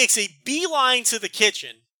immediately makes a beeline to the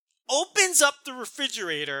kitchen, opens up the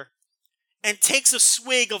refrigerator, and takes a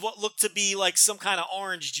swig of what looked to be like some kind of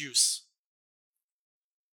orange juice.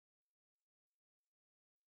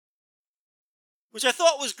 Which I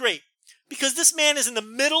thought was great. Because this man is in the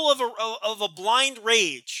middle of a blind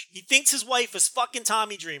rage. He thinks his wife is fucking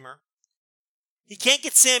Tommy Dreamer. He can't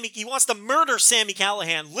get Sammy. He wants to murder Sammy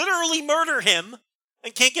Callahan. Literally murder him.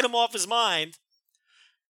 And can't get him off his mind.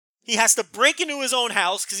 He has to break into his own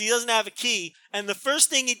house because he doesn't have a key. And the first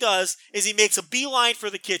thing he does is he makes a beeline for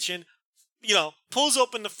the kitchen, pulls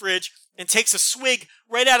open the fridge and takes a swig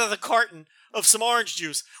right out of the carton of some orange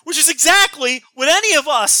juice, which is exactly what any of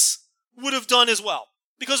us would have done as well.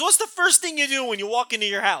 Because what's the first thing you do when you walk into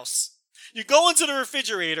your house? You go into the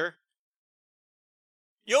refrigerator,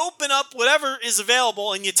 you open up whatever is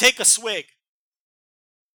available, and you take a swig.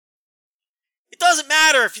 It doesn't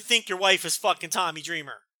matter if you think your wife is fucking Tommy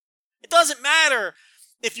Dreamer. It doesn't matter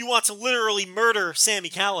if you want to literally murder Sami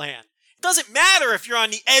Callihan. It doesn't matter if you're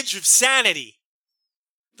on the edge of sanity.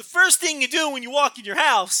 The first thing you do when you walk in your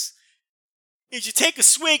house is you take a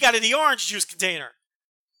swig out of the orange juice container.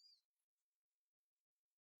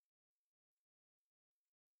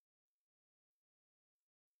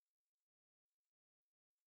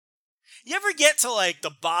 You ever get to like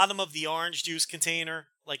the bottom of the orange juice container,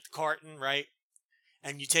 like the carton, right?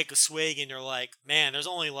 And you take a swig and you're like, man, there's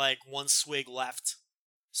only like one swig left.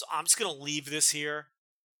 So I'm just going to leave this here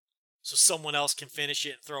so someone else can finish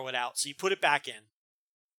it and throw it out. So you put it back in. And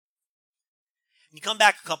you come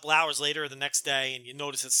back a couple hours later or the next day and you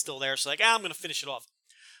notice it's still there. So like, I'm going to finish it off.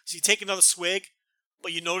 So you take another swig,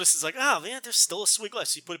 but you notice it's like, oh man, there's still a swig left.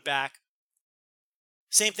 So you put it back.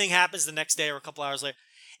 Same thing happens the next day or a couple hours later.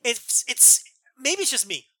 It's maybe it's just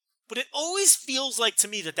me, but it always feels like to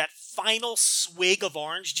me that final swig of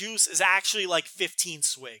orange juice is actually like 15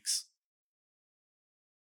 swigs.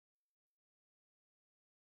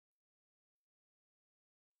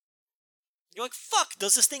 You're like, fuck,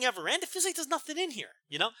 does this thing ever end? It feels like there's nothing in here,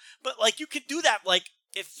 But like you could do that, like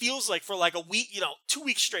it feels like for like a week, 2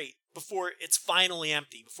 weeks straight before it's finally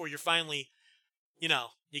empty, before you're finally,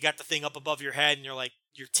 you got the thing up above your head and you're like,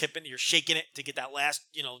 you're tipping, you're shaking it to get that last,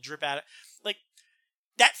 drip at it. Like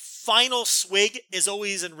that final swig is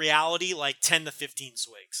always in reality like 10 to 15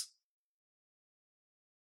 swigs.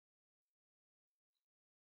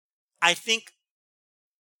 I think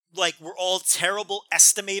like we're all terrible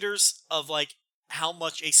estimators of like how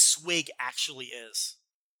much a swig actually is,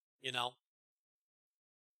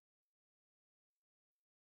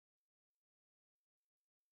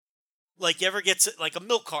 Like you ever get to like a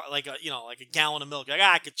milk cart, like a gallon of milk, like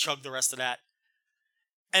I could chug the rest of that,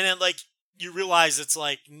 and then like you realize it's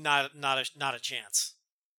like not a chance.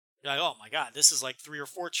 You're like, oh my god, this is like 3 or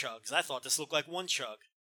 4 chugs. I thought this looked like 1 chug.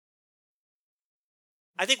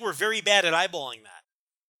 I think we're very bad at eyeballing that.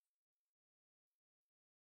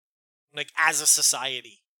 Like as a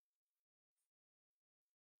society.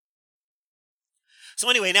 So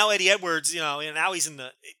anyway, now Eddie Edwards, and now he's in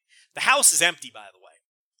the house is empty, by the way.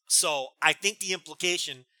 So I think the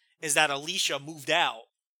implication is that Alicia moved out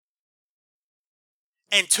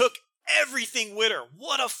and took everything with her.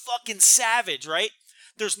 What a fucking savage, right?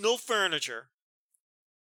 There's no furniture.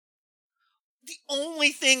 The only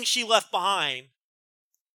thing she left behind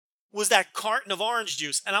was that carton of orange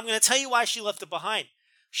juice. And I'm going to tell you why she left it behind.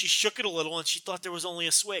 She shook it a little and she thought there was only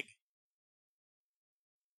a swig.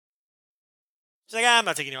 She's like, I'm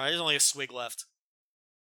not taking it. There's only a swig left.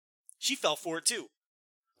 She fell for it too.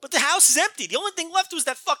 But the house is empty. The only thing left was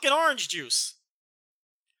that fucking orange juice.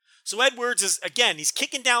 So Edwards is, again, he's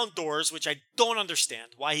kicking down doors, which I don't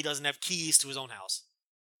understand why he doesn't have keys to his own house.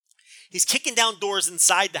 He's kicking down doors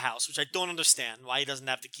inside the house, which I don't understand why he doesn't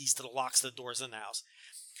have the keys to the locks to the doors in the house.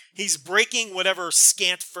 He's breaking whatever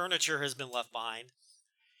scant furniture has been left behind.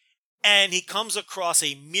 And he comes across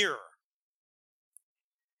a mirror.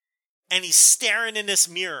 And he's staring in this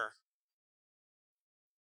mirror.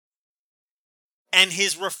 And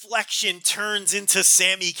his reflection turns into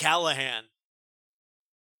Sami Callihan.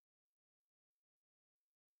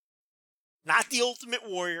 Not the Ultimate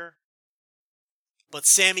Warrior, but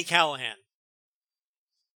Sami Callihan.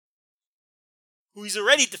 Who he's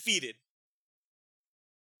already defeated.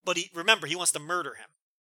 But remember, he wants to murder him.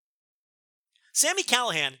 Sami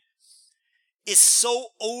Callihan is so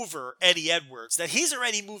over Eddie Edwards that he's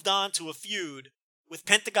already moved on to a feud with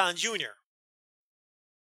Pentagon Jr.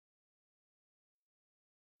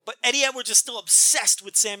 But Eddie Edwards is still obsessed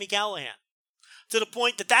with Sami Callihan to the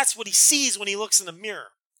point that that's what he sees when he looks in the mirror.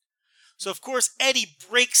 So, of course, Eddie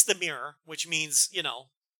breaks the mirror, which means,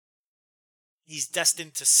 he's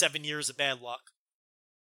destined to 7 years of bad luck.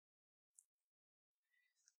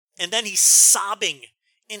 And then he's sobbing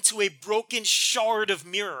into a broken shard of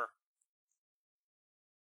mirror.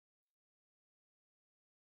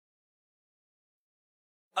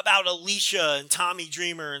 About Alicia and Tommy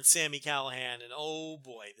Dreamer and Sami Callihan. And oh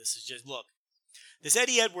boy, this is just, look, this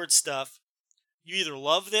Eddie Edwards stuff, you either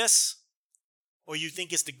love this or you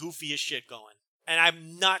think it's the goofiest shit going. And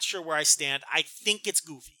I'm not sure where I stand. I think it's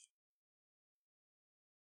goofy.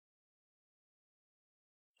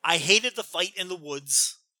 I hated the fight in the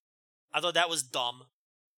woods. I thought that was dumb.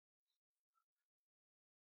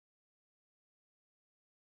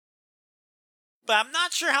 But I'm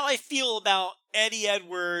not sure how I feel about Eddie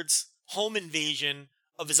Edwards' home invasion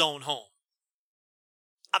of his own home.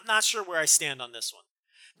 I'm not sure where I stand on this one.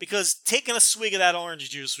 Because taking a swig of that orange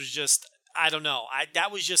juice was just, I don't know.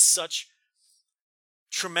 That was just such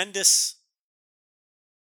tremendous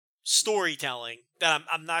storytelling that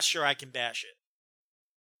I'm not sure I can bash it.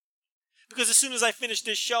 Because as soon as I finish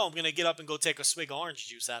this show, I'm going to get up and go take a swig of orange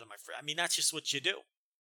juice out of my fridge. I mean, that's just what you do.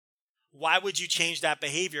 Why would you change that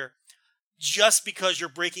behavior just because you're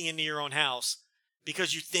breaking into your own house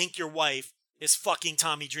because you think your wife is fucking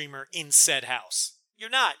Tommy Dreamer in said house? You're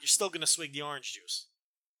not. You're still going to swig the orange juice.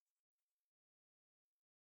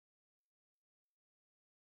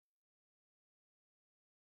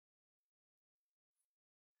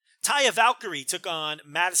 Taya Valkyrie took on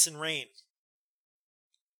Madison Rayne.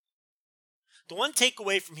 The one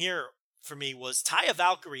takeaway from here for me was Taya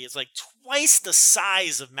Valkyrie is like twice the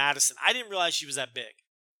size of Madison. I didn't realize she was that big.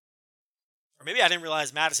 Or maybe I didn't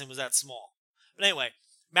realize Madison was that small. But anyway,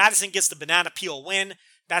 Madison gets the banana peel win.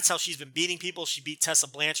 That's how she's been beating people. She beat Tessa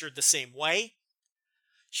Blanchard the same way.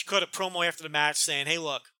 She cut a promo after the match saying, hey,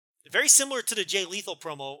 look, very similar to the Jay Lethal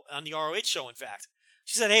promo on the ROH show, in fact.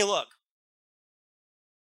 She said, hey, look,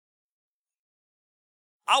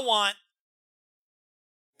 I want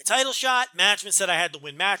a title shot. Management said I had to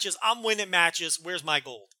win matches. I'm winning matches. Where's my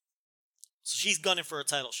gold? So she's gunning for a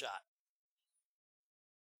title shot.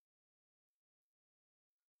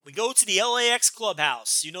 We go to the LAX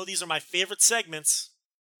Clubhouse. You know these are my favorite segments.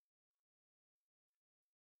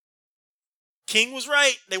 King was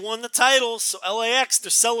right. They won the titles. So LAX, they're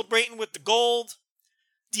celebrating with the gold.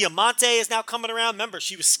 Diamante is now coming around. Remember,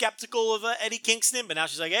 she was skeptical of Eddie Kingston, but now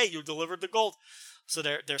she's like, hey, you delivered the gold. So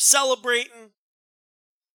they're celebrating.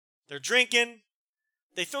 They're drinking.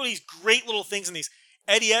 They throw these great little things in these.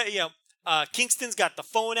 Eddie, Kingston's got the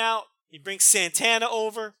phone out. He brings Santana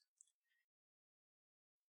over.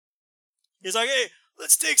 He's like, hey,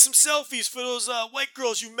 let's take some selfies for those white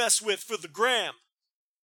girls you mess with for the gram.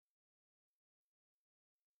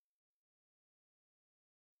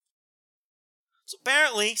 So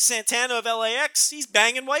apparently, Santana of LAX, he's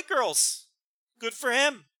banging white girls. Good for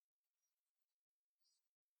him.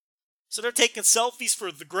 So they're taking selfies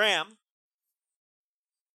for the gram.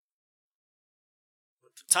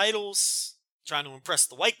 With the titles, trying to impress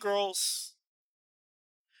the white girls.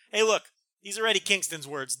 Hey, look, these are Eddie Kingston's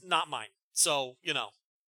words, not mine. So,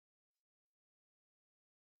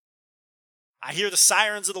 I hear the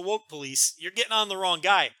sirens of the woke police. You're getting on the wrong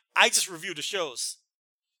guy. I just review the shows.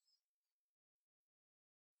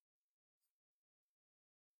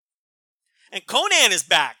 And Conan is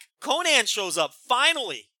back. Conan shows up,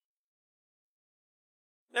 finally.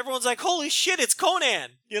 And everyone's like, holy shit, it's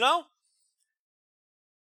Conan,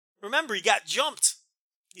 Remember, he got jumped.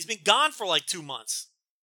 He's been gone for like 2 months.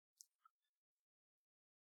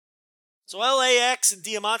 So LAX and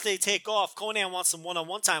Diamante take off. Conan wants some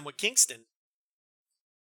one-on-one time with Kingston.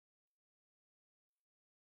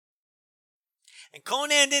 And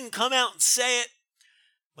Conan didn't come out and say it,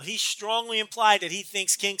 but he strongly implied that he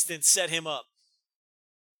thinks Kingston set him up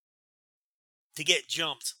to get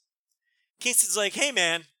jumped. Kingston's like, hey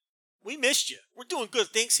man, we missed you. We're doing good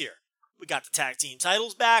things here. We got the tag team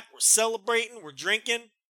titles back. We're celebrating. We're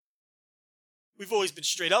drinking. We've always been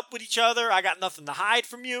straight up with each other. I got nothing to hide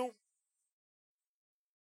from you.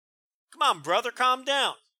 Come on, brother, calm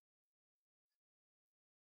down.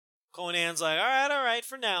 Conan's like, all right,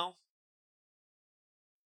 for now.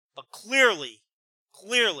 But clearly,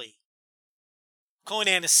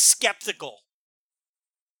 Conan is skeptical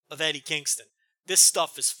of Eddie Kingston. This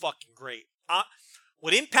stuff is fucking great.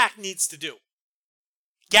 What Impact needs to do,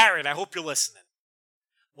 Garrett, I hope you're listening.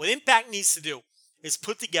 What Impact needs to do is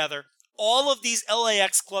put together all of these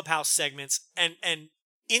LAX Clubhouse segments and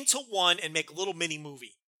into one and make a little mini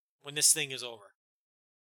movie when this thing is over.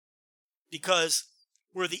 Because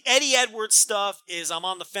where the Eddie Edwards stuff is I'm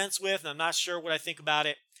on the fence with and I'm not sure what I think about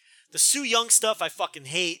it. The Sue Young stuff I fucking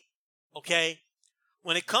hate, okay?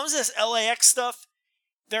 When it comes to this LAX stuff,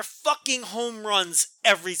 they're fucking home runs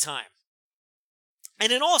every time.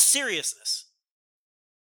 And in all seriousness,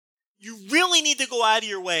 you really need to go out of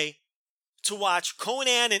your way to watch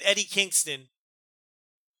Conan and Eddie Kingston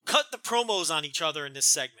cut the promos on each other in this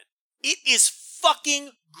segment. It is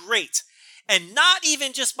fucking great. And not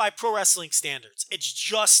even just by pro wrestling standards. It's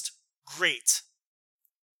just great.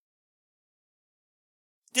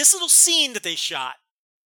 This little scene that they shot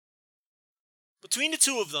between the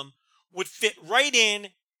two of them would fit right in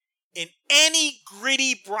any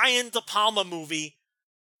gritty Brian De Palma movie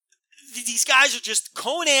these guys are just,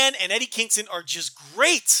 Conan and Eddie Kingston are just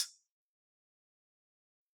great.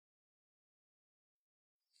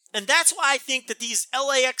 And that's why I think that these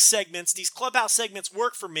LAX segments, these clubhouse segments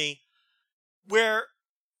work for me, where,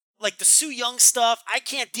 like the Sue Young stuff, I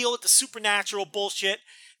can't deal with the supernatural bullshit.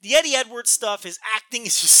 The Eddie Edwards stuff, his acting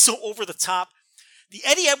is just so over the top. The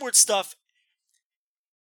Eddie Edwards stuff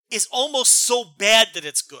is almost so bad that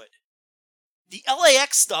it's good. The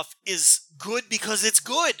LAX stuff is good because it's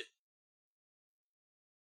good.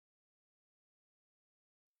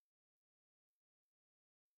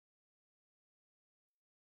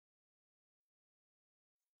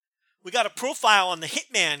 We got a profile on the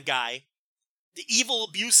Hitman guy, the evil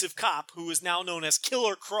abusive cop who is now known as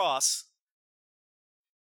Killer Cross.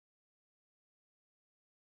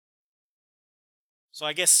 So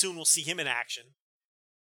I guess soon we'll see him in action,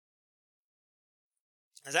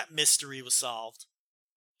 as that mystery was solved.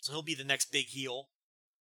 So he'll be the next big heel.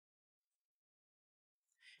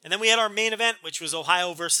 And then we had our main event, which was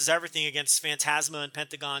Ohio versus Everything against Phantasma and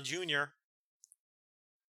Pentagon Jr.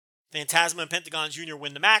 Phantasma and Pentagon Jr.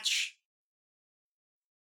 win the match.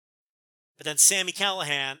 But then Sami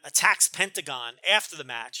Callihan attacks Pentagon after the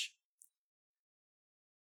match.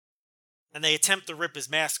 And they attempt to rip his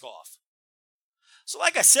mask off. So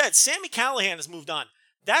like I said, Sami Callihan has moved on.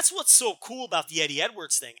 That's what's so cool about the Eddie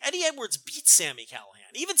Edwards thing. Eddie Edwards beat Sami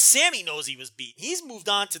Callihan. Even Sami knows he was beaten. He's moved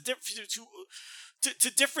on to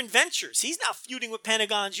different ventures. He's now feuding with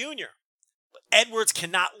Pentagon Jr. But Edwards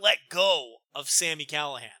cannot let go of Sami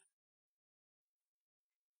Callihan.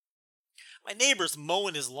 My neighbor's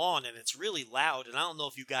mowing his lawn and it's really loud, and I don't know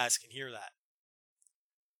if you guys can hear that.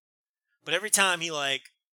 But every time he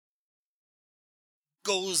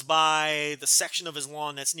goes by the section of his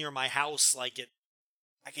lawn that's near my house, I can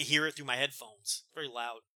hear it through my headphones. Very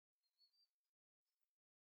loud.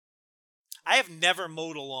 I have never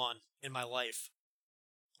mowed a lawn in my life.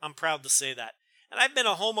 I'm proud to say that. And I've been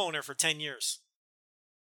a homeowner for 10 years.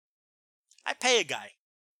 I pay a guy.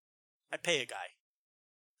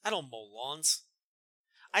 I don't mow lawns.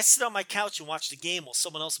 I sit on my couch and watch the game while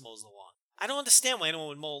someone else mows the lawn. I don't understand why anyone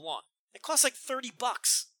would mow a lawn. It costs like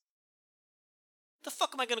 $30. The fuck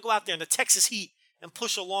am I going to go out there in the Texas heat and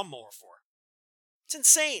push a lawnmower for? It's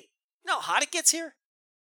insane. You know how hot it gets here?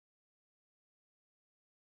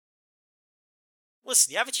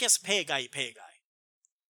 Listen, you have a chance to pay a guy, you pay a guy.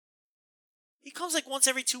 He comes like once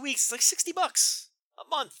every 2 weeks. It's like $60 a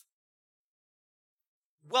month.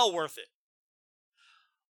 Well worth it.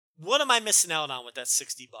 What am I missing out on with that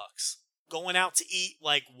 $60? Going out to eat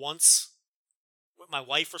like once with my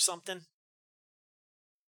wife or something?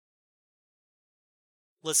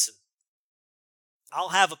 Listen, I'll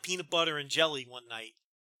have a peanut butter and jelly one night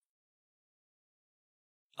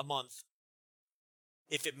a month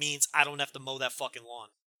if it means I don't have to mow that fucking lawn.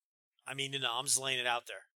 I mean, I'm just laying it out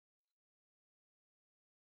there.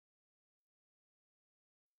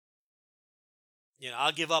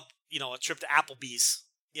 I'll give up, a trip to Applebee's,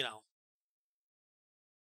 and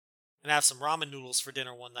have some ramen noodles for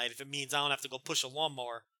dinner one night if it means I don't have to go push a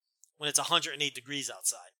lawnmower when it's 108 degrees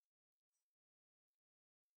outside.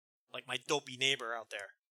 Like my dopey neighbor out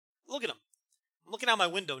there. Look at him. I'm looking out my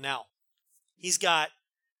window now. He's got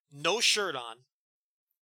no shirt on.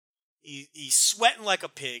 He's sweating like a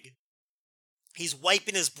pig. He's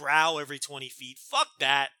wiping his brow every 20 feet. Fuck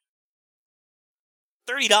that.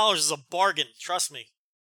 $30 is a bargain. Trust me.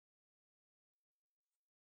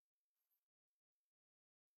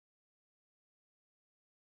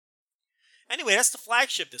 Anyway, that's the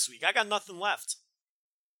flagship this week. I got nothing left.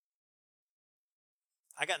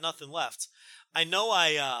 I know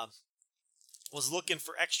I was looking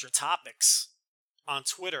for extra topics on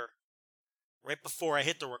Twitter right before I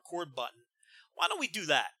hit the record button. Why don't we do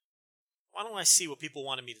that? Why don't I see what people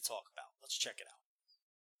wanted me to talk about? Let's check it out.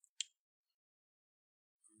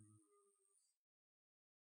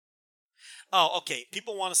 Oh, okay.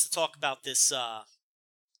 People want us to talk about this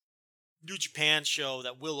New Japan show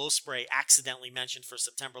that Will Ospreay accidentally mentioned for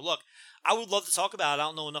September. Look, I would love to talk about it. I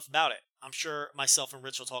don't know enough about it. I'm sure myself and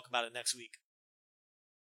Rich will talk about it next week.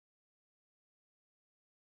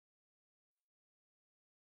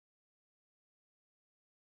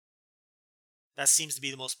 That seems to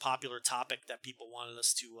be the most popular topic that people wanted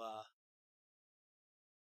us to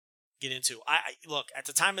get into. Look, at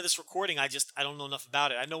the time of this recording, I don't know enough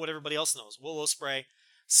about it. I know what everybody else knows. Will Ospreay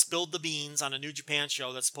spilled the beans on a New Japan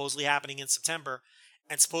show that's supposedly happening in September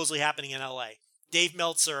and supposedly happening in LA. Dave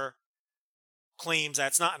Meltzer claims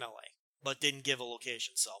that's not in LA, but didn't give a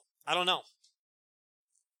location. So, I don't know.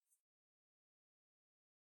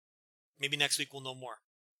 Maybe next week we'll know more.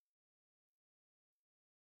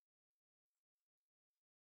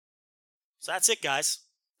 So that's it, guys.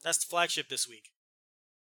 That's the flagship this week.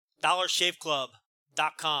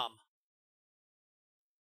 DollarShaveClub.com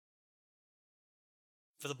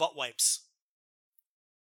for the butt wipes.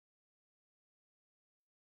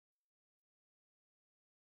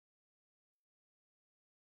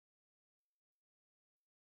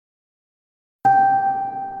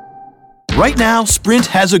 Right now, Sprint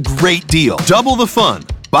has a great deal. Double the fun.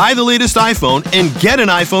 Buy the latest iPhone and get an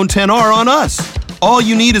iPhone XR on us. All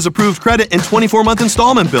you need is approved credit and 24-month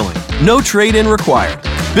installment billing. No trade-in required.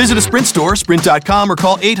 Visit a Sprint store, sprint.com, or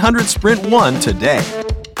call 800-SPRINT-1 today.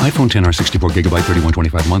 iPhone XR 64GB,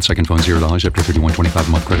 $31.25 a month. Second phone $0 after $31.25 a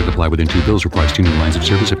month. Credit apply within 2 bills. Requires 2 new lines of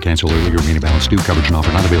service. If cancel early, remaining balance due. Coverage and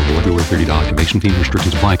offer not available everywhere. $30 activation fee.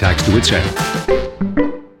 Restrictions apply. Tax to its head.